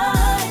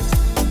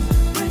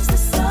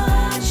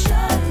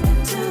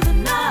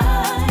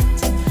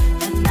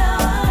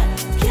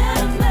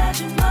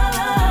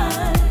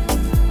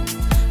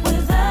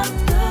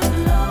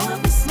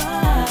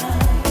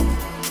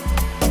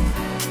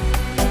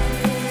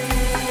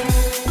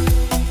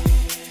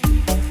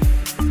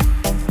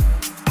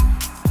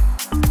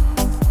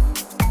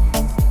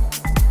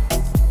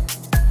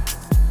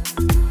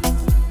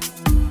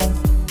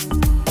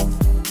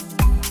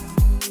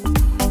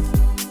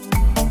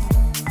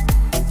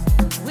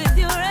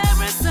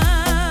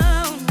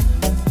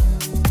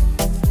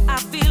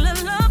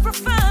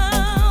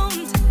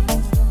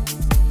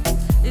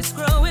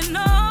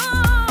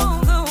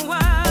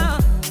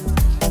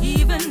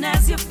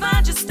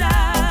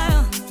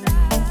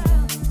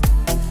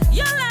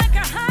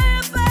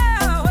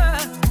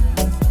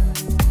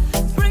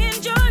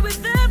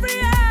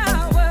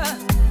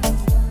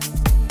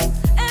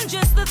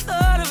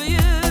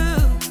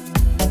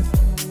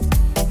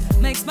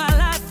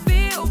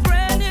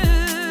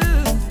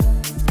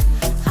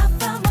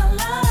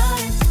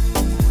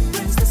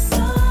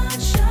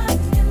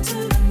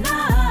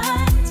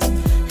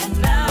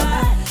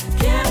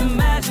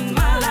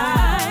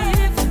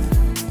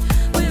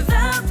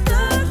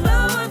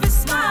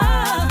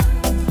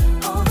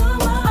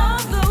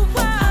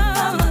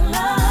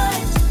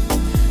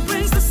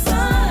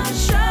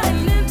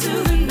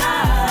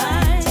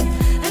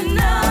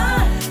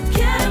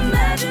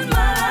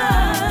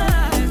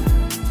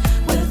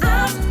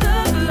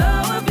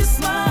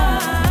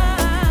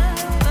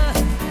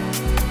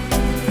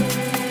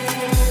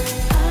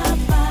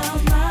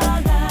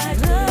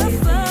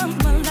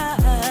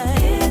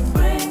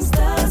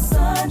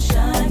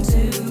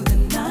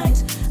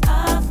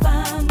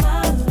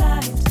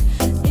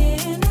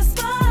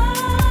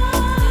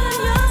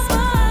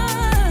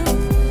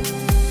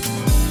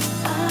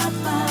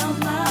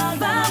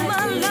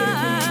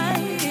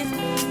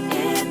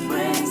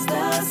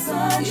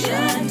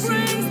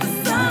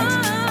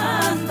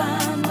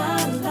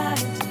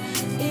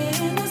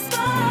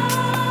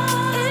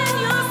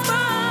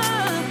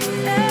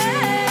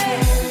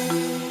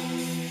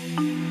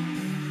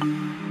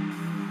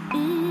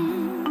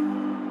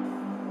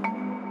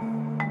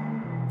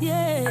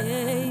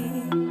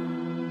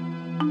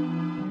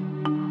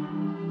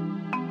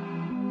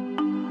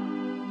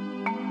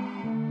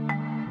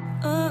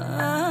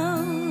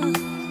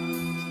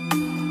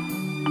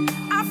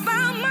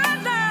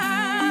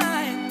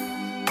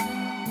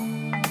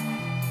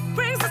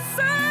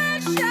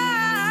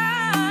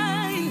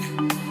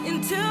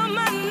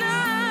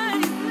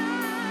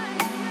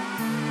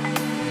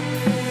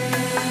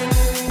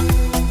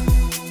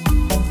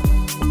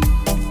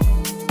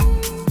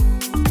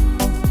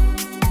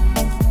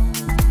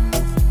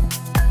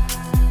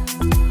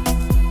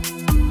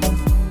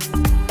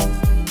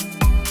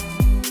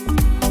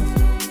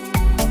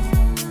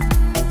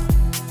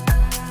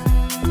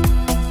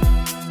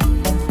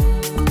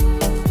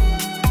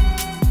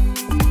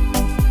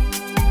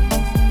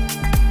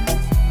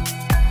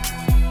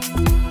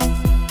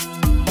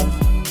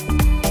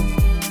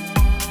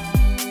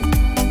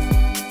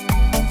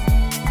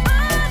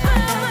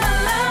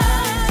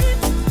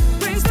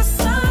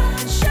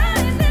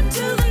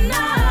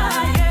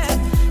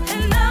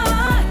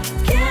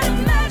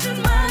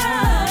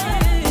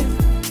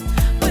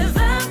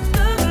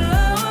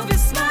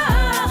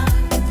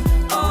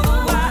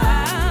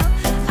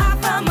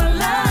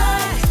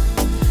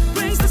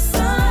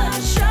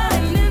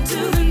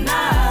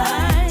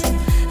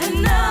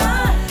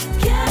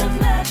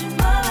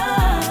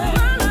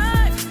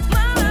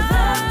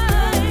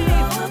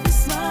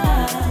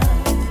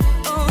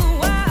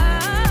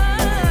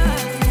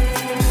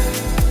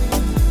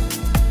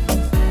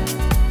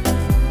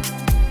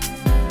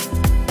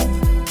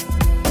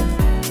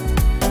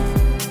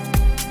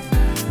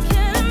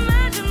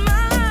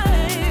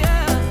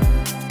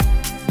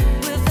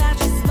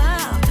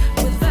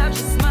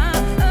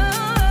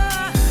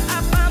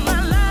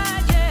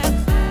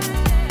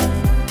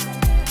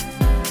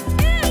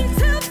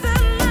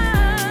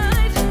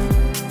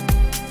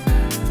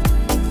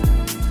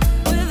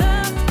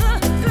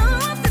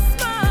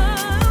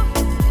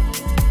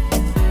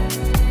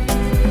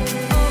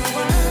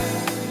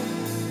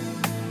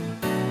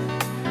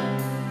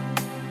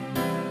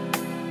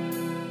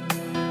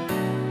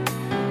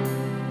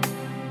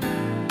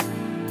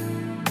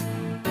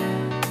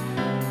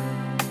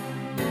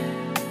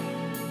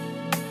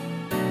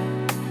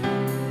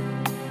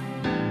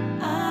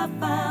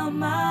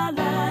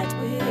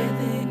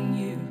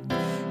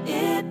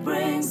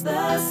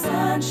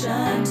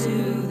sunshine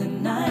to the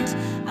night.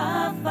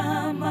 I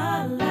found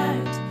my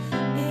light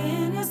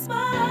in your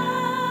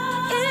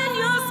smile. In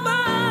your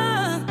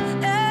smile.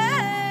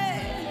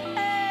 Hey,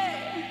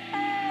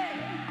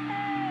 hey,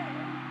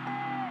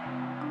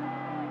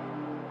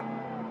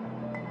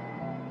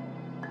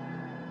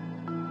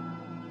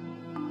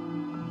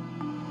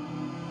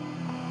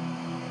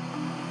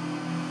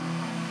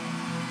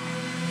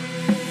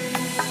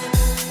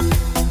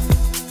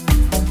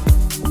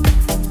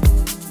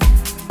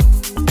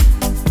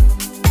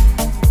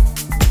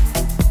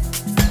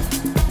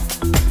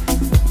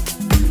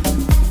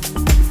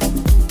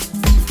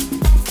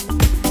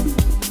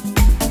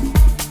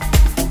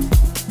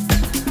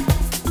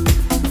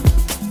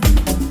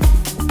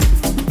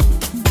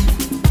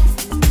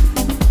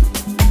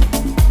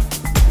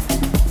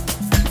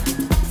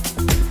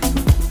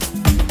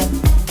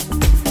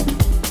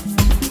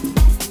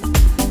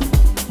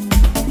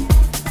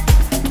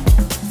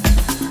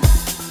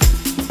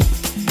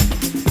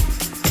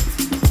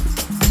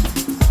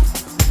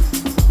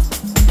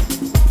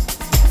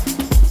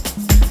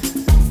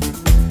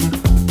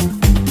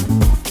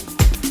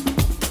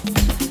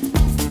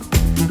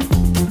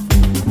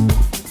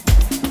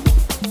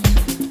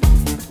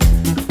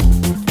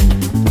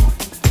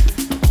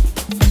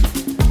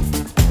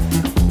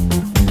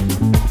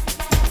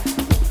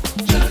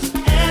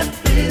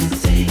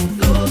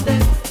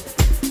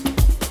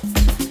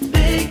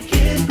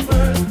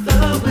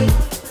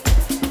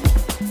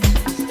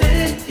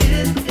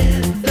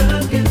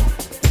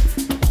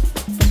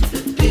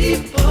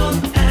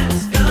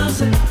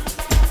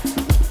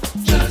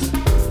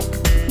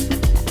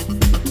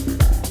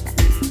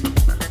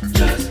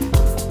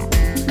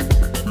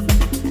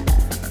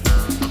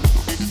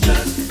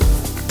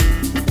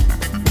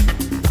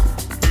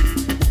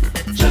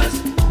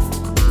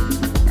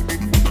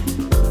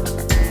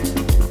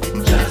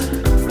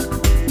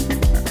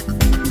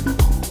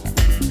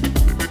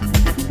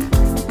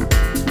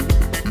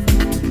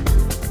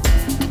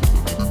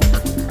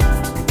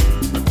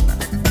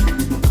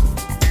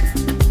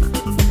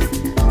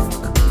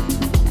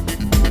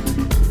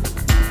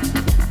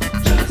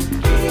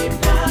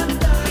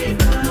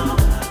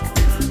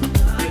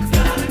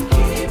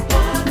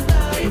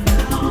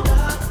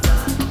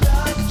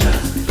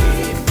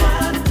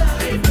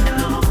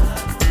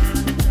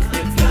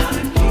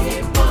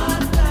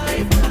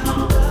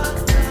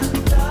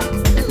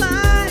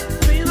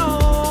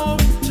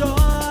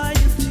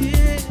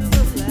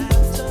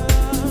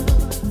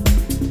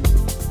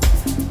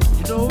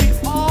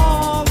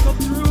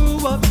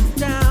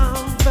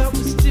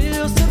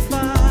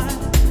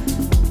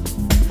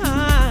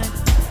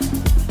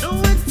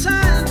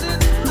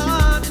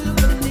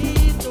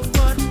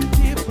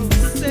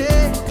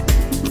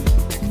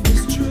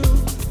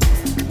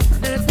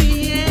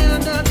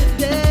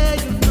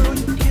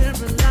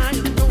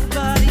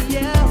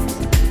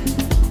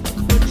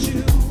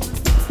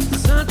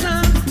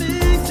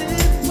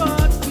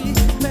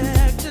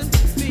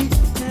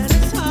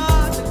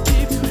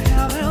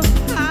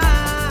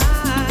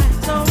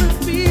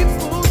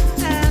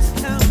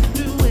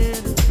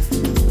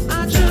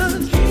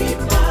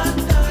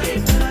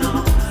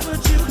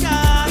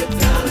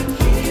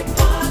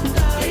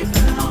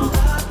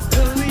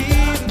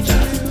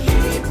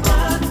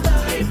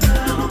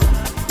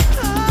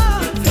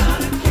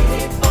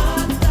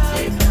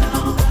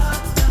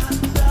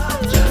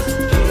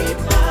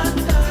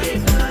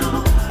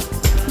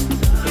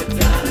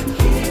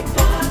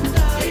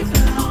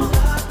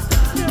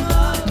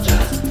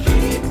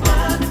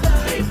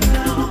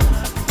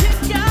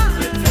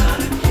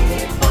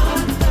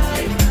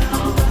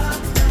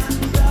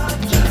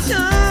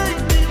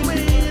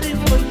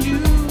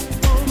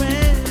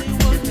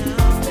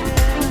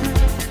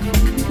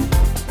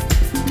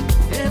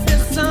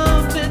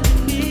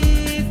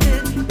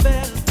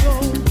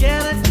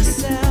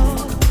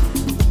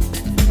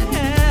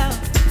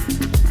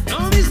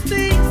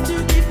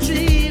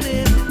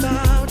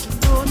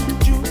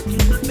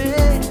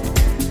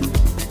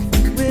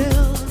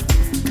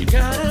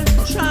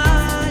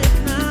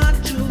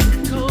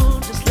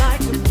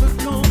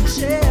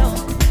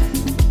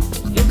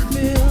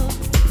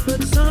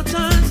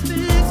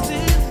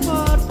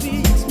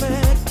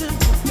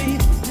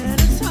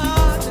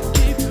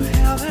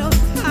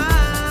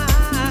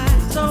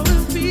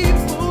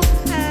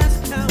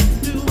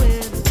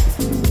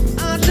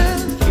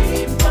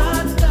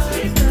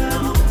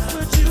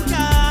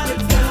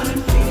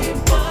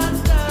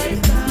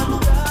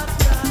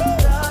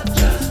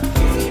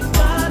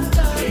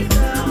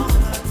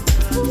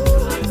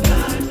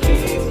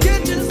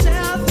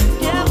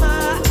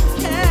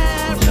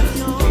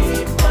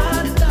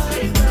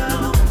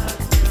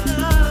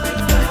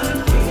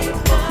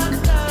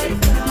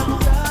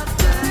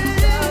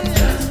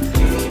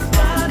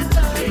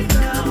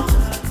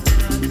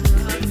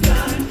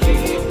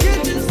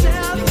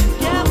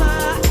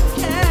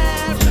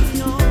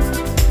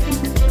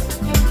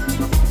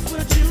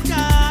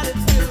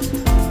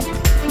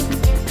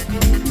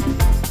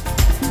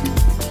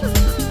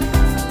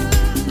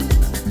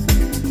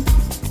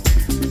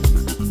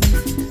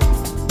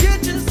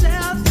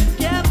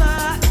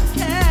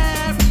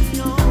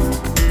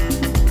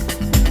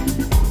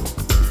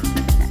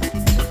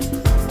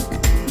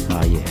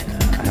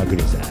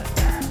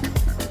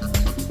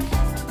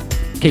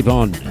 Keep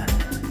on.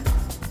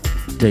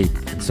 Deep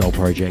and Soul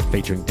Project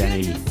featuring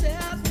Danny.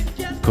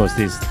 Of course,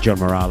 this John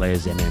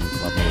Morales MM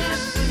Club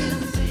Mix.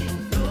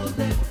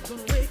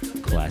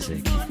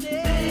 Classic.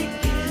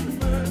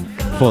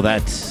 Before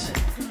that,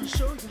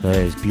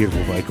 those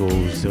beautiful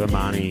vocals to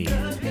Imani.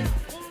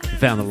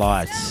 Found the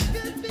Lights.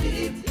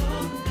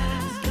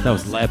 That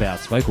was Lab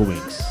Out's vocal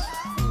mix.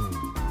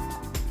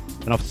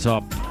 And off the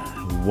top,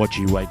 What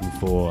You Waiting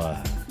For?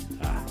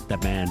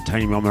 That man,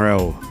 Tony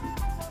Momorel.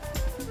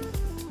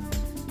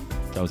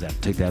 That was out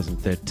in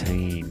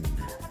 2013.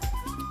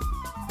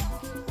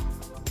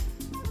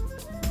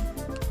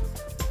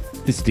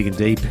 This is Diggin'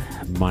 Deep.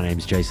 My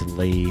name's Jason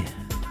Lee.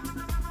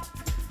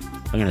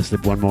 I'm going to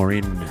slip one more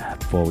in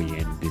before we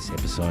end this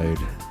episode.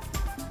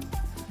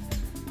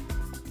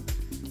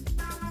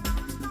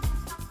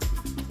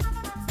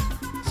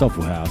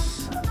 Soulful House.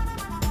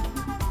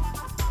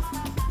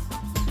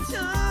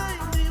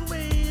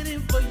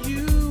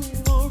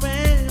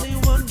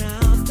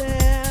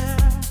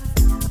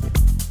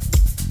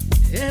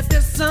 If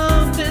there's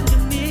something you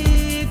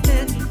need,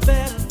 then you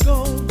better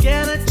go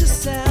get it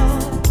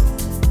yourself.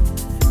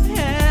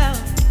 Yeah,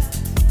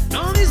 and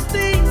all these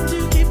things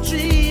you keep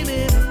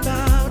dreaming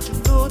about, you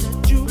know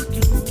that you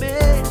can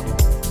make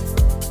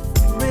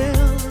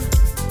real.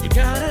 You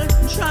gotta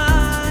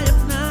try, if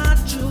not,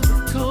 you'll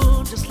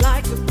become just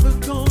like a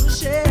book on the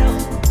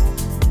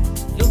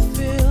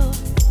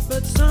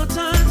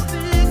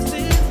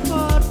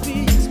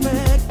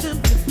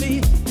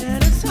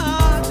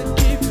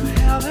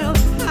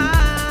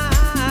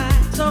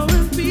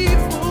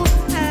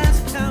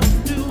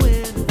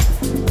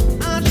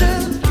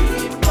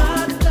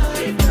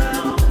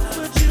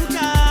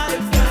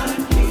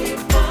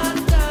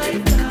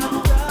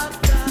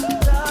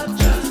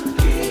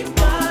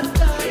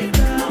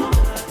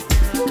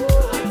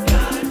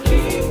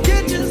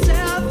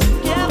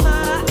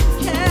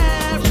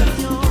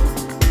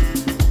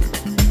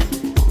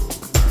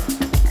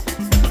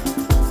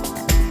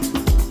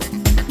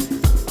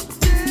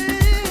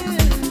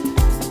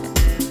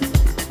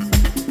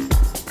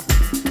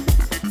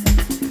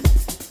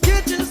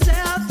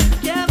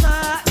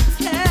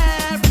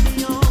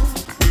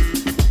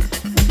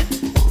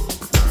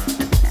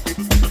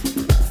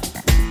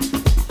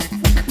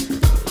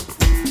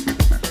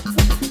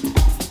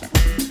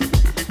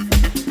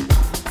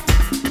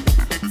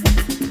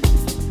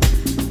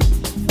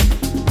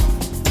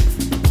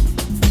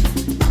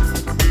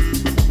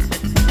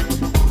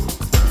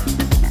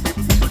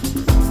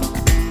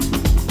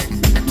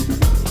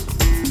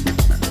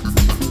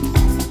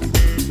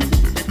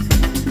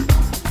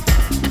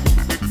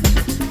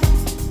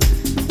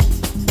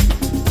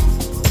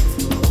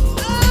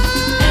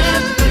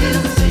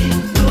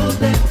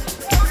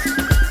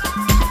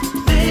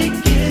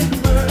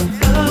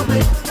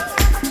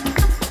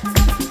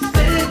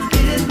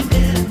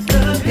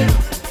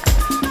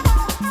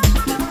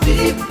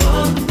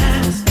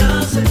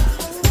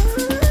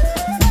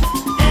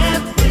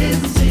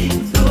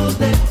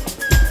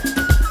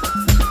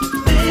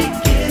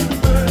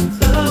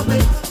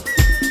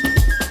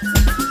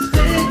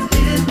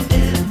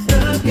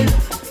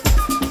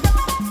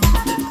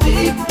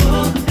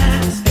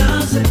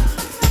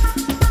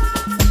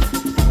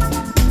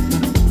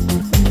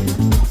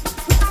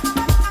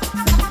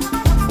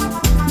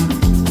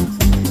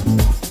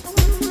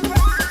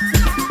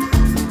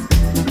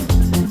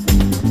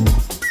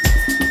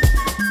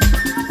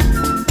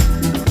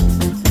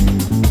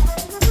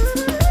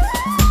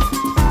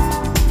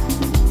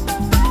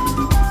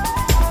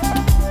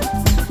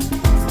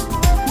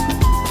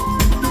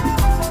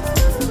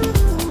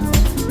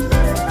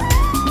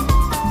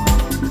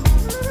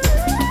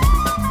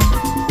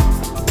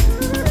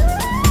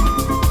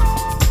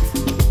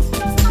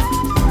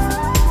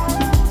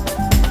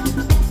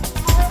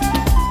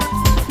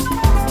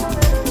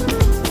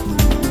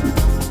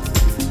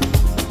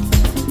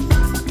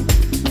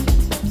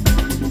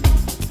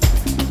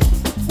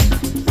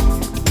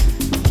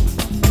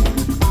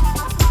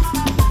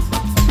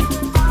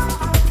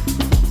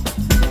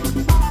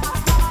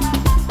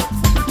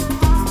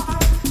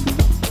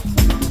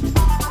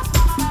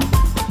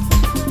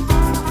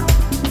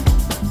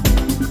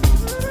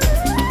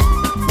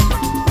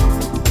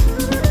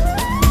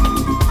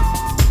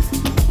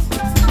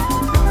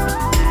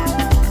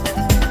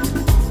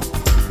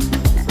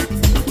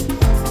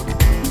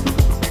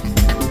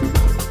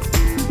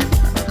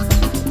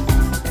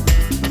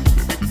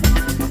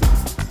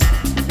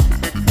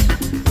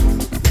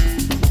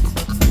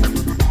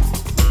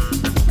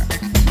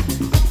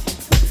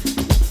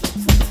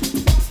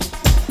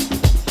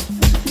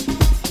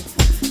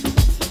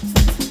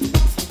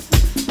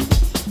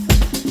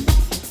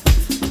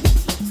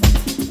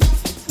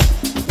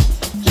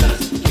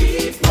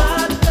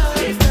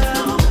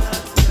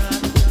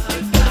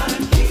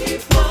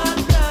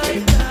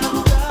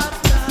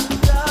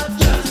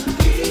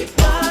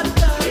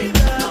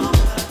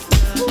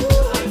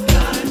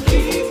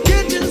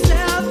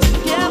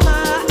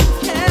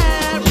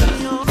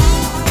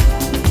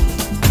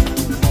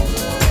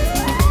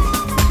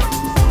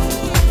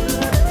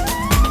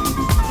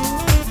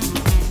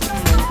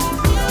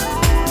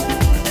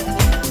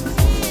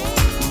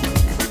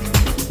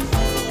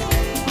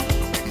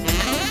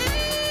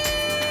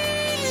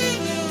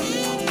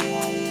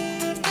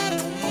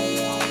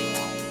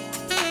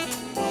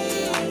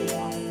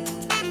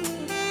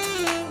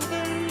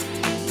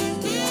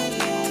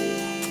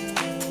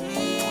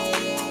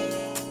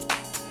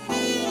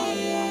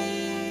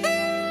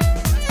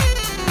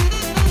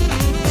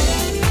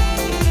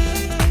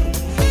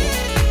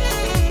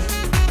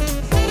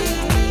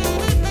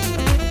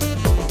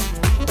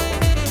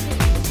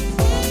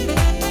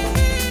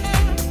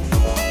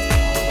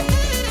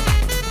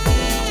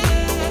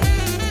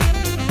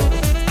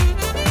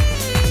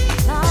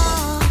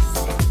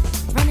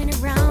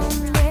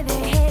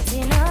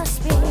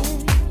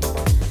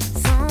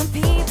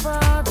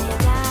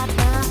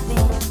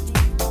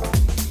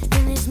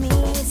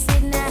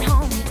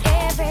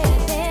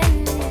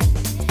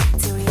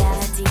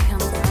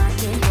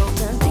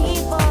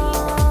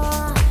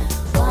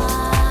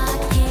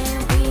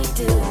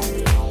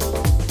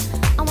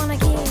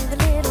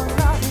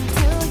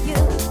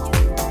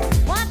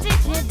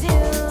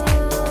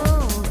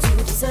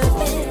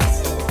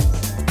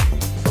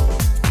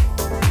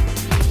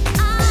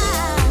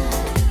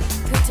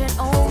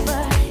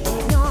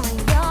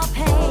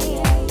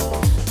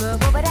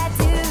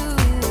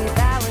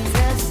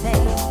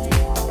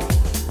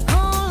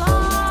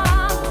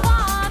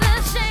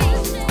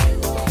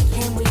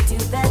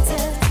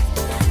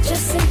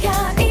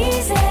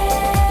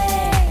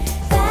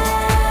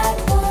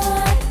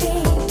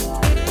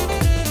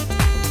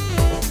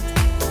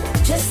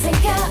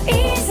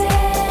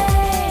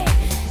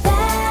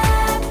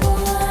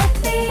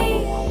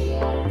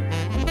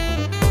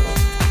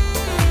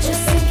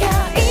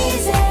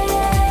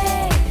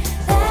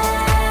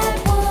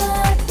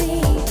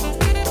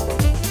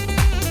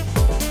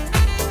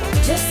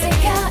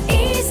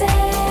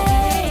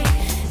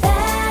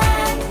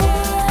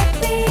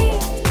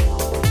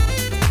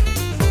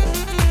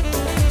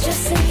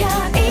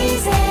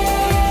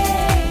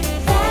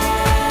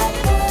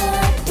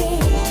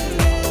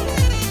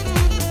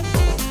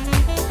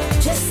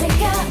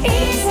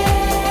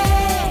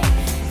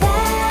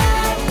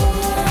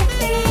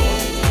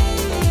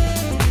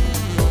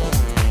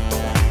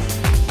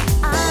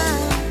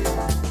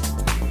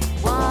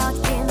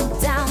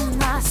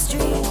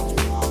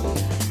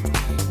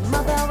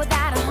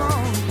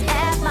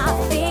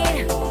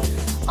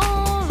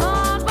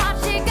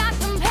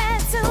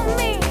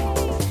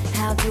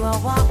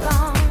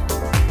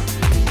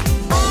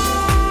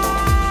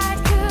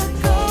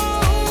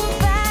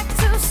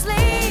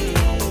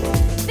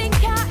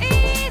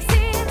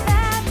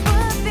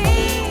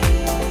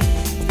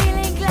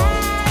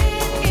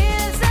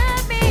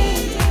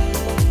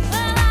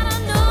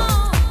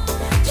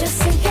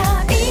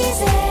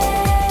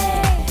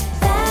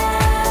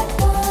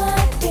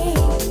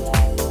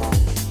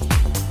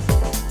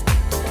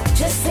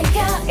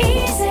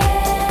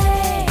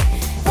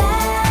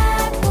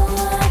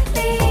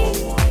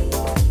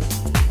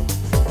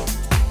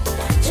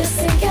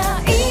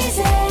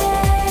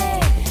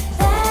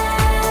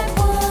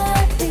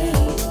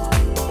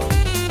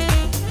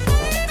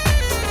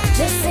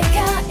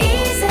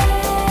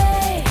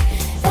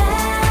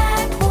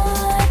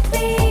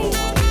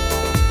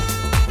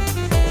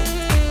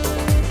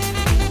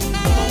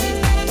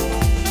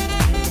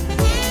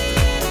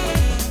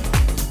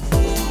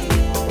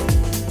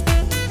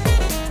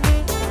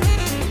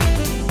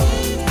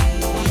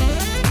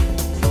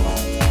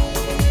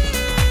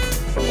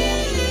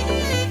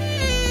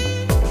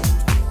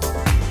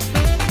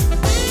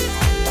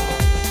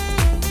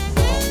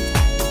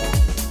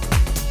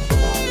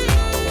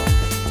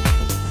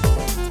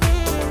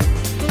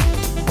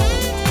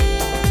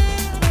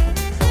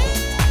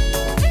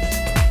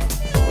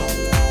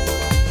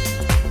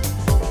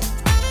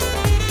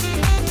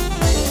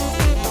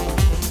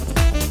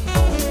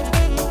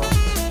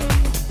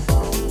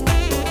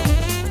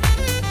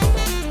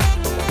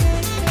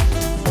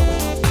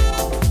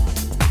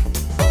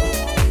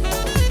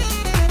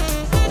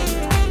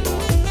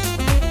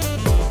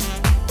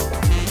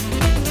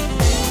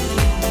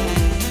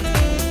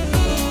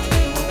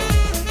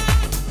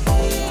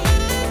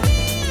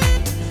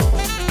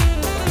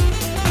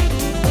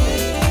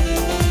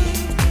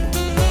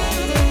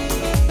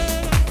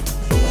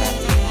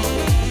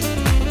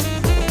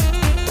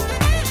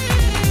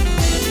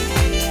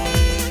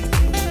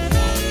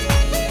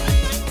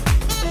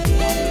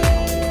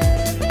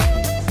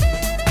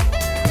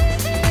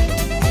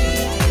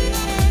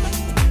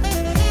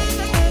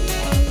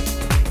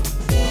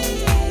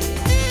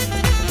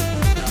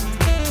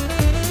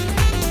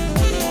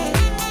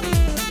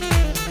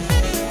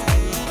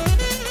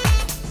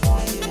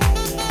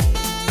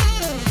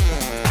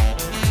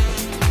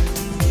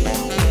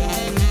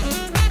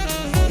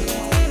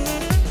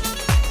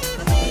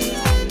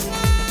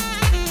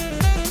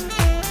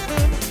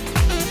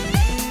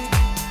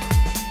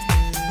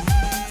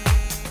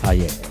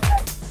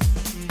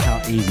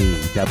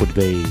That would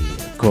be,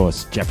 of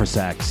course, Jeffrey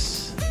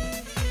Sachs.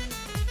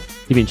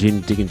 You've been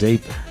tuned Digging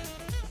Deep.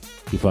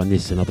 You find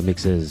this and other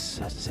mixes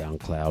at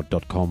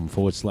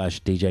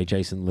soundcloud.com/DJ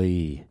Jason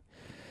Lee.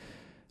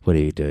 What do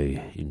you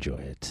do? Enjoy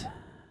it.